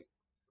like it.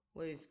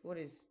 What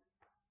is...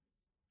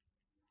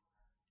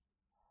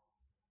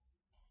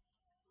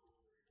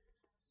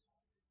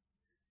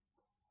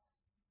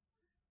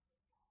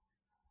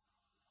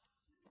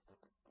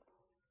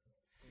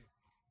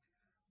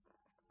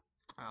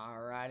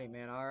 Alrighty,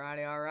 man.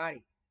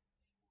 Alrighty.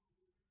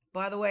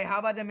 By the way, how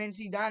about the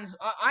NC Dons?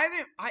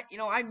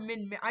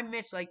 I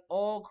miss like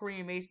all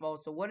Korean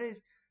baseball. So what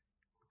is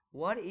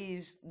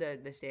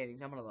the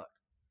standings? I'm gonna look.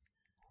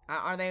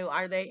 Have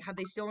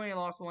they still only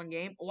lost 1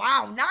 game?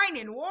 Wow,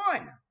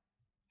 9-1.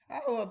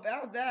 How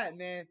about that,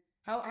 man?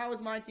 How is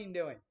my team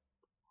doing?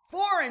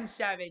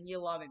 4-7. You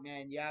love it,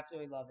 man. You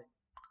absolutely love it.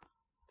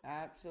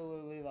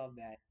 Absolutely love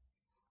that.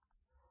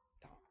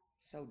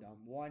 So dumb.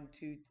 1,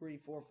 2, 3,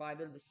 4, 5.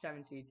 They're the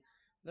 7th seed.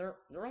 They're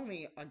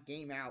only a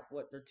game out.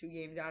 What? They're 2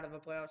 games out of a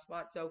playoff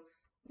spot. So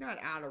Not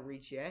out of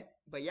reach yet.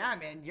 But yeah,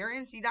 man, your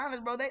NC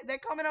Diamonds, bro, they're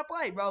coming to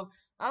play, bro.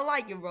 I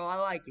like it, bro. I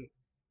like it.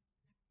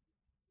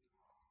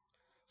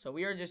 So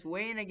we are just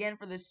waiting again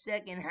for the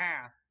second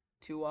half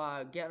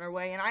to get our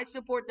way. And I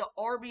support the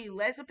RB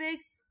Lesapig.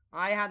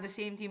 I have the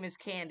same team as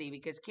Candy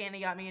because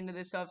Candy got me into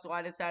this stuff, so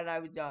I decided I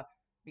would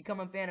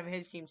become a fan of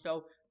his team.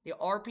 So the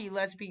RP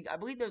Lesapig, I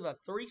believe they're the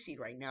 3 seed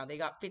right now. They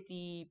got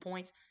 50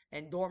 points,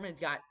 and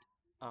Dortmund's got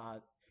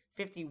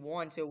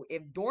 51. So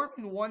if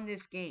Dortmund won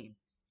this game,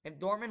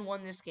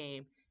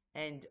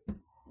 and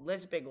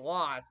Lesapig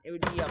lost, it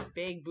would be a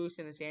big boost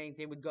in the standings.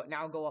 They would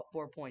now go up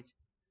 4 points.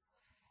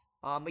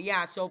 But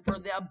yeah, so for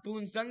the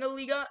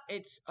Bundesliga,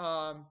 it's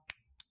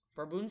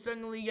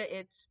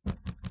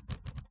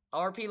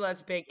RP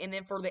Lesapig, and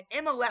then for the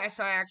MLS,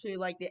 I actually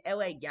like the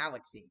LA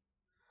Galaxy.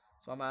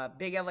 So I'm a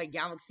big LA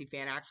Galaxy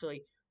fan,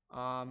 actually.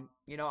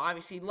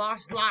 Obviously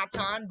lost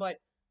Zlatan, but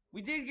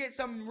we did get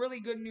some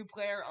really good new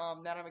player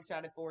that I'm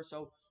excited for.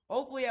 So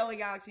hopefully LA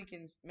Galaxy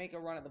can make a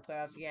run at the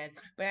playoffs again.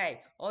 But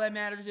hey, all that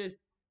matters is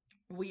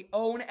we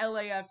own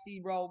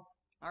LAFC, bro.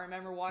 I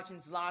remember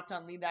watching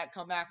Zlatan lead that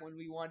comeback when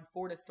we won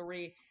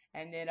 4-3,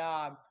 and then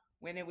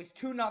when it was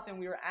 2-0,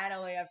 we were at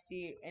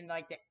LAFC in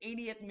like the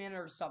 80th minute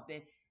or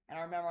something. And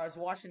I remember I was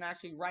watching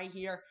actually right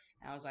here,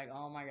 and I was like,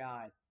 oh my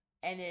god.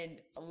 And then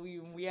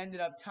we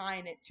ended up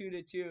tying it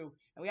 2-2,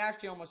 and we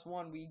actually almost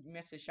won. We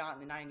missed a shot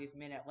in the 90th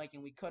minute,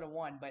 and we could have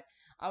won, but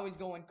I was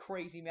going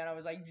crazy, man. I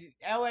was like,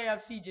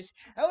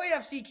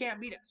 LAFC can't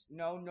beat us.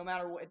 No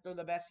matter what, if they're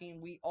the best team,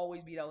 we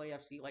always beat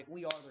LAFC. Like,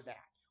 we are their dad.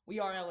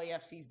 We are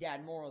LAFC's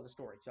dad, moral of the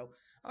story. So,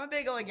 I'm a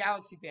big LA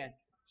Galaxy fan.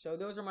 So,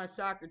 those are my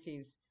soccer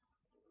teams.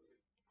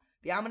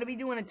 Yeah, I'm going to be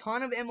doing a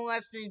ton of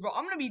MLS streams, bro.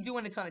 I'm going to be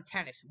doing a ton of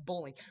tennis,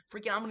 bowling.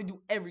 Freaking, I'm going to do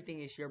everything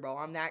this year, bro.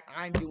 I'm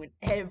doing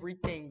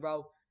everything,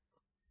 bro.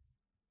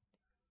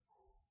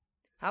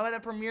 How about the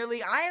Premier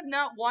League? I have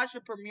not watched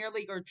the Premier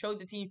League or chose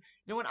a team.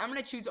 You know what? I'm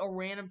going to choose a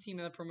random team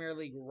in the Premier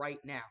League right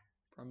now.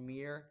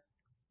 Premier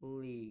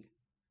League.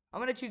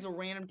 I'm going to choose a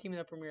random team in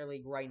the Premier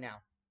League right now.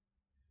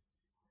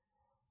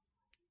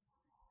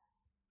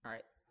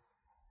 Alright.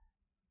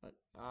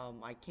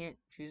 I can't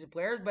choose the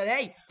players, but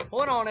hey,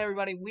 hold on,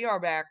 everybody. We are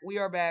back. We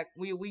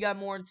got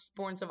more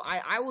important stuff.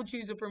 I will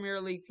choose a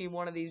Premier League team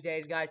one of these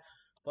days, guys.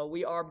 But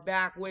we are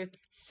back with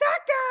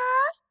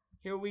soccer.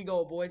 Here we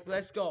go, boys.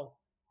 Let's go.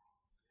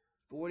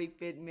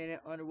 45th minute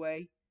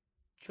underway.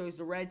 Chose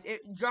the Reds.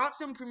 Drop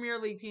some Premier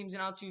League teams,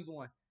 and I'll choose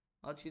one.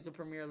 I'll choose a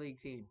Premier League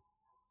team.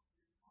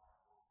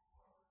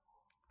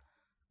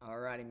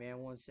 Alrighty, man.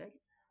 1 second.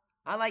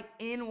 I like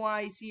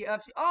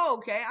NYCFC. Oh,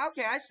 okay.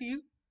 Okay, I see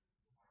you.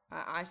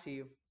 I see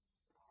you.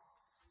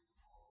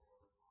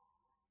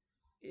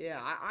 Yeah,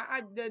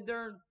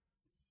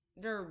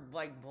 they're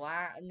like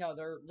black. No,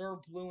 they're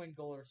blue and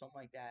gold or something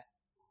like that,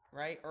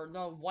 right? Or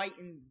no, white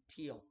and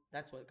teal.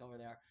 That's what color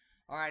they are.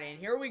 All right, and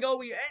here we go.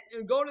 We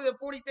go to the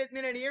 45th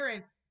minute here,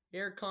 and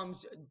here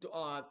comes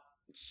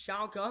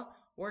Schalke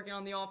working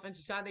on the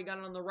offensive side. They got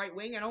it on the right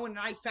wing, and a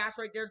nice pass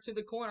right there to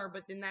the corner,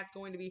 but then that's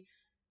going to be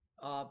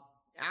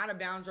out of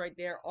bounds right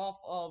there off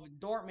of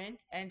Dortmund.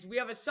 And we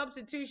have a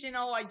substitution.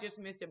 Oh, I just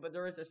missed it, but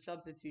there is a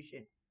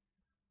substitution.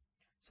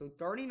 So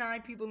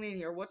 39 people in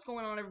here. What's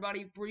going on,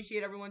 everybody?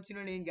 Appreciate everyone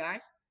tuning in,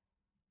 guys.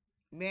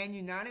 Man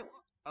United.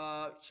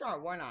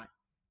 Sure, why not?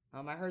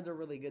 I heard they're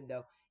really good,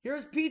 though.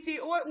 Here's PT.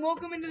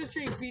 Welcome into the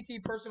stream,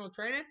 PT Personal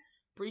Training.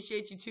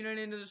 Appreciate you tuning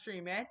into the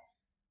stream, man.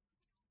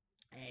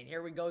 And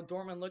here we go.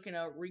 Dortmund looking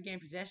to regain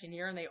possession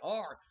here, and they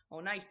are.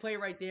 Oh, nice play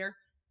right there.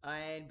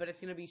 But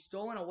it's going to be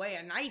stolen away.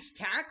 A nice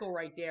tackle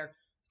right there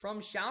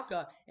from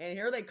Schalke. And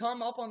here they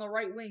come up on the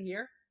right wing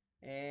here.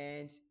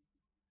 And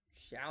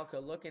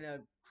Schalke looking to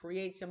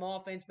create some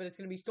offense, but it's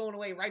going to be stolen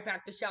away. Right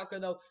back to Schalke,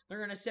 though. They're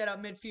going to set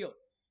up midfield.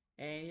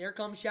 And here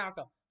comes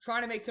Schalke.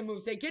 Trying to make some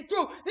moves. They get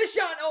through. The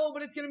shot. Oh,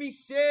 but it's going to be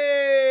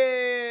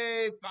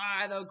saved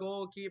by the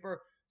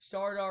goalkeeper.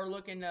 Sardar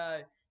looking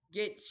to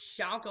get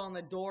Schalke on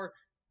the door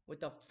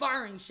with a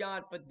firing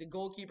shot, but the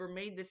goalkeeper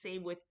made the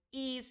save with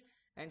ease.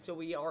 And so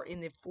we are in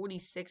the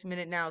 46th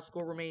minute now.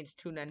 Score remains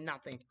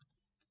 2-0.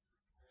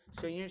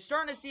 So you're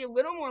starting to see a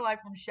little more life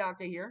from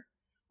Schalke here.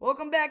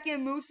 Welcome back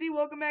in, Moosey.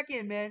 Welcome back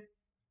in, man.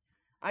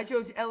 I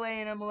chose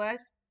LA and MLS.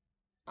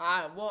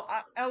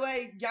 LA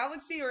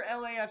Galaxy or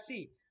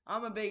LAFC?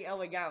 I'm a big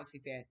LA Galaxy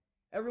fan.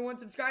 Everyone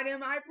subscribe to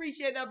him. I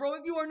appreciate that, bro.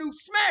 If you are new,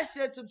 smash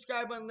that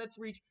subscribe button. Let's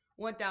reach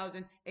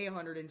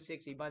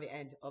 1,860 by the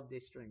end of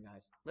this stream,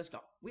 guys. Let's go.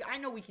 I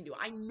know we can do it.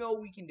 I know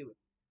we can do it.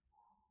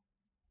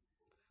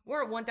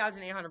 We're at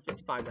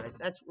 1,855, guys.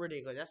 That's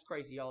ridiculous. That's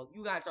crazy, y'all.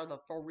 You guys are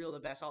for real the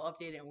best. I'll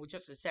update it in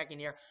just a second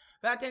here.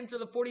 Back to enter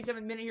the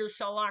 47th minute here.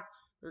 Schalke,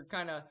 they're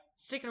kind of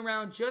sticking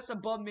around just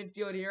above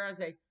midfield here as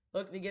they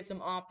look to get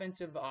some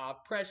offensive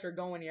pressure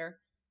going here.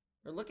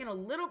 They're looking a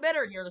little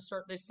better here to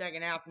start this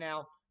second half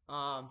now.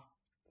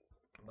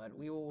 But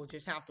we will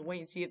just have to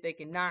wait and see if they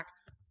can knock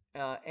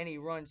any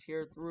runs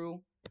here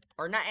through.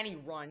 Or not any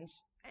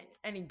runs.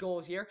 Any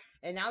goals here.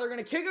 And now they're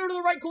going to kick it to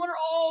the right corner.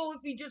 Oh,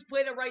 if he just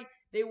played it right,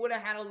 they would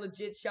have had a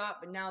legit shot.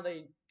 But now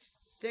they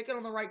stick it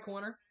on the right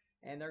corner.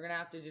 And they're going to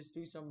have to just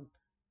do some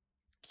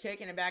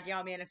kicking it back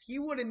out, man. If he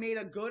would have made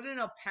a good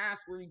enough pass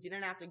where he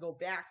didn't have to go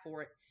back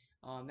for it,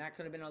 that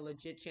could have been a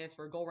legit chance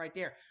for a goal right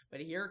there.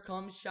 But here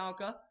comes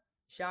Schalke.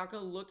 Schalke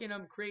looking to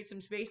create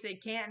some space. They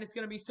can't, and it's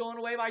going to be stolen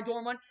away by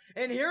Dortmund.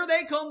 And here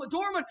they come.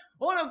 Dortmund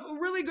on a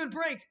really good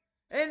break.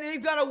 And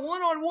they've got a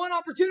one-on-one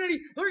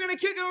opportunity. They're going to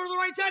kick it over to the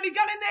right side. He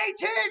got it in the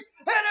 18,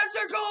 and it's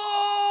a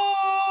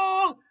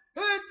goal!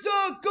 It's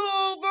a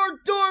goal for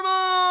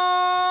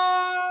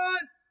Dortmund!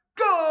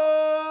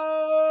 Goal!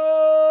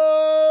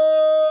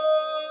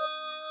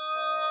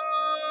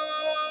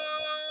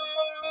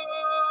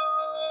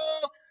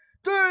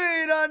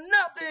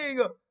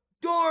 3-0.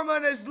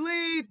 Dortmund has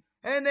lead,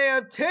 and they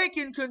have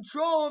taken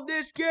control of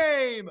this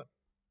game.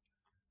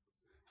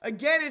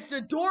 Again, it's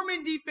the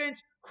Dortmund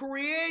defense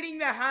creating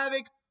the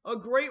havoc. A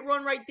great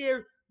run right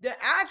there.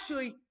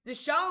 Actually, the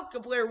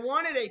Schalke player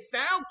wanted a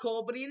foul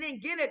call, but he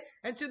didn't get it.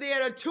 And so they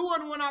had a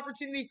 2-on-1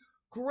 opportunity.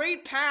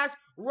 Great pass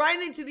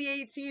right into the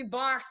 18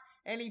 box.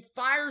 And he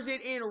fires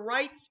it in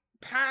right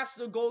past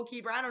the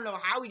goalkeeper. I don't know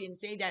how he didn't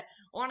save that.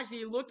 Honestly,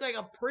 it looked like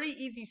a pretty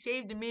easy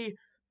save to me.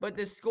 But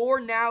the score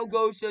now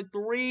goes to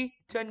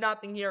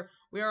 3-0 here.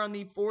 We are on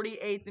the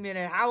 48th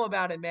minute. How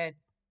about it, man?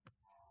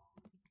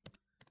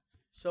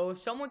 So if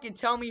someone can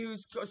tell me who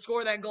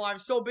scored that goal, I'm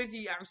so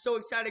busy. I'm so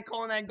excited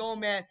calling that goal,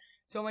 man.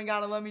 Someone got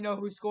to let me know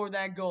who scored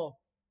that goal.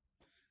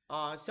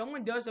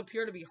 Someone does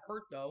appear to be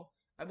hurt, though.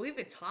 I believe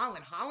it's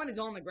Haaland. Haaland is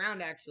on the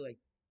ground, actually.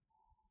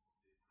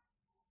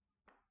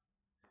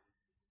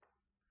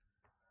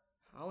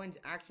 Haaland's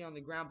actually on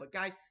the ground. But,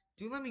 guys,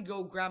 do let me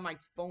go grab my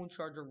phone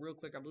charger real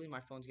quick. I believe my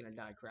phone's going to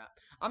die. Crap.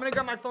 I'm going to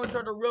grab my phone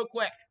charger real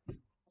quick.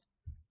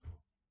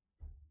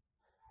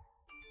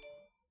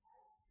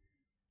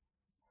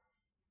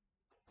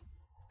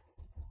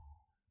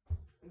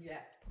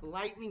 Yeah,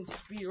 lightning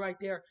speed right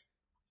there.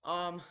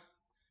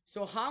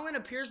 So Haaland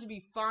appears to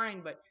be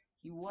fine, but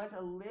he was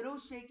a little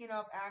shaken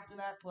up after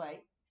that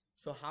play.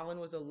 So Haaland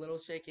was a little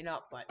shaken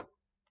up, but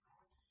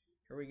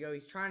here we go.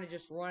 He's trying to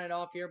just run it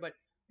off here, but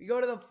we go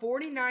to the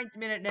 49th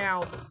minute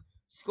now.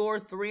 Score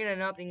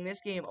 3-0. This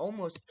game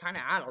almost kind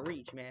of out of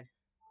reach, man.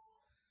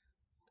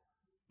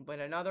 But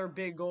another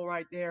big goal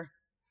right there.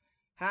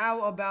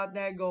 How about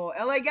that goal?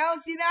 LA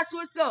Galaxy, that's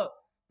what's up.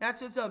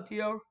 That's what's up,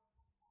 Tio.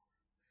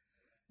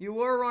 You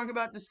were wrong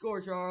about the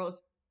score, Charles.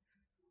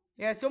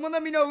 Yeah, someone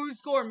let me know who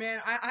scored, man.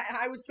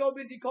 I was so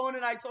busy calling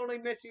it, I totally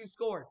missed who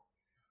scored.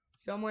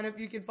 Someone, if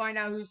you can find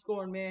out who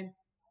scored, man.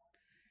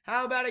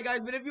 How about it,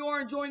 guys? But if you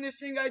are enjoying this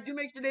stream, guys, do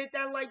make sure to hit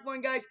that like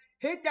button, guys.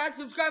 Hit that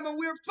subscribe button.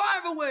 We're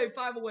 5 away.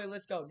 5 away.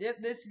 Let's go.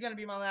 This is going to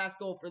be my last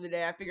goal for the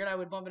day. I figured I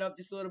would bump it up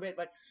just a little bit,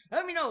 but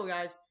let me know,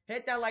 guys.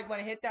 Hit that like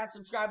button. Hit that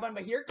subscribe button.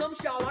 But here comes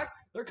Schalke.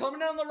 They're coming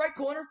down the right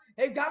corner.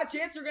 They've got a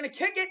chance. They're going to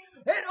kick it.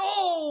 And,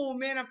 oh,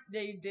 man,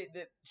 the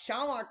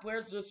Schalke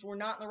players just were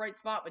not in the right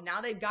spot, but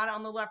now they've got it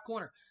on the left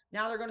corner.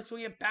 Now they're going to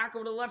swing it back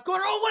over to the left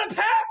corner. Oh, what a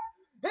pass!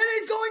 And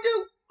he's going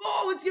to,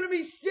 oh, it's going to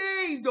be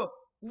saved.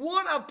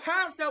 What a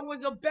pass. That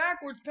was a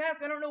backwards pass.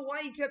 I don't know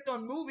why he kept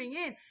on moving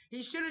in.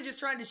 He should have just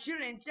tried to shoot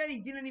it. Instead, he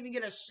didn't even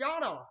get a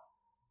shot off.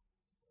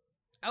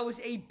 That was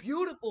a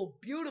beautiful,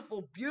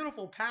 beautiful,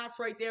 beautiful pass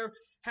right there.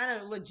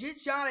 Had a legit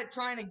shot at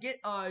trying to get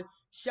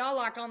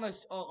Schalke on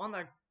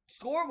the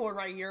scoreboard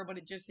right here, but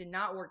it just did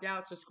not work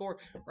out. So score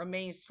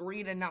remains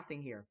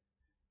 3-0 here.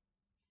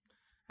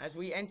 As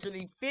we enter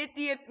the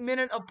 50th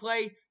minute of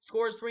play,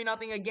 scores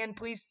 3-0. Again,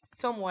 please,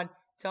 someone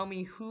tell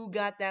me who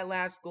got that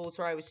last goal.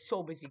 Sorry, I was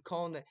so busy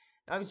calling it.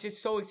 I was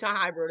just so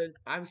excited, bro.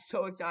 I'm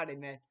so excited,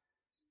 man.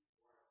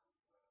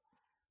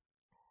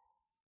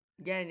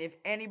 Again, if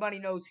anybody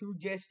knows who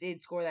just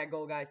did score that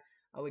goal, guys,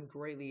 I would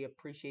greatly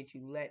appreciate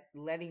you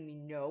letting me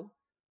know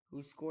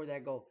who scored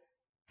that goal.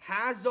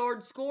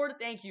 Hazard scored.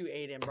 Thank you,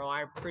 Aiden, bro.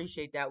 I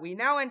appreciate that. We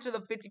now enter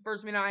the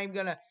 51st minute. I am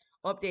going to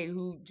update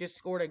who just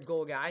scored a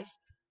goal, guys.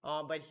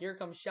 But here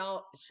comes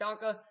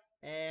Schalke.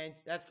 And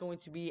that's going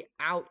to be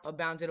out of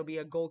bounds. It'll be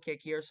a goal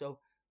kick here. So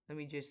let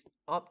me just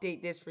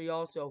update this for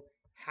y'all. So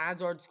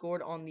Hazard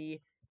scored on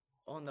the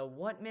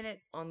what minute?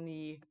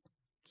 He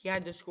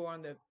had to score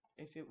on the,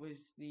 if it was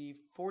the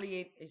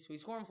 48th. So he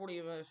scored on 48.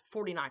 It was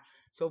 49.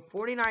 So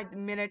 49th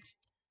minute.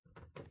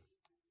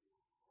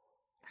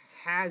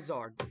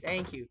 Hazard.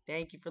 Thank you.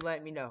 Thank you for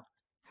letting me know.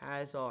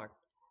 Hazard.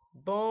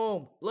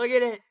 Boom. Look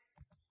at it.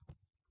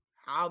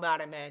 How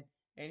about it, man?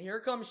 And here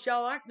comes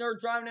Schalke. They're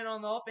driving it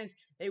on the offense.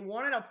 They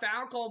wanted a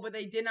foul call, but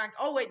they did not.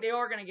 Oh, wait. They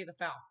are going to get the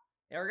foul.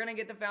 They are going to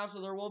get the foul, so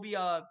there will be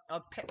a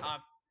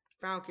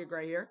foul kick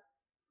right here.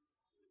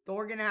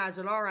 Thorgan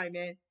Hazard. All right,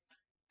 man.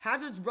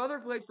 Hazard's brother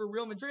plays for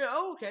Real Madrid.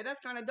 Oh, okay. That's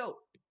kind of dope.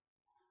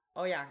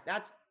 Oh, yeah.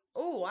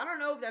 Oh, I don't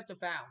know if that's a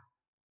foul.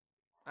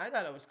 I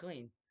thought it was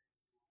clean.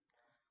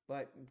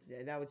 But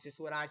that was just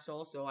what I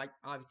saw, so I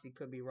obviously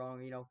could be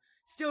wrong, you know.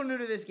 Still new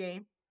to this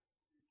game.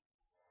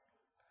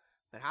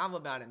 But how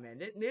about it, man?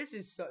 This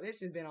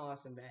has been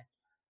awesome, man.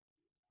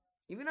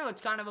 Even though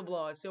it's kind of a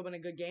blow, it's still been a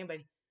good game. But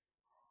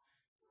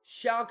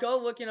Schalke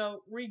looking to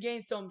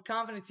regain some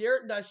confidence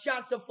here. The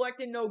shot's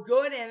deflected, no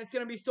good, and it's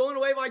going to be stolen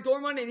away by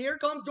Dortmund. And here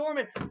comes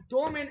Dortmund.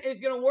 Dortmund is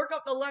going to work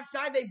up the left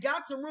side. They've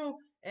got some room,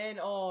 and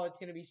oh, it's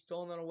going to be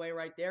stolen away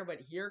right there. But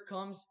here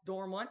comes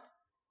Dortmund,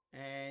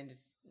 and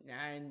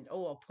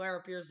oh, a player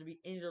appears to be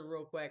injured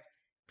real quick.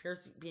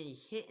 Appears to be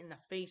hit in the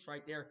face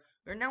right there.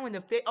 We're now in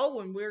the face. Oh,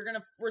 and we're going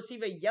to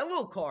receive a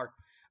yellow card.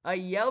 A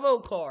yellow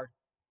card.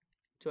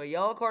 So a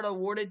yellow card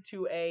awarded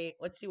to a.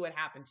 Let's see what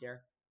happens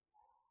here.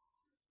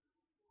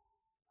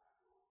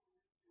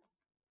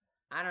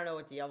 I don't know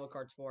what the yellow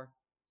card's for.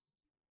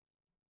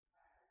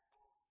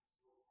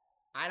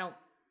 I don't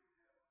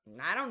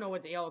know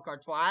what the yellow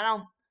card's for.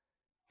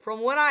 From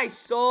what I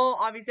saw,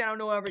 obviously I don't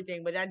know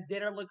everything, but that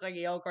didn't look like a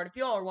yellow card. If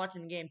y'all are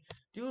watching the game,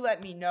 do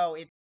let me know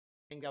if you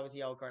think that was a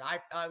yellow card.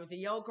 It was a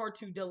yellow card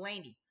to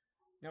Delaney,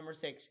 number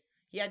 6.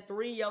 He had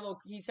 3 yellow.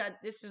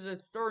 This is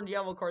his 3rd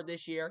yellow card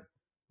this year.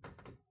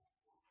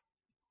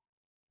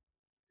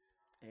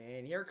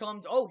 And here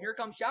comes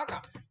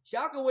Schalke.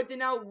 Schalke with it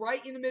now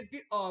right in the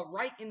midfield,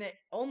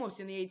 almost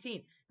in the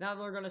 18. Now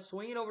they're going to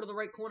swing it over to the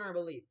right corner, I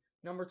believe.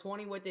 Number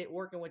 20 with it,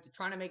 working with it,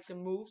 trying to make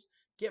some moves.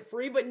 Get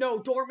free, but no,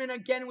 Dortmund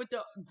again with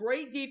the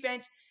great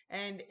defense.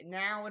 And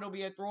now it'll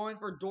be a throw-in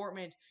for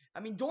Dortmund. I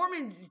mean,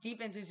 Dortmund's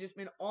defense has just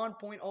been on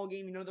point all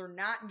game. You know, they're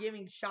not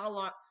giving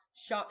Schalke,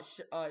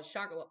 I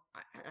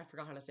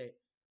forgot how to say it.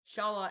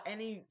 Schalke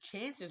any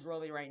chances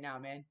really right now,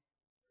 man.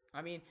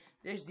 I mean,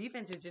 this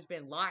defense has just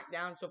been locked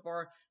down so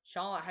far.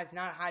 Schalke has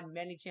not had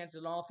many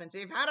chances on offense.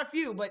 They've had a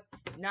few, but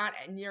not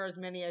near as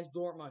many as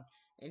Dortmund.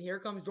 And here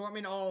comes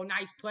Dortmund. Oh,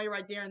 nice play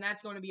right there. And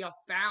that's going to be a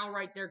foul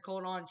right there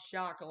called on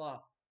Schalke.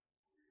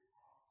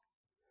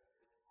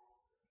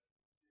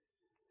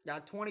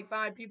 Got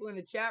 25 people in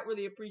the chat.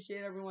 Really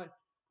appreciate everyone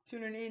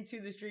tuning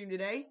into the stream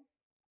today.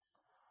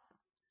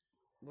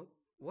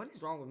 What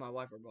is wrong with my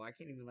Wi-Fi, bro? I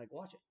can't even,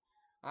 watch it.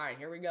 All right,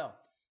 here we go.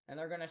 And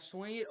they're going to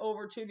swing it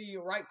over to the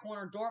right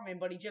corner, Dortmund,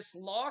 but he just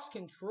lost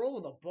control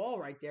of the ball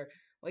right there.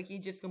 Like, he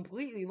just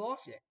completely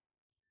lost it.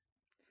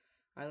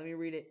 All right, let me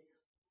read it.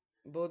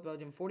 Both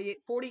Belgium.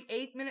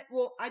 48th minute.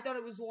 Well, I thought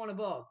it was one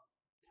above.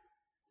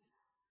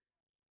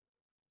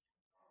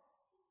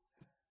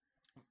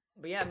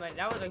 But yeah, man,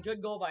 that was a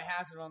good goal by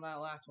Hazard on that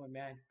last one,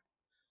 man.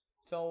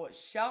 So,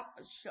 Schalke,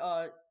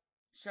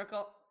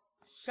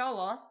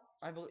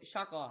 I believe,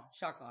 Schalke,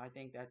 I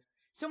think that's.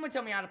 Someone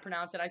tell me how to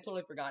pronounce it. I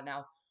totally forgot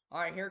now. All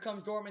right, here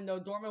comes Dortmund, though.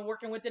 Dortmund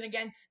working with it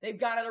again. They've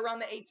got it around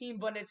the 18,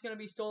 but it's going to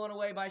be stolen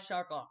away by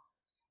Schalke.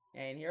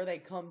 And here they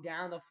come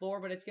down the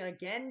floor, but it's going to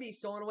again be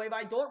stolen away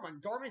by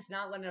Dortmund. Dortmund's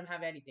not letting them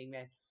have anything,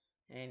 man.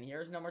 And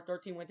here's number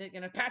 13 with it.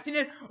 Going to pass it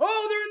in.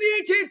 Oh, they're in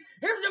the 18.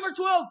 Here's number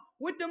 12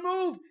 with the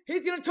move.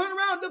 He's going to turn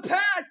around the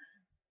pass.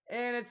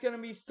 And it's going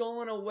to be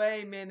stolen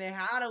away, man. They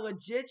had a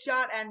legit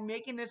shot at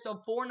making this a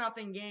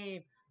 4-0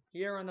 game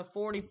here in the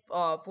 40.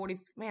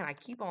 Man, I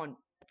keep on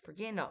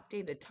forgetting to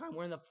update the time.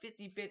 We're in the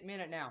 55th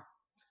minute now.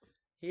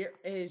 Here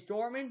is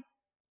Dortmund.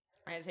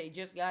 As they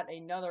just got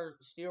another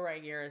steal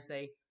right here as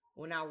they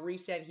will now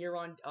reset here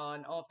on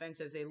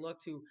offense as they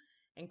look to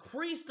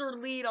increase their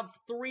lead of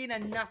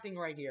 3-0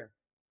 right here.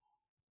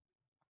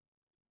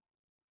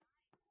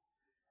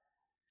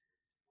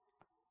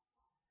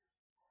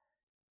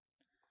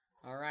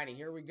 Alrighty,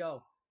 here we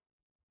go.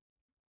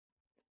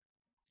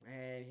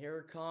 And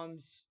here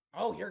comes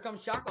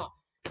Schalke.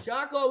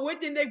 Schalke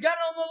with it. They've got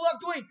it on the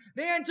left wing.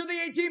 They enter the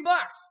 18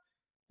 box.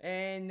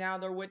 And now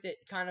they're with it,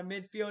 kind of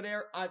midfield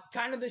there.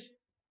 Kind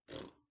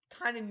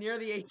of near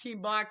the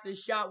 18 box. The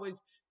shot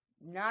was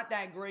not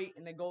that great,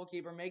 and the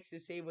goalkeeper makes the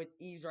save with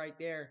ease right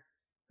there.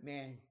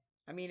 Man,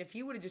 I mean, if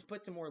he would have just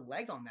put some more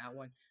leg on that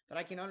one, but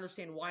I can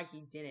understand why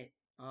he didn't.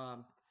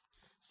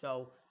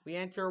 So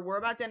we're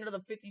about to enter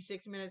the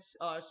 56 minutes.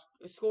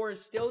 Score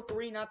is still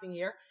 3-0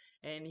 here,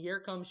 and here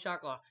comes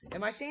Schalke.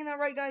 Am I saying that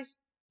right, guys?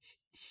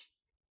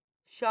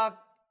 Schalke.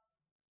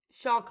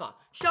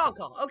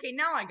 Okay,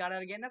 now I got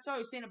it again. That's how I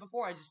was saying it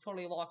before. I just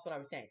totally lost what I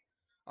was saying.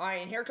 All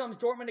right, and here comes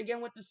Dortmund again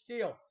with the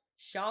steal.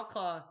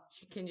 Schalke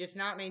can just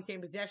not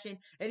maintain possession.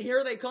 And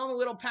here they come, a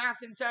little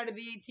pass inside of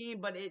the 18,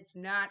 but it's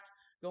not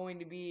going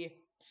to be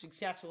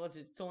successful as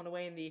it's thrown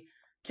away in the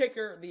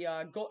kicker.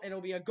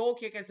 It'll be a goal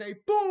kick as they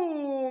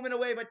boom and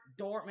away, but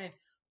Dortmund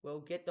will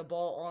get the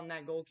ball on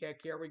that goal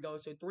kick. Here we go.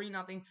 So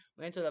 3-0.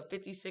 We enter the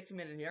 56th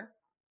minute here.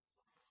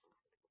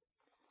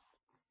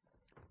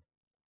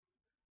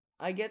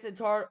 I guess it's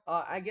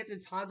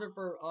harder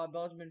for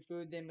Belgium and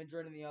food than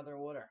Madrid in the other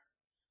order.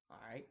 All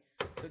right.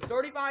 So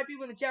 35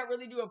 people in the chat.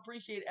 Really do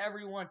appreciate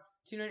everyone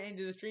tuning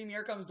into the stream.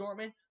 Here comes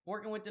Dortmund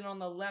working with it on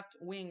the left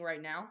wing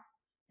right now.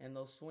 And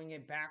they'll swing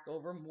it back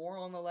over more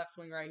on the left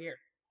wing right here.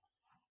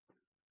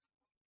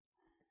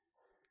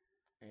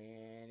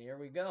 And here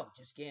we go.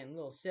 Just getting a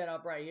little set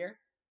up right here.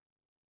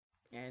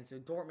 And so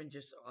Dortmund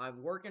just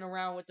working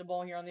around with the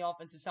ball here on the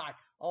offensive side.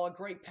 Oh, a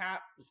great pass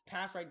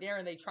right there.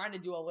 And they tried to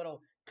do a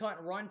little cut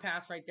and run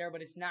pass right there,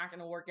 but it's not going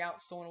to work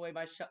out. Stolen away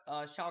by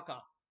Schalke.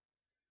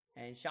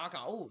 And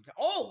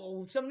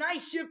Schalke, some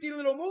nice shifty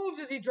little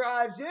moves as he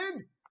drives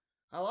in.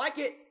 I like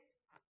it.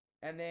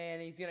 And then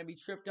he's going to be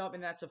tripped up,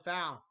 and that's a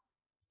foul.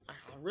 I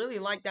really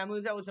like that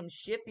moves. That was some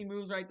shifty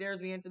moves right there as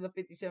we enter the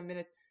 57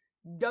 minutes.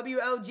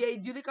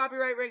 WLJ, due to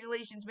copyright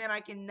regulations, man, I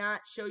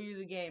cannot show you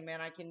the game,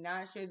 man. I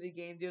cannot show you the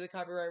game due to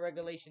copyright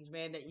regulations,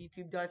 man, that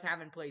YouTube does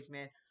have in place,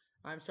 man.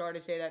 I'm sorry to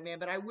say that, man,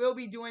 but I will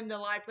be doing the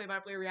live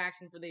play-by-play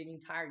reaction for the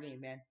entire game,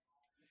 man.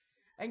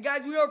 And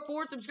guys, we are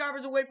 4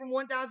 subscribers away from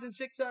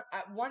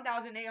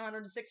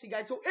 1,860,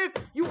 guys. So if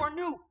you are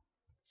new,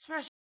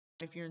 smash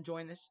if you're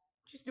enjoying this,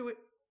 just do it.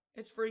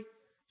 It's free.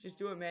 Just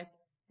do it, man.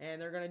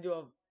 And they're gonna do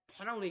a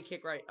penalty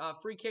kick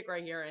free kick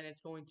right here, and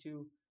it's going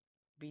to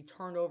be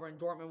turned over, and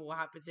Dortmund will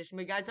have position.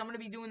 But guys, I'm going to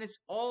be doing this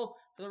all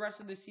for the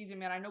rest of the season,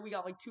 man. I know we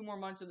got like 2 more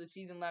months of the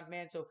season left,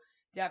 man, so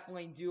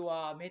definitely do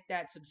hit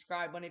that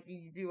subscribe button if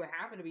you do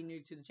happen to be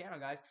new to the channel,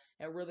 guys.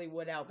 It really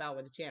would help out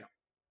with the channel.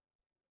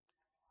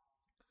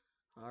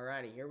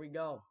 Alrighty, here we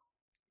go.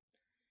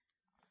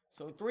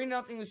 So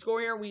 3-0 the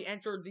score here. We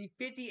entered the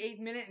 58th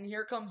minute, and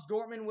here comes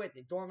Dortmund with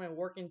it. Dortmund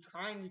working,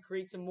 trying to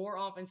create some more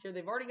offense here.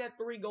 They've already got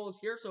 3 goals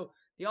here, so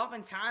the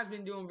offense has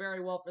been doing very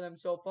well for them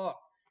so far.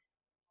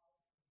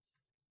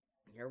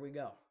 Here we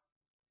go.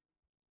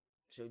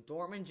 So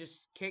Dortmund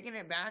just kicking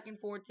it back and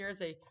forth here as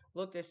they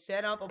look to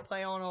set up a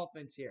play on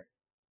offense here.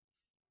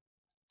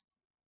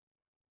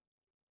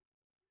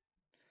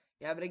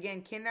 Yeah, but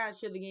again, cannot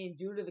show the game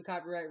due to the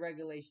copyright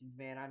regulations,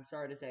 man. I'm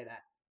sorry to say that.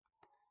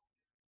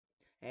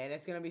 And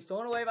it's going to be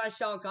stolen away by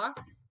Schalke.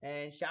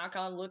 And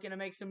Schalke looking to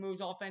make some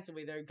moves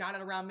offensively. They got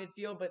it around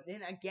midfield, but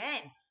then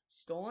again,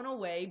 stolen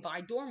away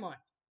by Dortmund.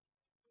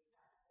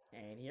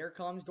 And here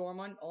comes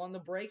Dortmund on the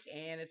break,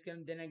 and it's going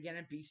to then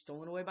again be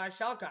stolen away by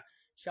Schalke.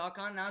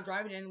 Schalke now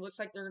driving in. Looks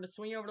like they're going to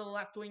swing over to the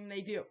left wing, and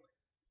they do.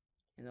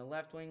 And the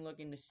left wing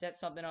looking to set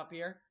something up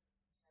here.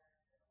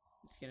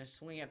 He's going to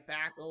swing it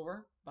back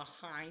over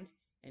behind,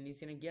 and he's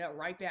going to get it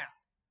right back.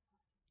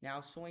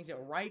 Now swings it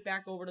right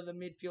back over to the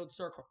midfield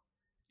circle.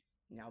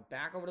 Now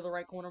back over to the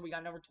right corner. We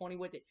got number 20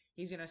 with it.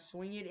 He's going to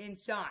swing it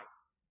inside.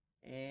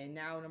 And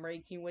now number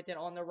 18 with it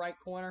on the right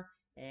corner.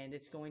 And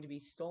it's going to be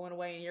stolen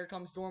away. And here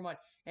comes Dortmund.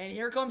 And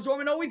here comes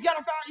Dortmund. Oh, he's got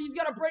a foul. He's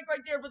got a break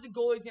right there. But the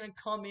goalie's going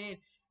to come in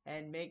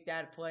and make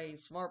that play.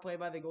 Smart play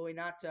by the goalie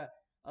not to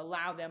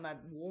allow them a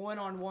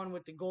one-on-one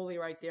with the goalie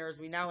right there as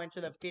we now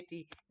enter the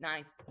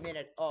 59th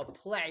minute of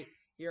play.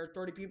 Here are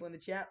 30 people in the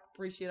chat.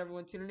 Appreciate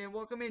everyone tuning in.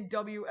 Welcome in,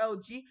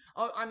 WLG.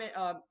 Oh,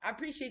 I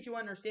appreciate you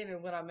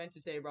understanding what I meant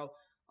to say, bro.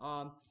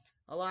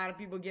 A lot of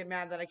people get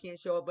mad that I can't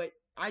show it, but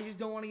I just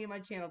don't want to get my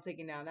channel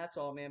taken down. That's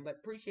all, man. But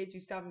appreciate you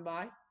stopping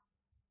by.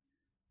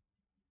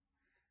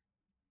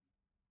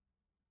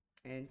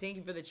 And thank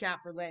you for the chat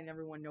for letting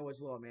everyone know as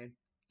well, man.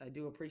 I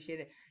do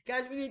appreciate it.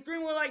 Guys, we need 3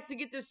 more likes to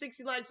get to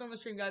 60 likes on the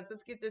stream, guys.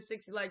 Let's get to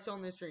 60 likes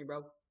on this stream,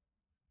 bro.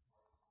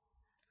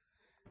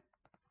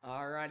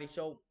 Alrighty,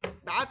 so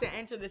about to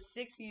enter the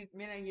 60th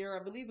minute here.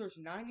 I believe there's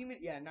 90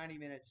 minutes. Yeah, 90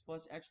 minutes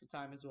plus extra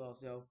time as well.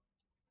 So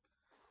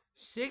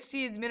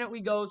 60th minute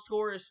we go.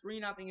 Score is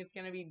 3-0. It's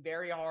going to be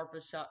very hard for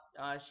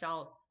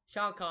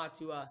Schalke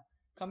to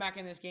come back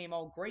in this game.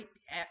 Oh, great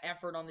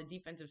effort on the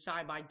defensive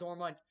side by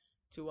Dortmund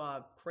to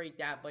create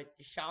that, but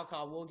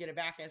Schalke will get it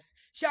back as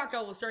Schalke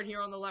will start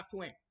here on the left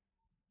wing.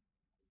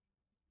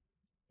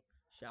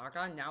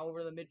 Schalke now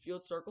over the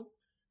midfield circle,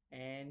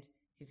 and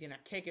he's going to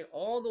kick it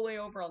all the way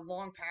over a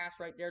long pass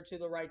right there to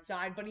the right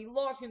side, but he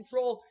lost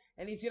control,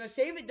 and he's going to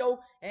save it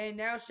though, and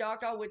now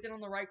Schalke with it on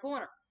the right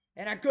corner.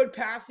 And a good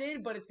pass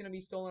in, but it's going to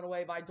be stolen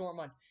away by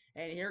Dortmund.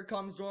 And here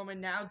comes Dortmund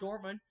now.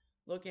 Dortmund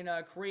looking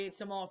to create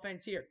some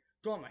offense here.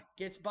 Dortmund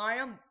gets by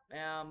him,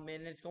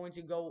 and it's going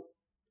to go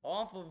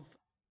off of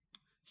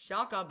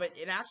Schalke, but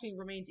it actually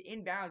remains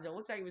inbounds. It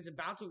looks like it was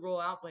about to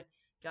roll out, but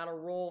got a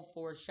roll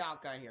for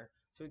Schalke here.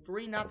 So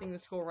 3-0 the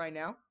score right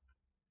now.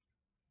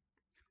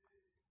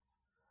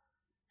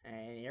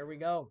 And here we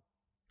go.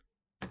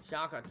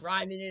 Schalke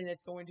driving in.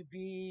 It's going to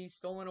be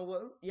stolen away.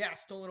 Yeah,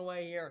 stolen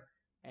away here.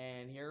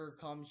 And here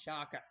comes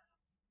Schalke.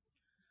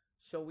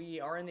 So we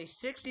are in the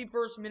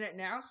 61st minute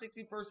now.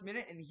 61st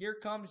minute. And here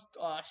comes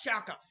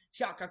Schalke.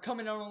 Schalke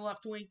coming out on the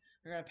left wing.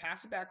 They're going to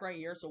pass it back right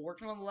here. So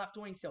working on the left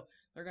wing still.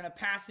 They're going to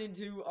pass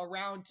into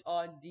around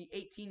the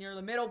 18 near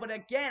the middle. But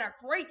again, a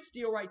great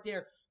steal right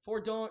there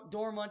for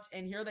Dortmund.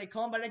 And here they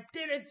come. But it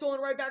didn't.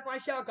 Stolen right back by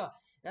Schalke.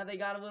 Now they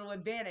got a little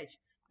advantage.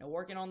 Now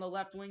working on the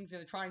left wing's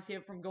going to try and save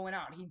it from going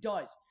out. He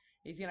does.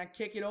 He's going to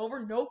kick it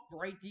over. Nope.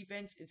 Great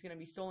defense. It's going to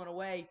be stolen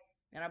away.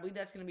 And I believe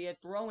that's going to be a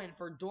throw-in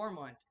for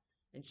Dortmund.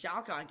 And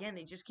Schalke, again,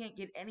 they just can't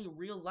get any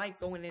real life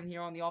going in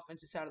here on the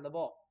offensive side of the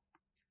ball.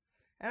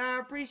 And I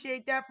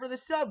appreciate that for the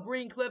sub,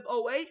 Green Clip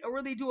 08. I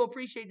really do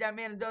appreciate that,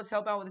 man. It does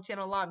help out with the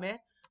channel a lot, man.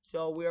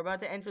 So we're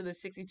about to enter the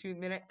 62nd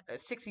minute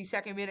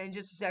in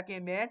just a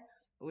second, man.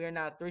 We are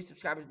now 3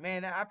 subscribers.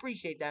 Man, I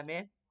appreciate that,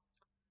 man.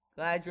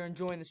 Glad you're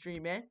enjoying the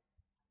stream, man.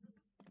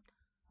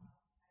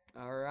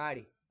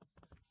 Alrighty.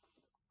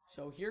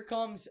 So here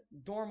comes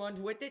Dortmund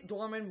with it.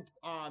 Dortmund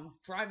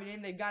driving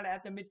in. They've got it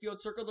at the midfield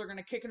circle. They're going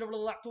to kick it over to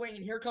the left wing.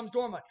 And here comes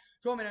Dortmund.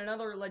 Dortmund,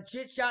 another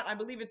legit shot. I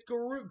believe it's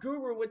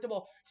Guru with the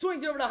ball.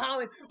 Swings it over to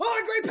Holland.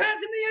 Oh, a great pass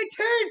in the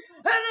 18.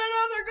 And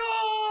another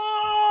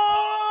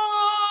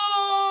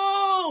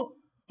goal!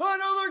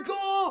 Another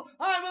goal!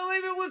 I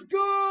believe it was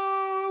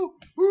Goo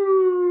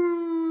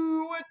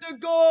with the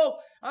goal.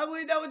 I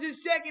believe that was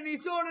his second.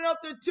 He's holding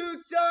up the 2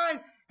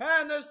 sign.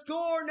 And the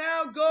score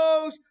now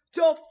goes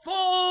to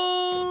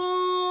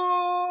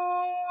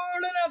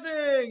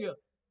 4-0.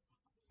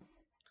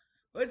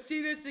 Let's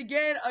see this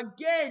again.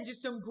 Again,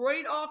 just some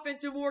great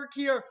offensive work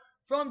here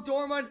from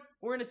Dortmund.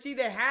 We're going to see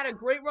they had a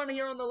great run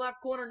here on the left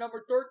corner.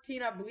 Number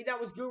 13, I believe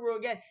that was Guru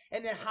again.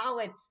 And then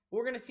Haaland.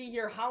 We're going to see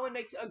here Haaland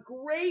makes a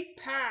great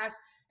pass.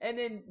 And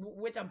then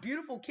with a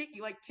beautiful kick,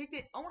 he kicked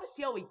it. I want to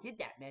see how he did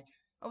that, man.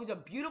 That was a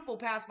beautiful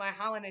pass by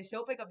Haaland. And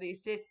he'll pick up the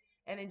assist.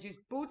 And then just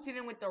boots it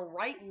in with the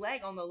right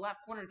leg on the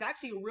left corner. It's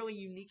actually a really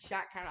unique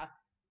shot. Kind of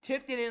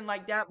tipped it in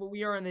like that. But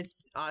we are in this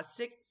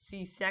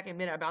 62nd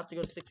minute, about to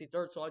go to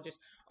 63rd. So I'll just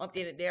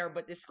update it there.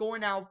 But the score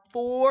now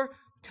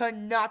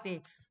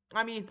 4-0.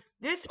 I mean,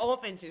 this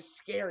offense is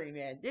scary,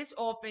 man. This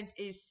offense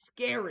is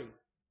scary.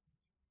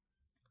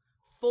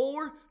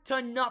 4-0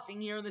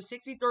 here in the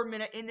 63rd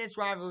minute in this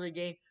rivalry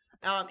game.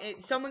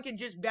 Someone can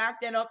just back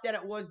that up that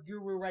it was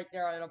Guru right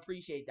there. I'd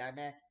appreciate that,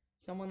 man.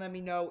 Someone let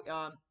me know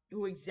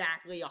who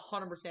exactly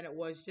 100% it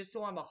was, just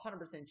so I'm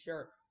 100%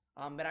 sure.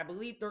 But I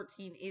believe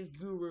 13 is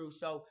Guru,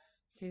 so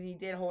because he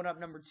did hold up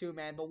number 2,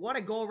 man. But what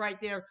a goal right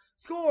there.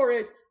 Score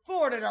is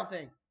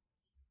 4-0.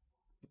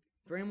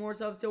 3 more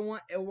subs to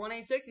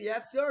 180.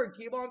 Yes, sir.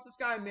 Keep on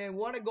subscribing, man.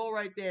 What a goal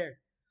right there.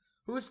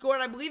 Who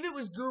scored? I believe it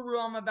was Guru.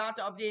 I'm about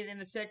to update it in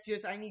a sec.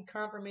 Just I need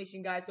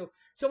confirmation, guys. So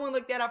someone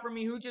look that up for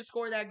me. Who just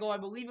scored that goal? I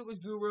believe it was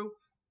Guru.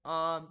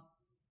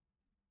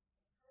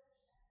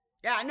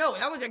 Yeah, no,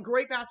 that was a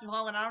great pass from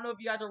Haaland. I don't know if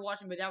you guys are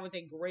watching, but that was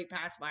a great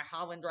pass by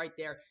Haaland right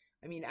there.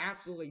 I mean,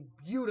 absolutely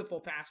beautiful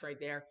pass right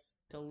there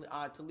to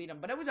lead him.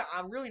 But it was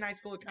a really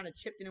nice goal. It kind of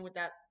chipped it in with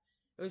that.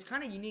 It was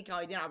kind of unique how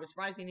he did. I was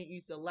surprised he didn't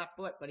use the left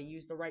foot, but he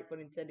used the right foot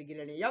instead to get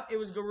it in. Yep, it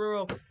was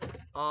Guru.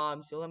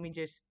 So let me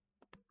just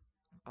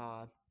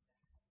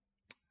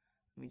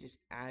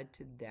add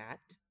to that.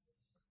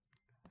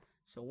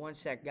 So one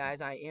sec, guys.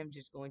 I am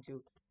just going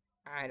to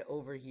add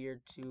over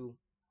here to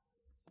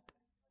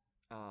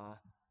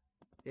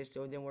this.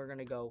 So then we're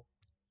gonna go.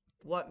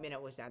 What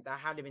minute was that? That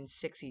had to have been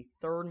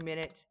 63rd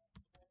minute.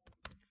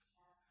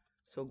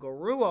 So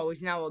Garuo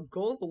is now a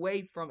goal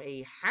away from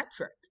a hat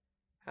trick.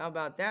 How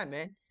about that,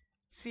 man?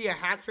 See a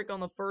hat trick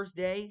on the first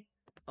day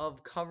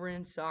of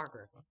covering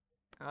soccer.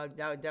 That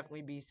would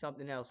definitely be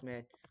something else,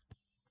 man.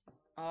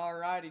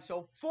 Alrighty,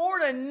 so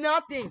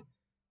 4-0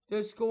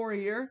 to score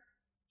here.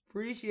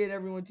 Appreciate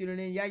everyone tuning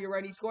in. Yeah, you're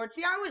right. He scored.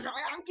 See,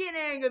 I'm getting a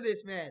hang of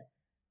this, man.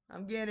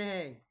 I'm getting a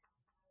hang.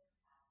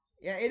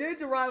 Yeah, it is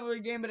a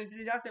rivalry game, but it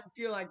doesn't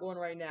feel like one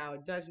right now.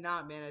 It does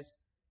not, man. It's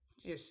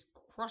just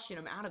crushing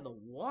them out of the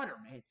water,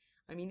 man.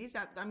 I mean,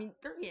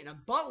 they're getting a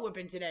butt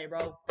whipping today,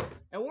 bro.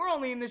 And we're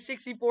only in the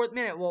 64th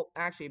minute. Well,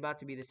 actually, about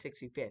to be the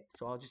 65th.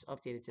 So I'll just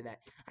update it to that.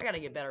 I gotta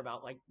get better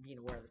about being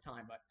aware of the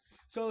time, but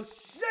so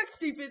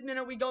 65th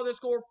minute we go. The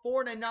score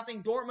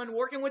 4-0. Dortmund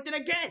working with it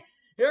again.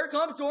 Here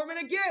comes Dortmund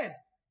again.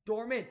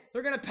 Dortmund,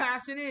 they're gonna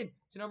pass it in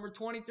to number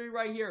 23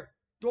 right here.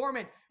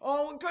 Dortmund,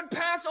 oh, good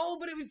pass. Oh,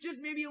 but it was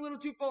just maybe a little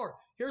too far.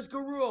 Here's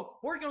Garuo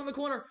working on the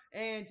corner,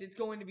 and it's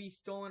going to be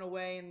stolen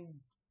away, and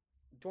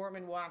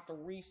Dortmund will have to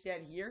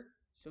reset here.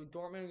 So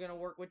Dortmund are going to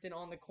work with it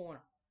on the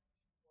corner.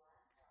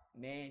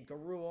 Man,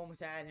 Garuo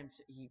almost had him.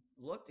 He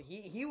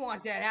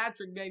wants that hat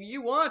trick, baby. He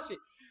wants it.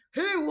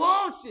 He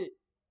wants it.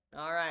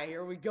 All right,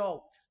 here we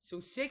go. So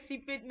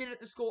 65th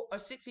minute to score.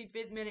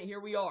 65th minute, here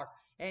we are.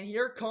 And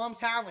here comes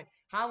Haaland.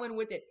 Haaland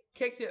with it.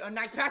 Kicks it. A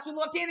nice pass with the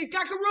left hand. He's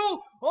got Garuo.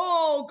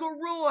 Oh,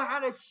 Garuo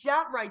had a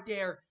shot right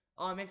there.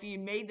 If he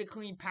made the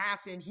clean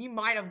pass, and he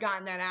might have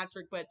gotten that hat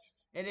trick, but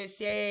it is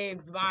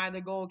saved by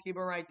the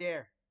goalkeeper right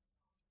there.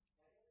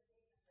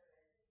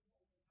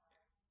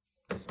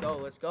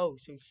 Let's go.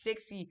 So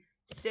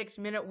 66th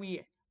minute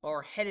we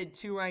are headed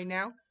to right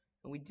now.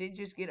 And we did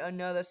just get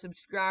another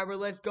subscriber.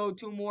 Let's go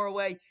 2 more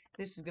away.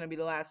 This is going to be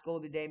the last goal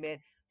of the day, man.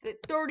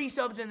 30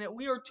 subs in there.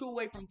 We are 2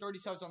 away from 30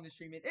 subs on this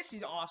stream, man. This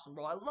is awesome,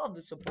 bro. I love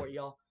the support,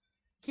 y'all.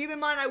 Keep in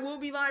mind, I will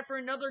be live for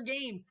another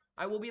game.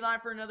 I will be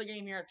live for another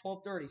game here at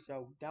 12:30,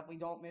 so definitely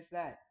don't miss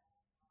that.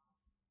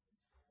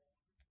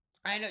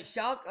 I know,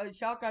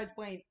 Schalke is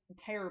playing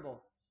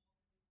terrible.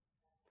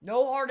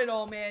 No heart at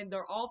all, man.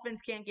 Their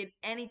offense can't get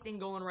anything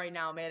going right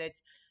now, man.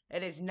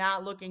 It is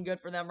not looking good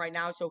for them right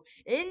now. So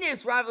in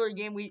this rivalry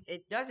game,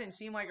 it doesn't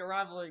seem like a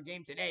rivalry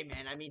game today,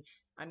 man.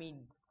 I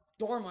mean,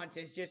 Dortmund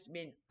has just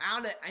been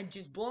out of and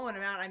just blowing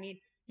them out. I mean,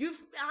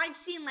 I've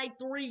seen like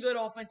 3 good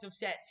offensive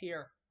sets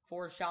here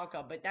for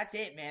Schalke, but that's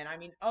it, man. I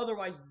mean,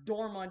 otherwise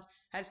Dortmund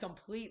has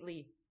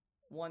completely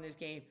won this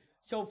game.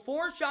 So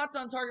 4 shots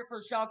on target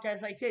for Schalke,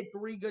 as I said,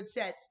 3 good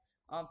sets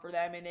for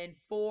them, and then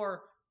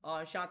 4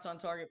 shots on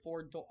target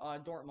for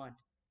Dortmund.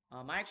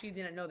 I actually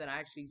didn't know that. I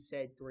actually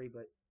said 3,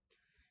 but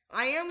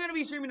I am going to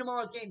be streaming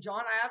tomorrow's game, John.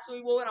 I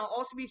absolutely will, and I'll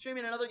also be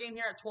streaming another game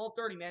here at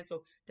 12:30, man.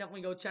 So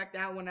definitely go check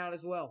that one out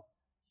as well.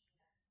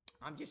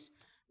 I'm just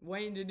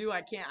waiting to do.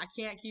 I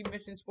can't keep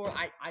missing sport.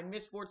 I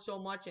miss sports so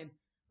much, and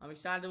I'm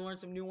excited to learn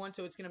some new ones.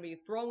 So it's going to be a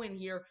throw in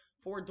here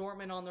for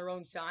Dortmund on their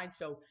own side.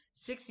 So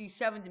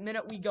 67th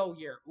minute we go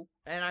here.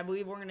 And I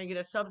believe we're going to get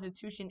a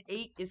substitution.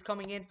 8 is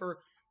coming in for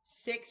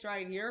 6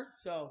 right here.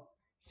 So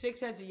 6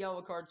 has a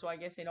yellow card, so I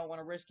guess they don't want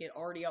to risk it.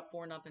 Already up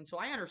 4-0. So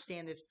I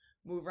understand this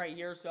move right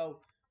here. So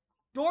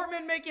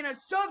Dortmund making a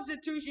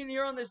substitution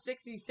here on the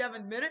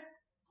 67th minute.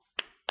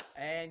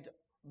 And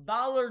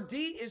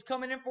Ballardi is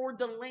coming in for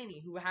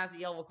Delaney, who has a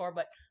yellow card.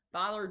 But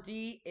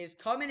Ballardi is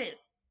coming in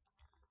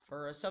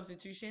for a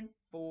substitution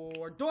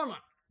for Dortmund.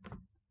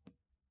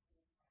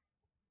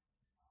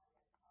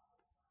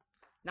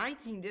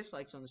 19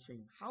 dislikes on the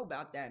stream. How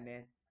about that,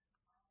 man?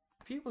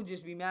 People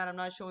just be mad I'm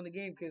not showing the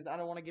game because I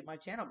don't want to get my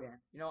channel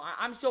banned. You know,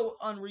 I'm so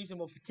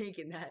unreasonable for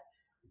thinking that.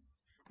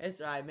 That's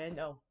alright, man.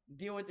 No,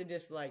 deal with the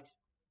dislikes.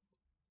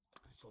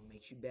 That's what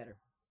makes you better.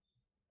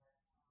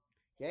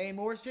 Yay,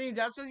 more streams.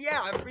 That's just,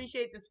 yeah, I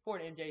appreciate the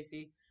support,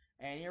 MJC.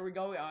 And here we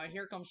go.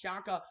 Here comes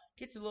Schalke.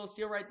 Gets a little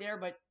steal right there,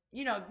 but,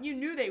 you know, you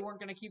knew they weren't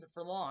going to keep it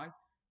for long.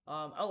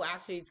 Oh,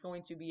 actually, it's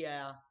going to be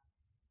a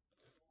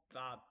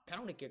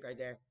penalty kick right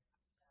there.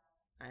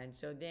 And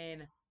so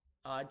then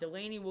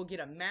Delaney will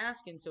get a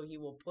mask, and so he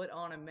will put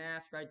on a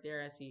mask right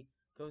there as he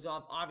goes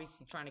off,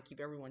 obviously trying to keep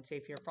everyone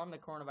safe here from the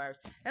coronavirus.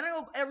 And I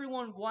hope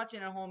everyone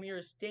watching at home here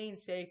is staying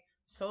safe,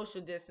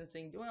 social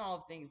distancing, doing all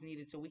the things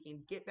needed so we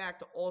can get back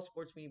to all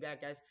sports being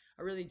back, guys.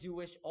 I really do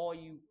wish all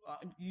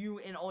you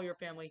and all your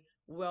family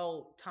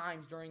well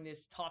times during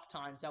this tough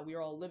times that we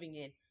are all living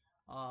in.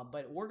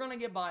 But we're going to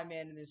get by,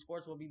 man, and then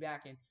sports will be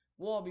back, and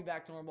we'll all be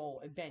back to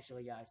normal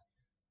eventually, guys.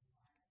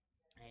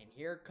 And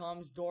here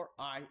comes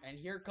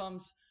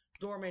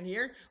Dortmund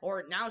here,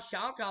 or now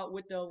Schalke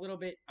with a little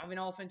bit of an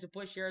offensive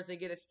push here as they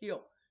get a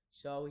steal.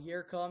 So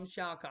here comes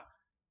Schalke,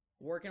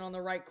 working on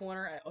the right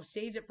corner,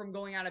 saves it from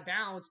going out of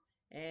bounds,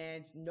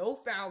 and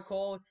no foul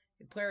called.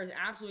 The player is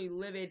absolutely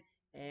livid,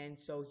 and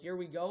so here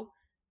we go.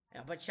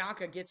 But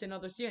Schalke gets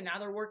another steal. Now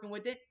they're working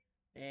with it,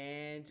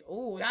 and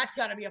oh, that's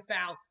got to be a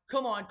foul.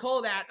 Come on,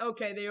 call that.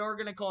 Okay, they are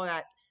going to call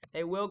that.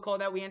 They will call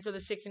that. We enter the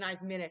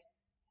 69th minute.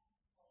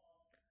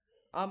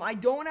 I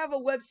don't have a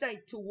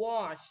website to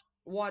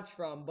watch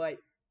from, but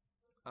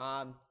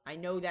I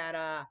know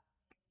that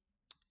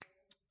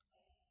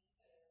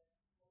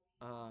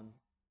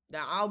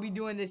that I'll be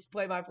doing this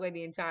play-by-play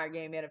the entire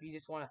game, man, if you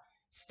just want to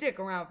stick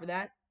around for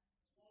that.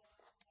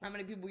 How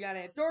many people we got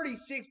in?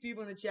 36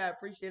 people in the chat.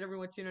 Appreciate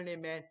everyone tuning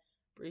in, man.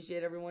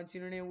 Appreciate everyone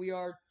tuning in. We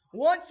are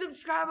 1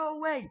 subscriber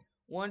away.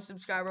 1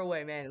 subscriber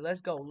away, man.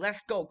 Let's go.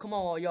 Let's go. Come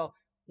on, y'all.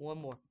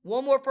 One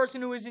more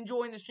person who is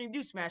enjoying the stream.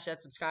 Do smash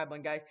that subscribe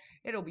button, guys.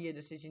 It'll be a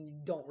decision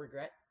you don't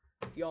regret.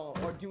 If y'all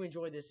do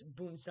enjoy this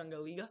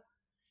Bundesliga.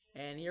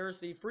 And here's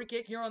the free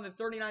kick here on the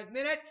 39th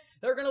minute.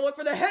 They're going to look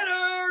for the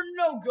header.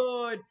 No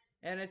good.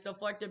 And it's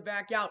deflected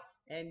back out.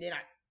 And then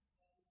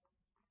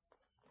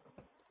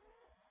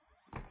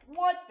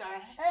what the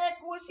heck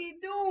was he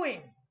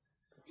doing?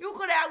 You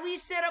could at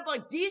least set up a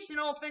decent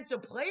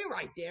offensive play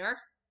right there.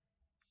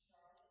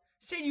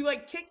 Said you,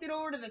 like, kicked it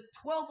over to the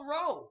 12th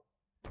row.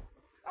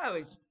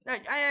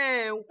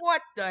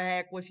 What the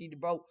heck was he,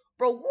 bro?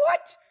 Bro,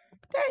 what?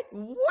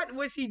 What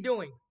was he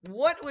doing?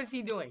 What was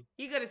he doing?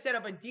 He could have set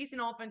up a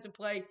decent offensive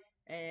play,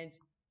 and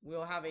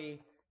we'll have a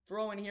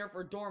throw in here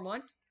for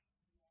Dortmund.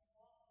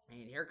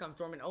 And here comes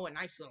Dortmund. Oh, a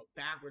nice little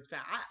backwards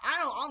pass.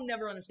 I'll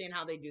never understand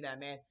how they do that,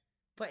 man.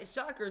 But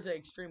soccer is an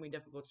extremely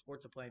difficult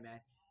sport to play,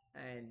 man.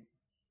 And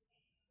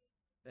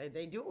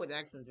they do it with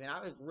excellence, man.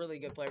 That was a really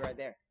good play right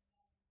there.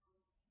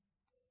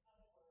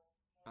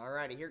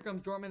 Alrighty, here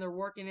comes Dortmund. They're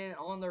working in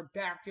on their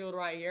backfield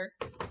right here.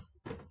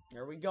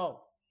 Here we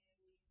go.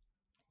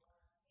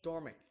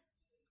 Dortmund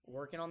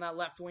working on that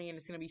left wing, and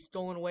it's going to be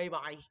stolen away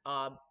by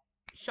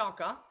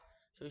Schalke.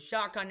 So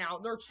Schalke now,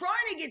 they're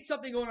trying to get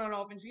something going on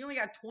offense. We only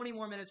got 20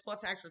 more minutes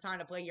plus extra time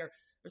to play here.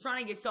 They're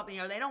trying to get something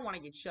here. They don't want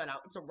to get shut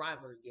out. It's a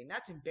rivalry game.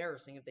 That's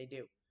embarrassing if they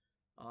do.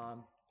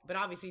 But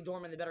obviously,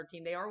 Dortmund, the better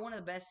team. They are one of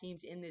the best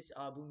teams in this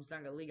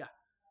Bundesliga.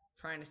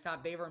 Trying to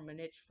stop Bayern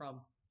Munich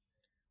from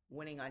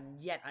winning on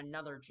yet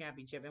another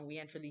championship, and we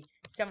enter the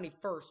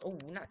 71st. Oh,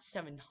 not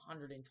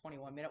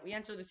 721 minute. We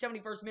enter the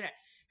 71st minute.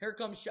 Here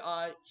comes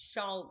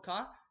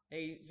Schalke.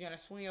 He's gonna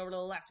swing over to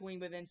the left wing,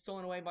 but then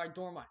stolen away by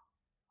Dortmund.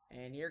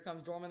 And here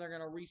comes Dortmund. They're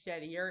gonna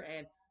reset here,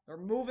 and they're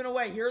moving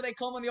away. Here they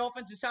come on the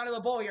offensive side of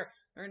the ball. Here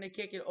they're gonna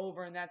kick it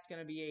over, and that's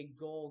gonna be a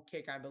goal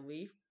kick, I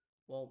believe.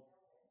 Well,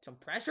 some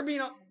pressure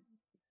being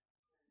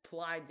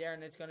applied there,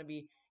 and it's gonna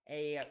be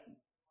a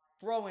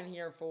throw in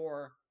here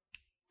for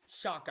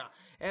Schalke.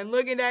 And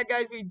look at that,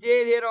 guys. We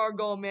did hit our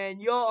goal,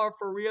 man. Y'all are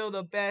for real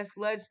the best.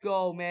 Let's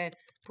go, man.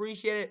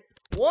 Appreciate it.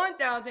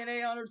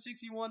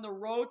 1,861. The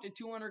road to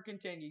 200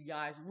 continued,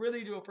 guys.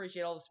 Really do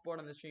appreciate all the support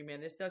on the stream, man.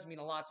 This does mean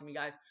a lot to me,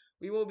 guys.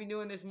 We will be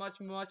doing this much,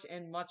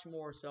 and much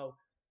more. So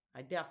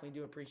I definitely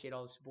do appreciate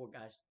all the support,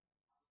 guys.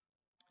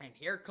 And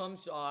here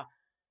comes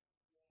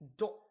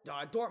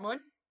Dortmund.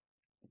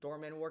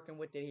 Dortmund working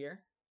with it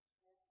here.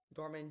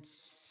 Dortmund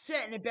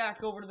setting it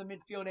back over to the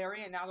midfield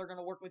area, and now they're going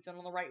to work with it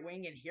on the right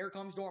wing, and here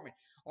comes Dortmund.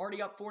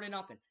 Already up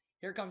 4-0.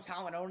 Here comes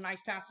Howland. Oh,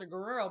 nice pass to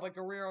Guerrero, but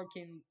Guerrero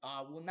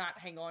will not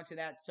hang on to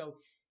that. So,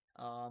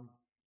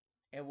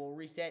 and we'll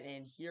reset.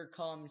 And here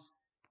comes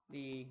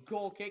the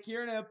goal kick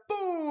here, and a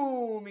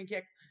booming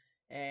kick.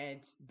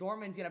 And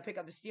Dortmund's going to pick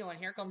up the steal, and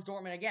here comes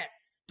Dortmund again.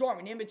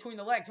 Dortmund in between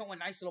the legs. Oh, a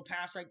nice little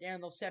pass right there,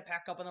 and they'll set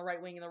back up on the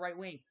right wing. He's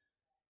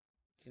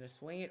going to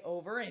swing it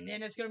over, and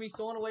then it's going to be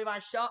stolen away by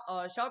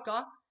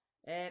Schalke.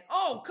 And,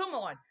 oh, come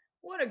on.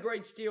 What a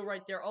great steal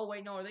right there. Oh,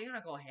 wait, no, are they going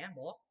to call a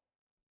handball?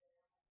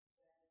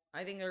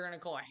 I think they're going to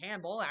call a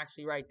handball,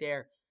 actually, right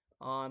there.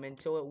 And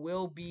so it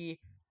will be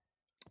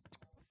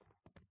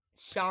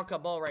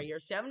Schalke ball right here.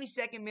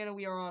 72nd minute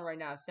we are on right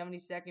now.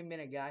 72nd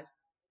minute, guys.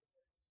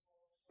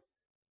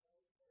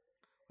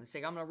 Let's see.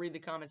 I'm going to read the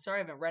comments. Sorry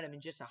I haven't read them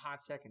in just a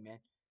hot second, man.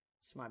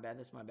 That's my bad.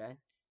 That's my bad.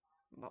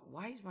 But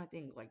why is my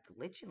thing, like,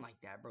 glitching like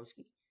that,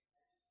 broski?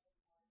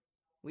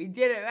 We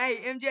did it. Hey,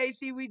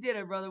 MJC, we did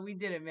it, brother. We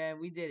did it, man.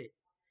 We did it.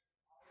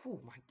 Oh,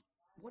 my.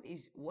 What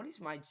is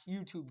my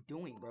YouTube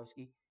doing,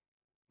 broski?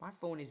 My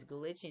phone is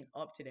glitching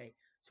up today.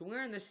 So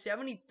we're in the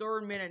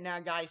 73rd minute now,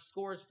 guys.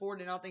 Score is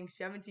 4-0.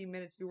 17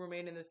 minutes do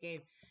remain in this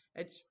game.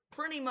 It's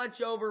pretty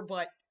much over,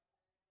 but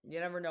you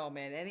never know,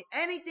 man.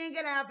 Anything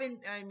can happen.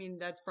 I mean,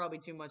 that's probably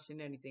too much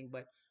than anything,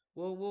 but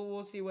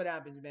we'll see what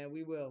happens, man.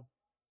 We will.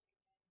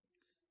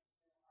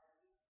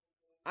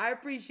 I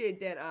appreciate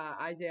that,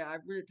 Isaiah. I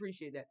really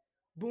appreciate that.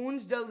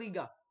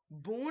 Bundesliga.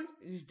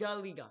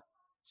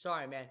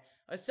 Sorry, man.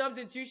 A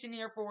substitution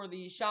here for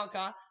the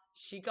Schalke.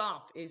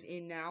 Schikoff is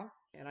in now,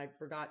 and I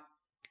forgot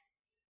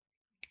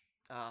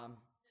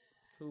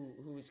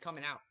who is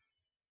coming out.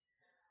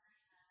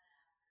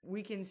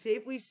 We can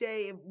safely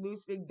say if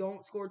Ludwig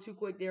don't score too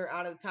quick, they're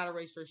out of the title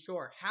race for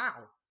sure. How?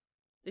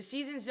 The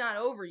season's not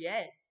over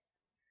yet.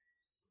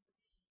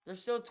 They're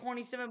still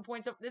 27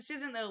 points up. This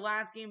isn't the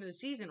last game of the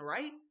season,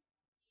 right?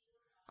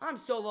 I'm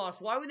so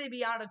lost. Why would they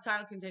be out of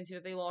title contention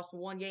if they lost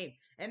one game?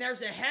 And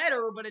there's a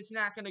header, but it's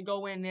not going to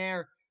go in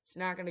there. It's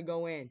not going to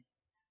go in.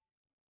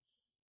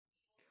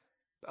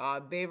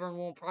 Bavern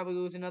won't probably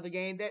lose another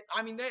game.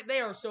 They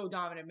are so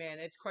dominant, man.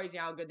 It's crazy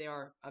how good they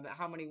are. About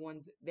how many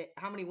wins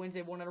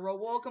they've won in a row.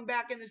 Welcome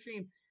back in the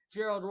stream,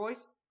 Gerald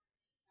Royce.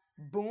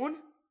 Boone.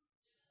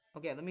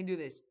 Okay, let me do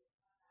this.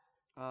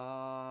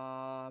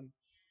 Bundesliga.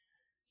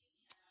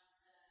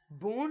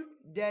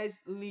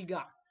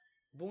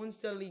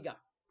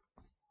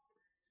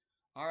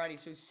 Alrighty,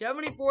 so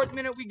 74th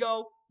minute we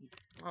go.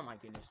 Oh my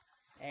goodness.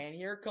 And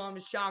here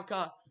comes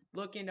Schalke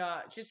looking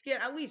to just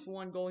get at least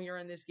one goal here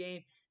in this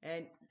game.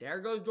 And there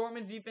goes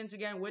Dortmund's defense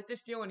again with the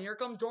steal. And here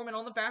comes Dortmund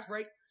on the fast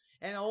break.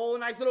 And oh,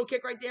 nice little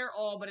kick right there.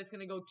 Oh, but it's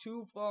going to go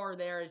too far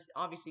there. It's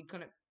obviously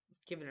couldn't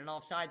give it an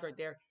offsides right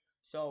there.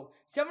 So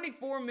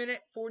 74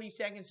 minutes, 40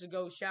 seconds to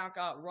go.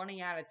 Schalke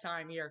running out of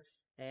time here.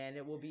 And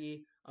it will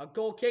be a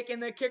goal kick.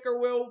 And the kicker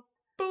will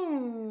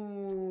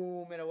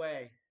boom it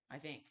away, I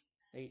think.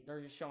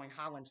 They're just showing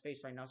Haaland's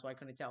face right now, so I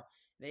couldn't tell.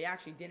 They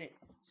actually didn't.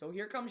 So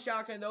here comes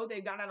Schalke, though.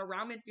 They've got it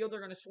around midfield.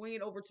 They're going to swing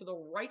it over to the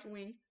right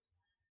wing.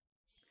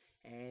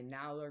 And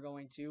now they're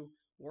going to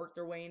work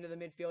their way into the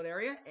midfield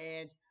area.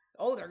 And,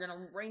 oh, they're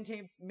going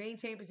to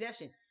maintain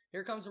possession.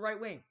 Here comes the right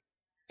wing.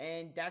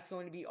 And that's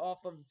going to be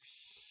off of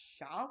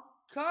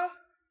Schalke.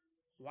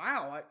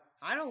 Wow,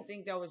 I don't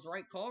think that was the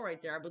right call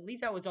right there. I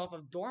believe that was off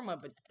of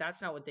Dortmund, but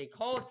that's not what they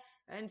called.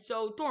 And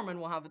so Dortmund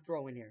will have a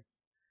throw in here.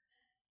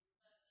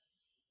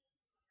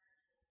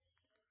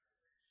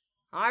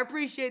 I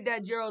appreciate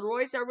that, Gerald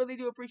Royce. I really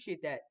do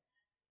appreciate that.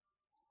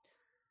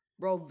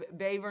 Bro,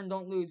 Bavern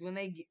don't lose. When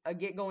they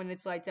get going,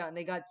 it's lights out, and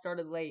they got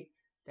started late.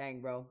 Dang,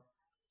 bro.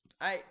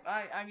 I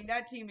mean,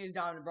 that team is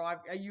dominant, bro.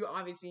 You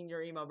obviously in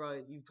your email,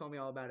 bro, you've told me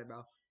all about it,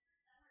 bro.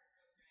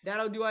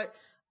 That'll do it.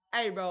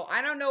 Hey, bro,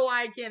 I don't know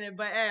why I can't,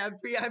 but hey,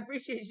 I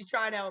appreciate you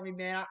trying to help me,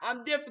 man.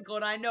 I'm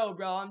difficult, I know,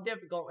 bro. I'm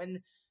difficult. And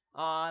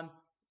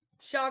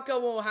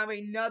Schalke will have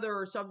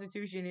another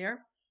substitution here.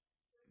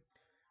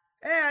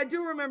 Hey, I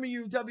do remember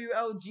you,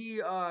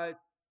 WLG.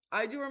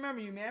 I do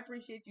remember you, man. I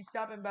appreciate you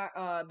stopping back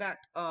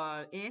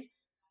in.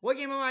 What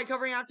game am I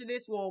covering after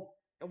this? Well,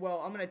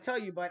 I'm gonna tell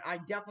you, but I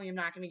definitely am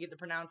not gonna get the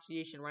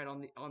pronunciation right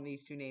on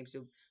these two names.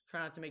 So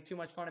try not to make too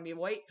much fun of me.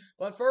 Wait,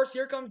 but first,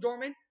 here comes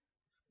Dortmund.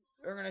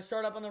 We're gonna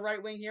start up on the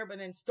right wing here, but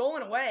then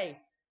stolen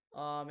away.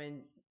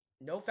 And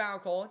no foul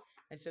called.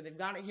 And so they've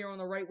got it here on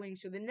the right wing.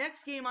 So the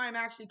next game I'm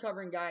actually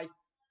covering, guys,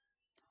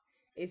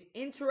 is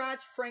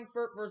Eintracht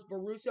Frankfurt versus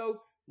Borussia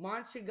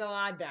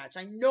Mönchengladbach.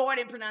 I know I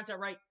didn't pronounce that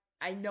right.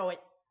 I know it,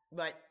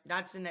 but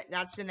that's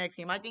the next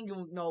game. I think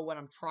you'll know what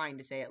I'm trying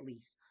to say at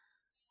least.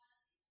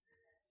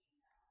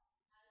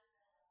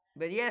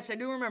 But yes, I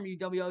do remember you,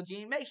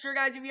 WLG. Make sure,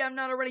 guys, if you have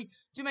not already,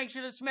 to make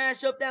sure to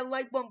smash up that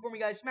like button for me,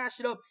 guys. Smash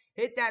it up.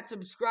 Hit that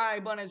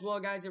subscribe button as well,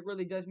 guys. It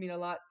really does mean a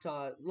lot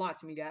to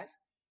me, guys.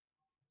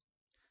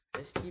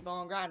 Let's keep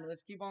on grinding.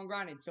 Let's keep on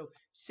grinding. So,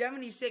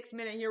 76th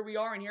minute, here we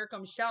are, and here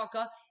comes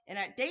Schalke. And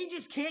they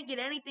just can't get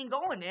anything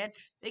going, man.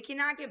 They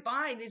cannot get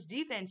by this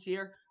defense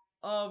here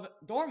of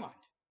Dortmund.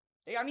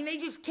 They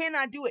just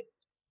cannot do it.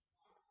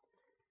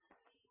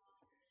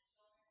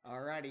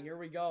 Alrighty, here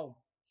we go.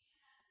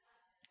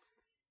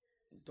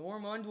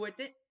 Dortmund with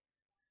it.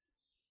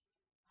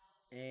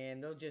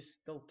 And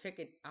they'll kick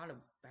it out of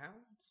bounds.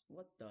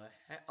 What the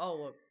heck?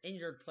 Oh,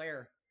 injured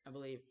player, I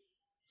believe.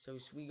 So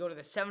we go to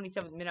the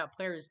 77th minute.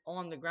 Player is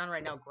on the ground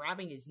right now,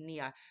 grabbing his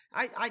knee.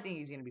 I think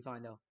he's gonna be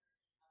fine though.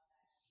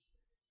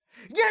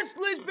 Yes,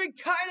 Lisbeth,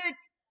 tied it.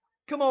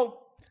 Come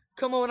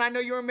on. I know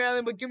you're a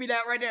Maryland, but give me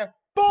that right there.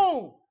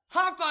 Boom!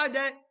 High five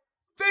that.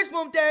 Fist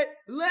bump that.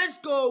 Let's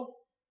go.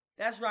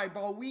 That's right,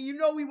 bro. We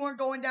weren't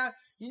going down.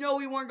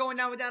 We weren't going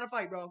down without a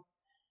fight, bro.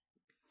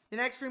 The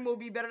next stream will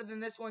be better than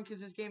this one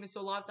because this game is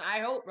so lopsided. I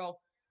hope, bro.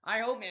 I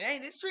hope, man. Hey,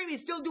 this stream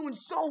is still doing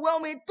so well,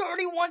 man.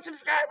 31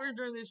 subscribers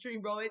during this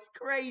stream, bro. It's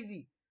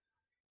crazy.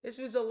 This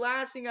was the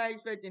last thing I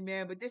expected,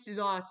 man. But this is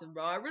awesome,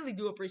 bro. I really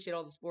do appreciate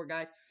all the support,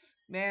 guys.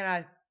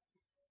 Man,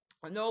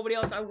 nobody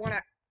else I want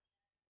to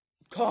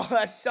call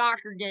a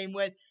soccer game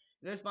with.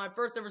 This is my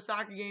first ever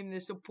soccer game. The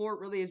support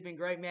really has been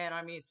great, man.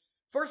 I mean,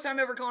 first time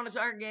ever calling a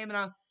soccer game, and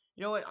I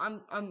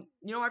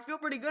feel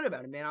pretty good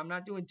about it, man. I'm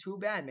not doing too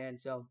bad, man.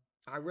 So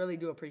I really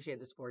do appreciate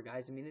the support,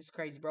 guys. I mean, this is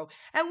crazy, bro.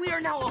 And we are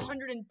now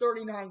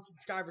 139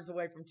 subscribers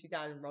away from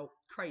 2,000, bro.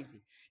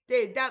 Crazy.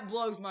 Dude, that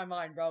blows my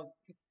mind, bro.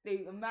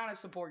 The amount of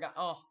support,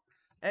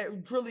 it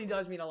really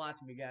does mean a lot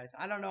to me, guys.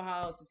 I don't know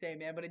how else to say it,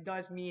 man, but it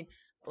does mean,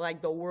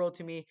 like, the world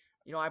to me.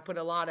 I put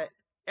a lot of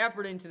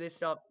effort into this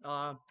stuff,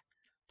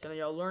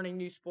 learning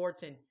new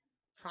sports and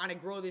trying to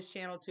grow this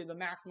channel to the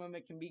maximum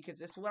it can be, because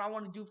this is what I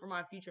want to do for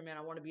my future, man.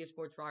 I want to be a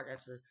sports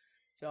broadcaster.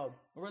 So,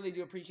 I really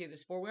do appreciate the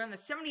support. We're on the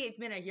 78th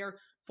minute here.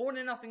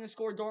 4-0 the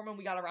score, Dortmund.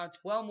 We got around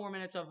 12 more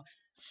minutes of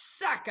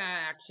soccer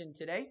action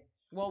today.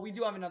 Well, we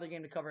do have another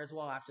game to cover as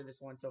well after this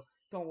one, so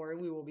don't worry.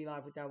 We will be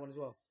live with that one as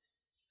well.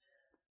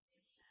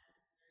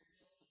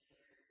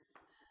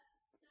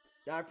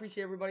 I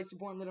appreciate everybody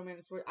supporting Little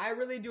Man Sport. I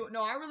really do.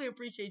 No, I really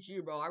appreciate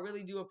you, bro. I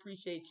really do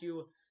appreciate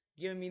you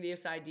giving me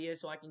this idea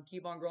so I can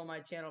keep on growing my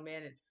channel,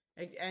 man.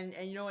 And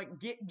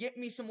get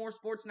me some more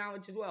sports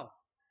knowledge as well.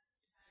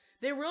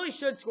 They really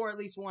should score at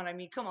least one. I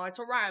mean, come on, it's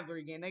a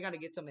rivalry game. They got to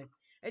get something.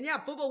 And yeah,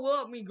 football will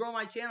help me grow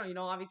my channel.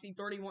 Obviously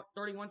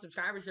 31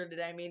 subscribers here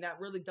today. I mean, that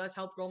really does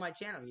help grow my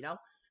channel,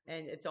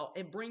 And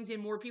it brings in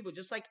more people.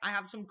 Just like I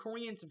have some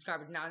Korean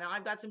subscribers now. Now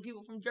I've got some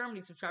people from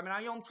Germany subscribing. Now,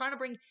 I'm trying to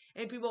bring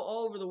in people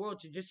all over the world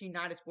to just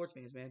unite as sports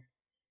fans, man.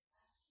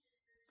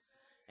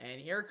 And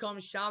here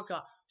comes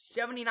Schalke.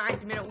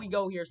 79th minute we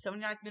go here.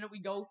 79th minute we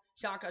go.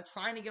 Schalke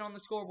trying to get on the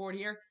scoreboard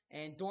here.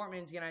 And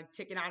Dortmund's going to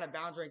kick it out of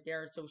bounds right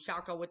there. So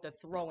Schalke with the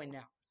throw-in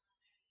now.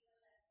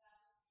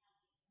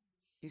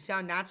 You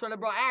sound natural,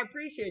 bro. I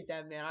appreciate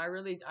that, man. I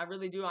really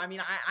do. I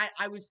mean,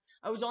 I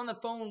was on the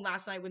phone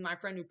last night with my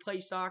friend who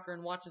plays soccer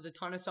and watches a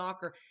ton of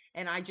soccer.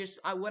 And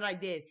what I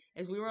did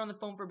is we were on the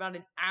phone for about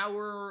an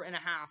hour and a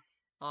half.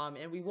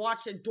 And we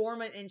watched a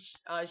Dortmund and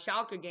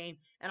Schalke game,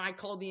 and I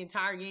called the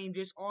entire game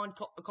just on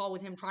call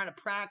with him, trying to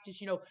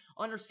practice,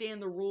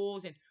 understand the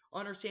rules and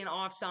understand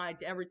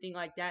offsides, everything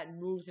like that,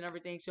 and moves and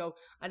everything. So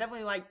I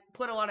definitely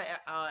put a lot of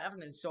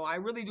effort in. So I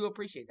really do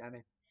appreciate that,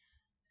 man.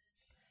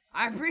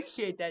 I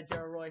appreciate that,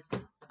 Gerald Royce.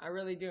 I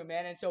really do,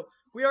 man. And so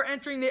we are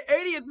entering the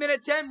 80th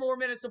minute, 10 more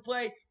minutes to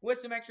play with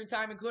some extra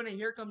time included.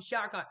 Here comes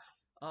Schalke.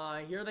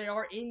 Here they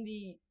are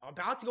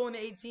about to go in the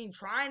 18,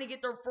 trying to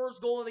get their first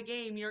goal of the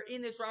game here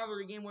in this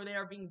rivalry game where they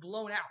are being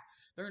blown out.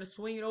 They're going to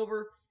swing it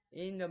over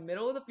in the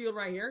middle of the field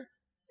right here,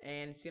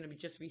 and it's going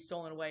to be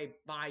stolen away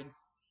by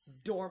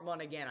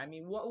Dortmund again. I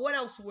mean, what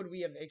else would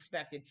we have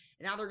expected?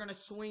 And now they're going to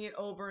swing it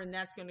over, and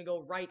that's going to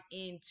go right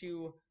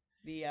into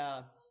the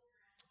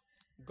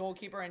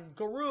goalkeeper. And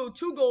Guru,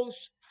 2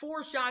 goals,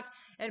 4 shots,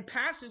 and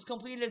passes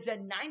completed is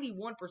at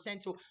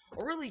 91%. So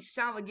a really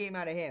solid game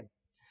out of him.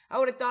 I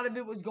would have thought if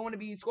it was going to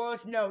be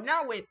scoreless. No,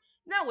 not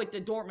with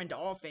the Dortmund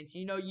offense.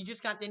 You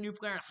just got the new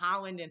player in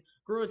Holland, and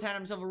Gru's had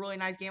himself a really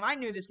nice game. I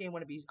knew this game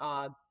would be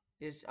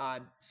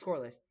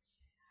scoreless.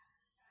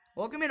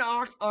 Welcome in,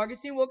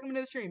 Augustine. Welcome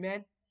into the stream,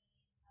 man.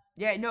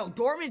 Yeah, no,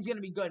 Dortmund's going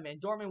to be good, man.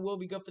 Dortmund will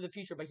be good for the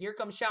future. But here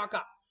comes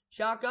Schalke.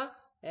 Schalke,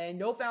 and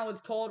no foul is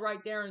called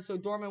right there, and so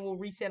Dortmund will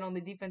reset on the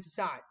defensive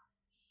side.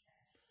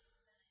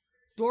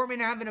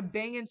 Dortmund having a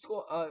banging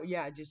score.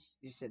 Yeah,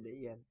 you said that,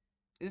 yeah.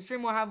 This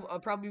stream will have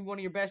probably one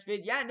of your best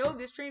vids. Yeah, no,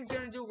 this stream's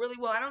going to do really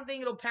well. I don't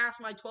think it'll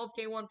pass my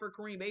 12K one for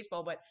Korean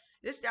baseball, but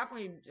this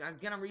definitely is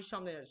going to reach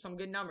some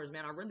good numbers,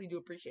 man. I really do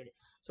appreciate it.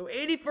 So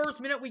 81st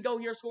minute we go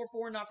here, score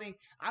 4-0.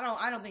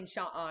 I don't think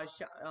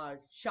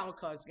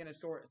Schalke is going to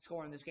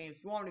score in this game.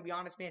 If you want me to be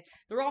honest, man,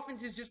 their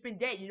offense has just been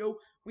dead.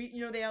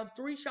 They have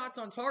 3 shots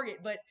on target,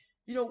 but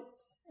they've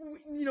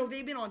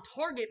been on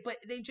target, but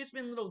they've just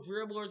been little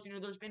dribblers.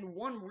 There's been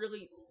one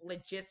really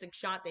logistic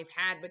shot they've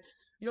had, but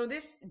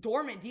this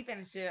Dortmund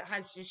defense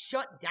has just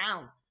shut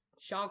down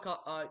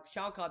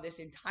Schalke this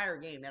entire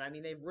game, and I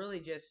mean they've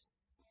really just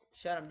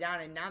shut them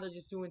down, and now they're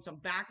just doing some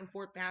back and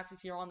forth passes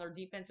here on their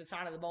defensive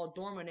side of the ball.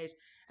 Dortmund is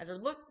as they're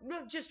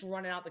just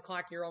running out the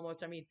clock here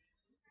almost. I mean,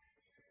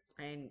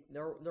 and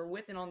they're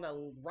within on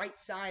the right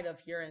side of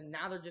here, and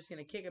now they're just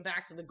gonna kick it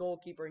back to the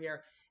goalkeeper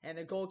here, and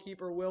the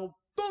goalkeeper will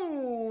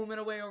boom it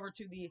away over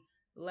to the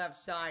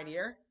left side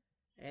here,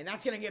 and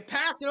that's gonna get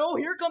past. And oh,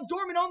 here comes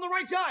Dortmund on the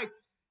right side.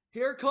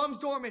 Here comes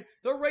Dortmund.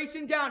 They're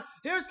racing down.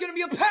 There's going to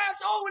be a pass.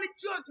 Oh, and it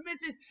just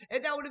misses.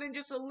 And that would have been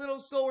just a little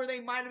slower. They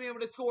might have been able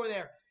to score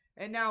there.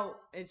 And now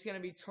it's going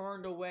to be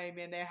turned away,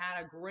 man. They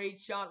had a great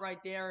shot right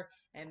there.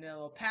 And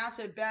they'll pass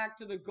it back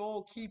to the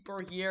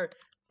goalkeeper here.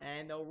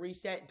 And they'll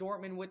reset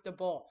Dortmund with the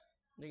ball.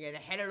 They're going to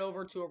head it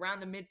over to around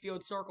the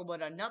midfield circle.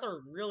 But another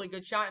really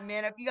good shot,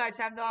 man. If you guys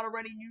have not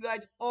already, you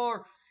guys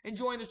are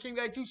enjoying the stream,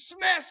 guys, do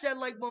smash that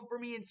like button for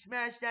me and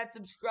smash that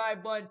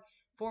subscribe button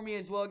for me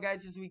as well,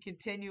 guys, as we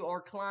continue our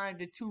climb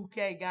to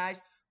 2K, guys.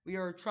 We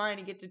are trying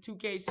to get to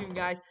 2K soon,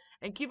 guys.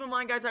 And keep in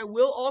mind, guys, I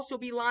will also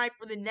be live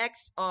for the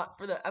next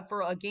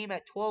for a game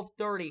at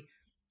 12:30.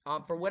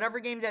 For whatever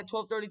game's at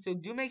 12:30. So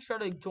do make sure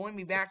to join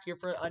me back here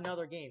for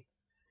another game.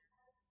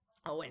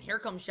 Oh, and here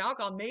comes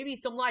Schalke. Maybe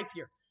some life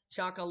here.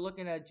 Schalke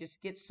looking to just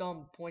get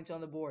some points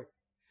on the board.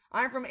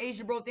 I'm from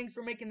Asia, bro. Thanks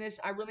for making this.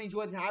 I really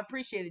enjoyed this. I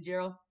appreciate it,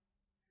 Gerald.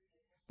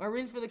 My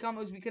reasons for the comment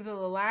was because of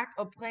the lack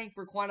of playing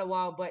for quite a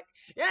while. But,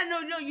 yeah,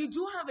 no, you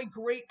do have a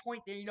great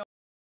point there. You know,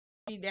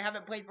 they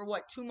haven't played for,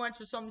 what, 2 months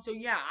or something. So,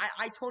 yeah,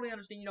 I totally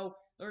understand. You know,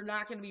 they're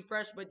not going to be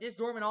fresh. But this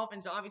Dortmund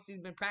offense obviously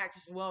has been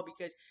practicing well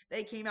because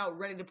they came out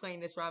ready to play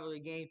in this rivalry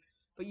game.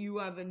 But you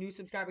have a new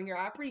subscriber here.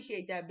 I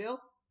appreciate that, Bill.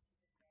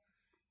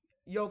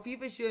 Yo,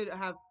 FIFA should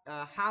have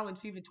Haaland's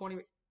FIFA 20.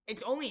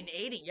 It's only an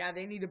 80. Yeah,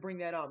 they need to bring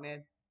that up,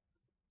 man.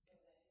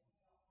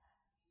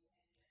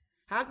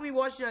 How can we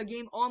watch a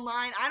game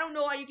online? I don't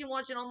know how you can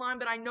watch it online,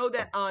 but I know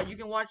that you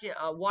can watch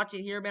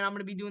it here, man. I'm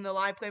going to be doing the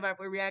live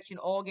play-by-play reaction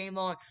all game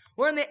long.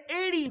 We're in the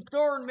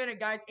 83rd minute,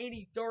 guys.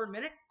 83rd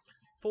minute.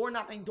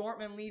 4-0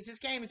 Dortmund leads. This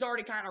game is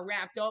already kind of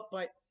wrapped up,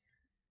 but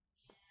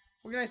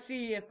we're going to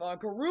see if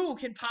Giroud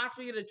can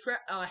possibly get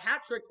a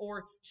hat trick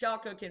or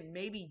Schalke can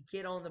maybe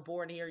get on the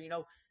board here. You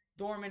know,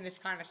 Dortmund is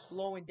kind of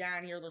slowing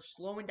down here. They're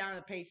slowing down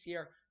the pace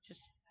here,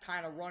 just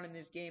kind of running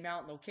this game out,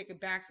 and they'll kick it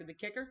back to the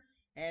kicker,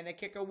 and the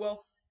kicker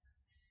will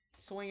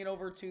swing it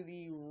over to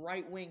the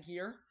right wing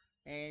here,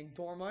 and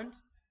Dortmund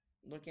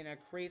looking to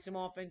create some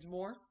offense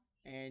more,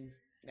 and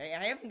they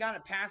haven't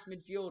gotten past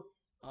midfield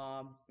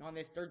on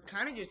this. They're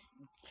kind of just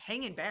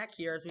hanging back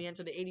here as we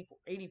enter the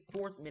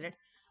 84th minute.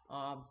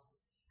 I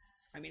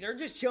mean, they're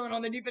just chilling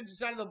on the defensive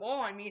side of the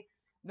ball. I mean,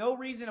 no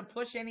reason to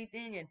push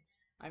anything, and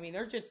I mean,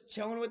 they're just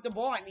chilling with the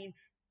ball. I mean,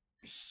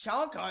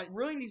 Schalke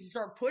really needs to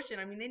start pushing.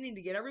 I mean, they need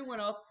to get everyone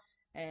up.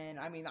 And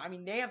I mean,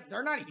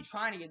 they're not even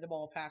trying to get the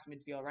ball past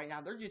midfield right now.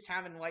 They're just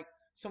having like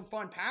some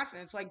fun passing.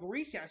 It's like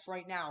recess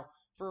right now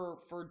for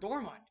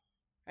Dortmund.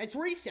 It's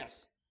recess.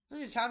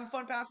 They're just having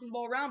fun passing the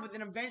ball around, but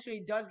then eventually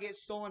it does get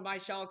stolen by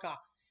Schalke.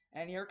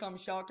 And here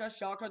comes Schalke.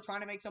 Schalke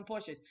trying to make some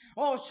pushes.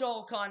 Oh,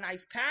 Schalke,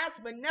 nice pass,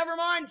 but never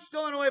mind,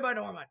 stolen away by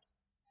Dortmund.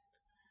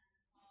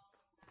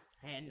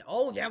 And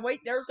oh yeah, wait,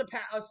 there's a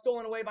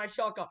stolen away by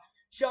Schalke.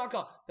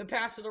 Schalke, the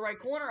pass to the right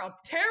corner, a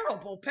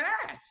terrible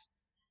pass.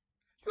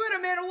 You had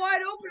a man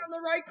wide open on the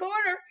right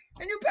corner,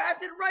 and you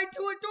passed it right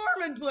to a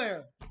Dortmund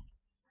player.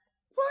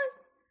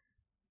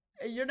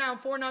 What? You're down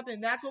 4-0.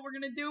 That's what we're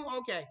gonna do?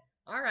 Okay.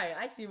 All right.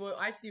 I see what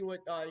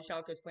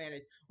Schalke's plan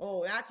is.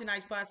 Oh, that's a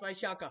nice pass by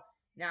Schalke.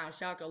 Now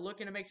Schalke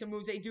looking to make some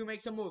moves. They do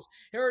make some moves.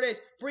 Here it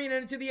is, bringing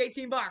it into the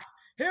 18 box.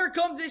 Here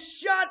comes a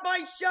shot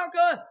by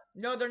Schalke.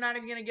 No, they're not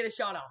even gonna get a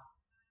shot off.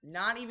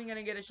 Not even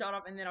gonna get a shot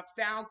off, and then a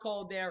foul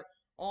called there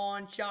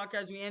on Schalke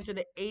as we enter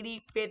the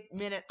 85th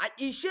minute.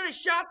 He should have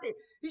shot it.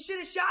 He should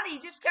have shot it. He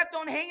just kept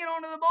on hanging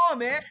onto the ball,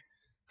 man.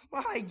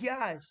 My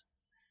gosh.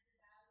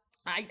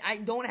 I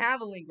don't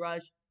have a link,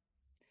 Rush.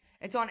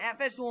 It's on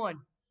FS1.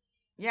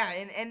 Yeah,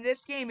 and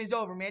this game is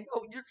over, man.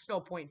 Oh, there's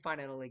no point in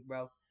finding a link,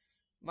 bro.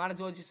 Might as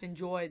well just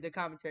enjoy the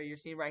commentary you're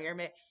seeing right here,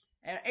 man.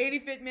 At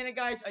 85th minute,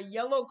 guys, a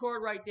yellow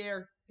card right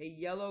there. A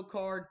yellow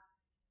card.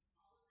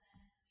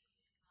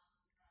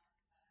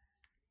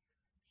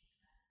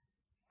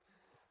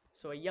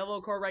 So a yellow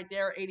card right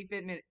there,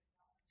 85th minute.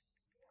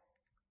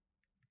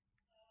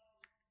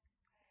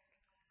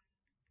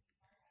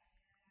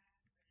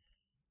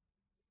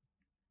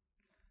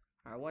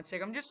 All right, one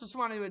sec. I'm just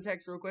responding to a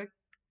text real quick.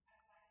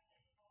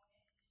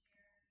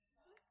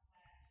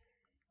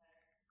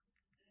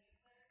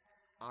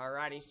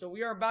 Alrighty, so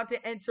we are about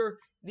to enter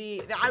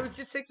I was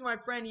just texting my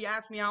friend. He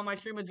asked me how my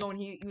stream was going.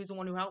 He was the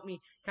one who helped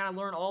me kind of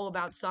learn all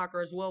about soccer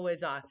as well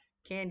as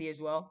Candy as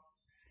well.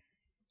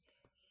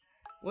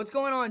 What's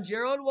going on,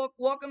 Gerald?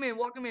 Welcome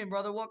in,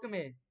 brother. Welcome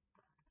in.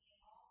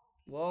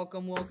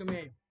 Welcome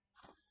in.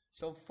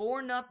 So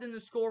 4-0 the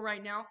score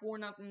right now.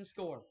 4-0 the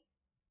score.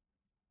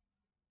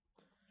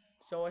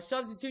 So a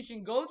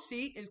substitution ghost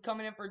seat is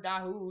coming in for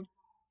Dahoud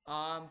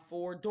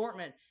for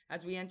Dortmund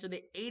as we enter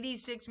the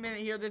 86th minute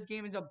here. This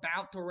game is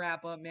about to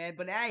wrap up, man.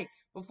 But hey,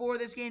 before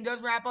this game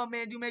does wrap up,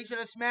 man, do make sure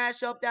to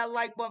smash up that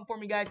like button for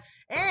me, guys.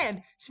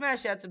 And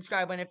smash that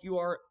subscribe button if you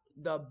are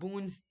the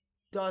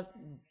Bundesliga.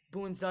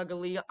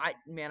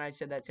 I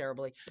said that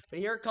terribly. But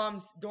here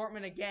comes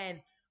Dortmund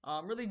again.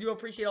 Really do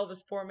appreciate all the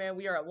support, man.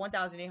 We are at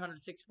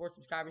 1,864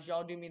 subscribers.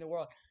 Y'all do mean the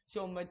world.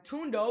 So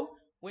Matundo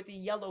with the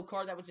yellow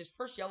card. That was his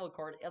first yellow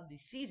card of the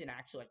season,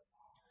 actually.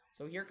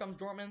 So here comes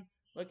Dortmund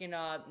looking,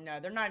 no,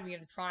 they're not even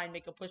going to try and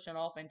make a push on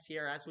offense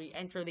here as we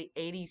enter the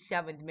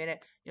 87th minute.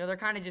 You know, they're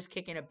kind of just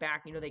kicking it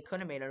back. You know, they could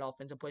have made an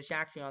offensive push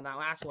actually on that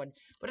last one,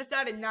 but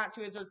decided not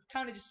to as they're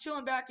kind of just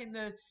chilling back in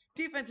the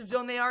defensive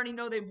zone. They already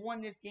know they've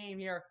won this game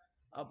here.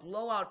 A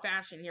blowout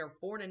fashion here,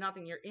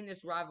 4-0 here in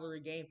this rivalry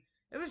game.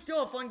 It was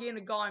still a fun game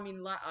to go. I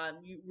mean,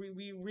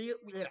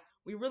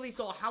 we really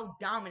saw how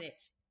dominant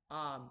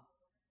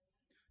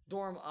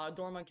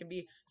Dortmund can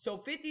be. So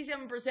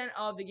 57%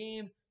 of the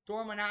game,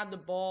 Dortmund had the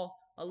ball.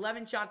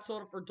 11 shots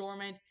total for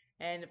Dortmund,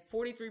 and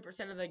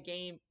 43% of the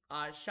game,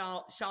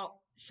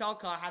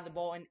 Schalke had the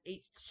ball and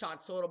 8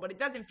 shots total. But it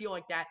doesn't feel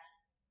like that.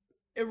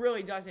 It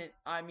really doesn't.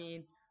 I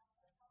mean,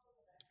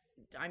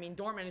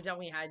 Dortmund has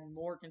definitely had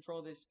more control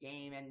of this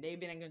game, and they've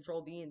been in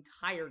control the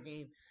entire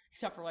game,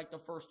 except for like the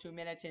first 2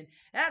 minutes. And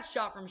that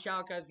shot from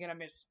Schalke is gonna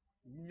miss.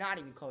 Not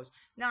even close.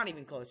 Not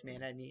even close,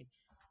 man. I mean,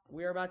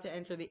 we're about to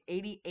enter the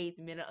 88th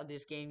minute of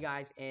this game,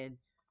 guys, and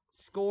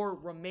score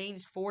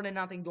remains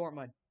 4-0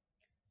 Dortmund.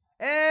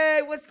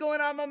 Hey, what's going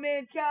on, my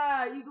man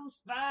Kai? Eagles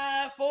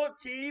 5,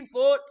 14.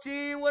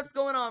 What's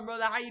going on,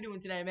 brother? How you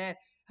doing today, man?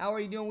 How are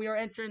you doing? We are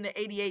entering the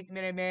 88th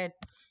minute, man.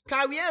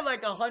 Kai, we had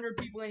like 100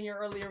 people in here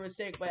earlier with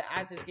sick, but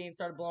as this game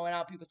started blowing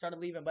out, people started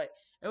leaving. But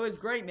it was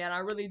great, man. I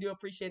really do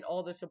appreciate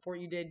all the support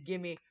you did give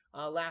me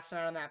last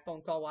night on that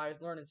phone call while I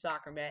was learning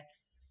soccer, man.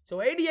 So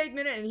 88th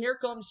minute, and here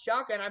comes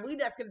Schalke, and I believe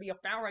that's going to be a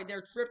foul right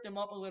there. Tripped him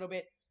up a little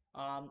bit.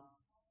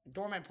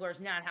 Dortmund player's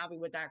not happy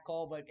with that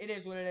call, but it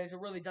is what it is. It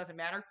really doesn't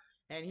matter.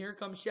 And here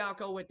comes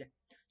Schalke with it.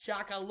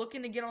 Schalke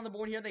looking to get on the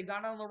board here. They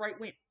got on the right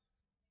wing.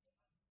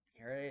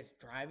 Here it is,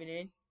 driving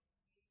in.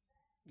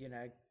 You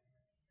know,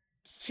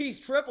 he's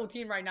triple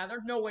team right now.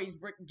 There's no way he's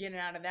getting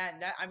out of that.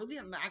 And that I believe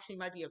it actually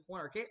might be a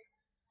corner kick.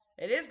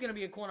 It is going to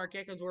be a corner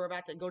kick as we're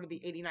about to go to the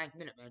 89th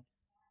minute, man.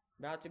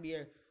 About to be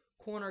a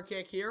corner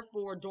kick here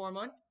for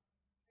Dortmund.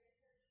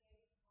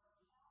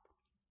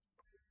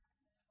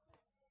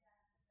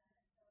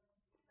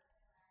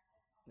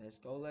 Let's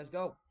go, let's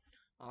go.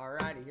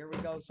 Alrighty, here we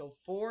go. So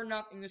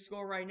 4-0 the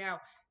score right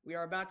now. We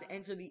are about to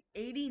enter the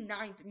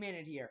 89th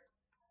minute here.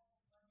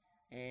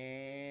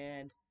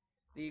 And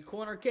the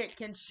corner kick.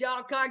 Can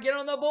Schalke get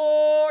on the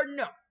board?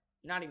 No,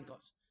 not even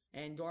close.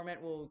 And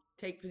Dortmund will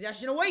take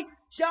possession away.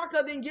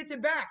 Schalke then gets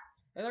it back.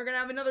 And they're going to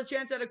have another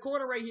chance at a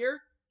corner right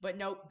here. But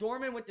no,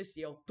 Dortmund with the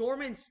steal.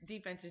 Dortmund's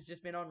defense has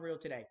just been unreal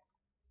today.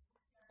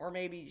 Or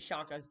maybe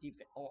Schalke's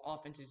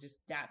offense is just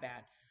that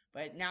bad.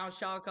 But now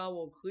Schalke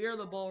will clear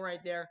the ball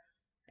right there.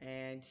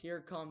 And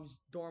here comes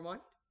Dortmund.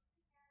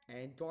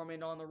 And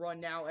Dortmund on the run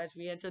now as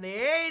we enter the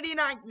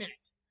 89th minute.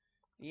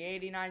 The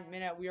 89th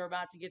minute, we are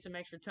about to get some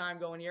extra time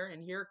going here.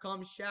 And here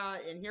comes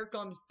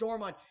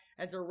Dortmund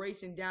as they're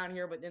racing down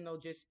here. But then they'll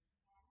just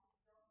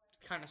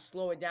kind of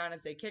slow it down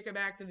as they kick it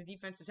back to the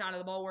defensive side of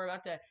the ball. We're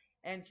about to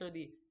enter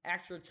the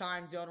extra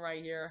time zone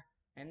right here.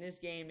 And this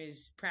game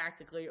is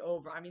practically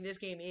over. I mean, this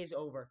game is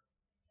over.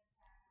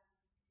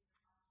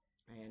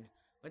 And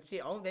let's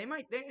see. Oh, they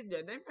might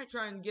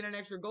try and get an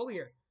extra goal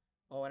here.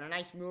 Oh, and a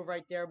nice move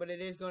right there, but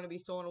it is going to be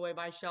stolen away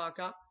by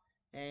Schalke.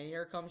 And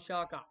here comes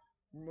Schalke,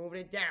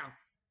 moving it down.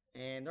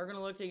 And they're going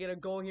to look to get a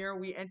goal here.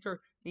 We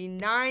enter the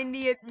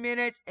 90th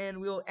minute,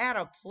 and we'll add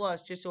a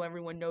plus just so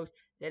everyone knows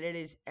that it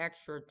is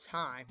extra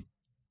time.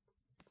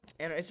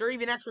 And is there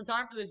even extra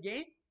time for this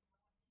game?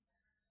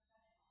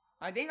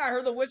 I think I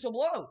heard the whistle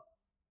blow.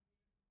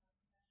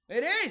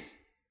 It is.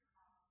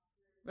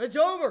 It's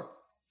over.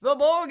 The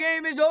ball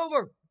game is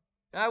over.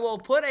 I will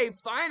put a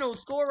final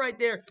score right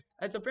there.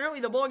 As apparently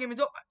the ball game is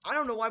over. I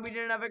don't know why we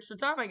didn't have extra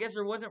time. I guess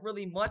there wasn't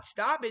really much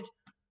stoppage.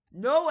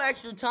 No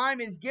extra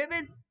time is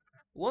given.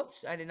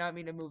 Whoops, I did not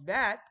mean to move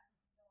that.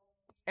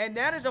 And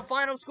that is the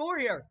final score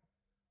here.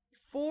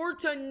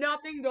 4-0,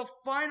 the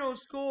final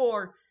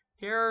score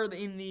here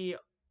in the,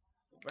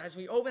 as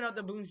we open up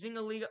the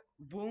Bundesliga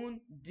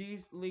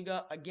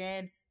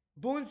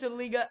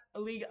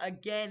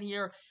again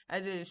here,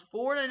 as it is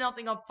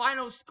 4-0, a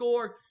final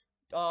score.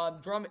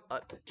 God,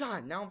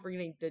 now I'm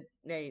forgetting the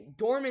name.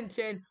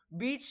 Dortmund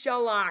beats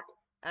Schalke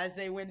as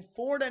they win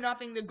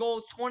 4-0. The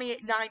goals,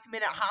 29th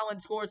minute,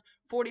 Haaland scores.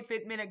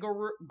 45th minute,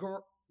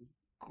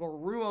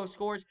 Garuo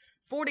scores.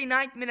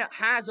 49th minute,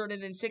 Hazard,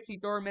 and then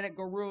 63rd minute,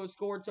 Garuo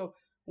scored. So,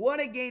 what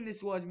a game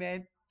this was,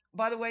 man.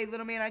 By the way,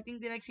 little man, I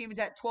think the next game is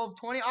at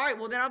 12:20. All right,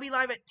 well, then I'll be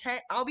live at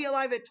 10. I'll be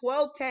live at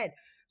 12:10.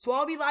 So,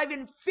 I'll be live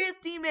in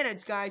 50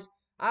 minutes, guys.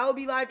 I will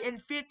be live in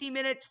 50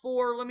 minutes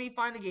for, let me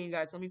find the game,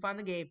 guys. Let me find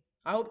the game.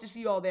 I hope to see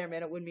you all there,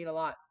 man. It would mean a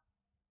lot.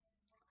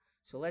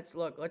 So, let's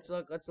look.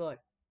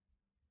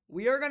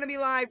 We are going to be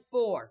live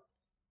for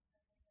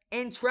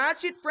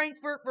Eintracht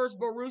Frankfurt versus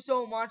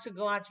Borussia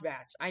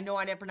Mönchengladbach. I know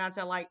I didn't pronounce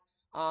that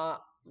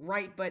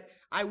right, but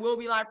I will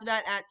be live for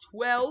that at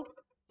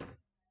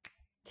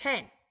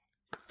 12:10.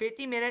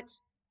 50 minutes.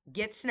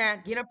 Get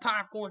snack, get a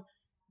popcorn,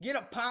 get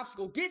a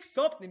popsicle, get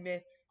something,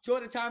 man. Enjoy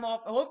the time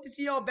off. I hope to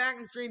see y'all back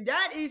in the stream.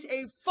 That is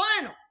a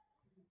final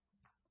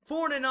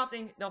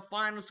 4-0, the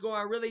final score.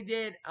 I really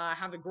did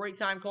have a great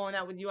time calling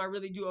that with you. I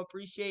really do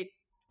appreciate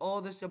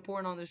all the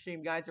support on the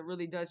stream, guys. It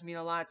really does mean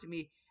a lot to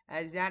me,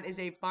 as that is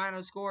a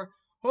final score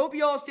Hope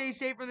you all stay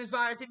safe from this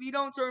virus. If you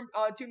don't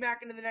tune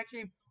back into the next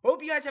stream,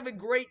 hope you guys have a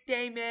great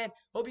day, man.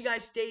 Hope you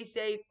guys stay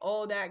safe.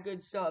 All that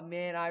good stuff,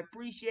 man. I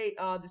appreciate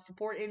the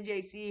support,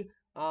 MJC,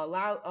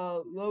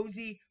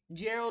 Lozy,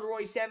 Gerald,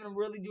 Roy 7.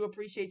 Really do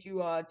appreciate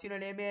you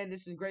tuning in, man.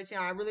 This is a great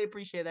channel. I really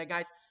appreciate that,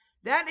 guys.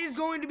 That is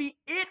going to be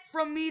it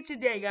from me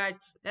today, guys.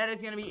 That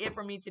is going to be it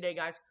from me today,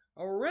 guys.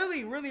 I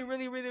really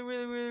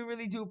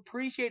do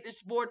appreciate the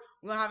support.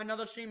 We're going to have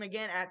another stream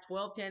again at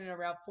 12:10 in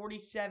around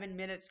 47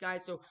 minutes,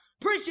 guys. So,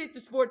 appreciate the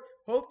support.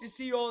 Hope to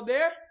see you all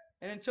there.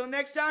 And until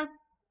next time,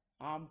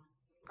 I'm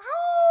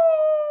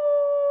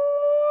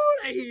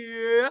out of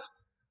here.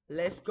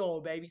 Let's go,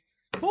 baby.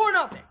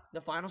 4-0, the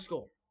final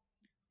score.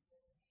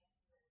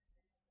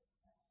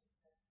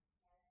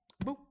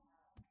 Boop.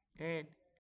 And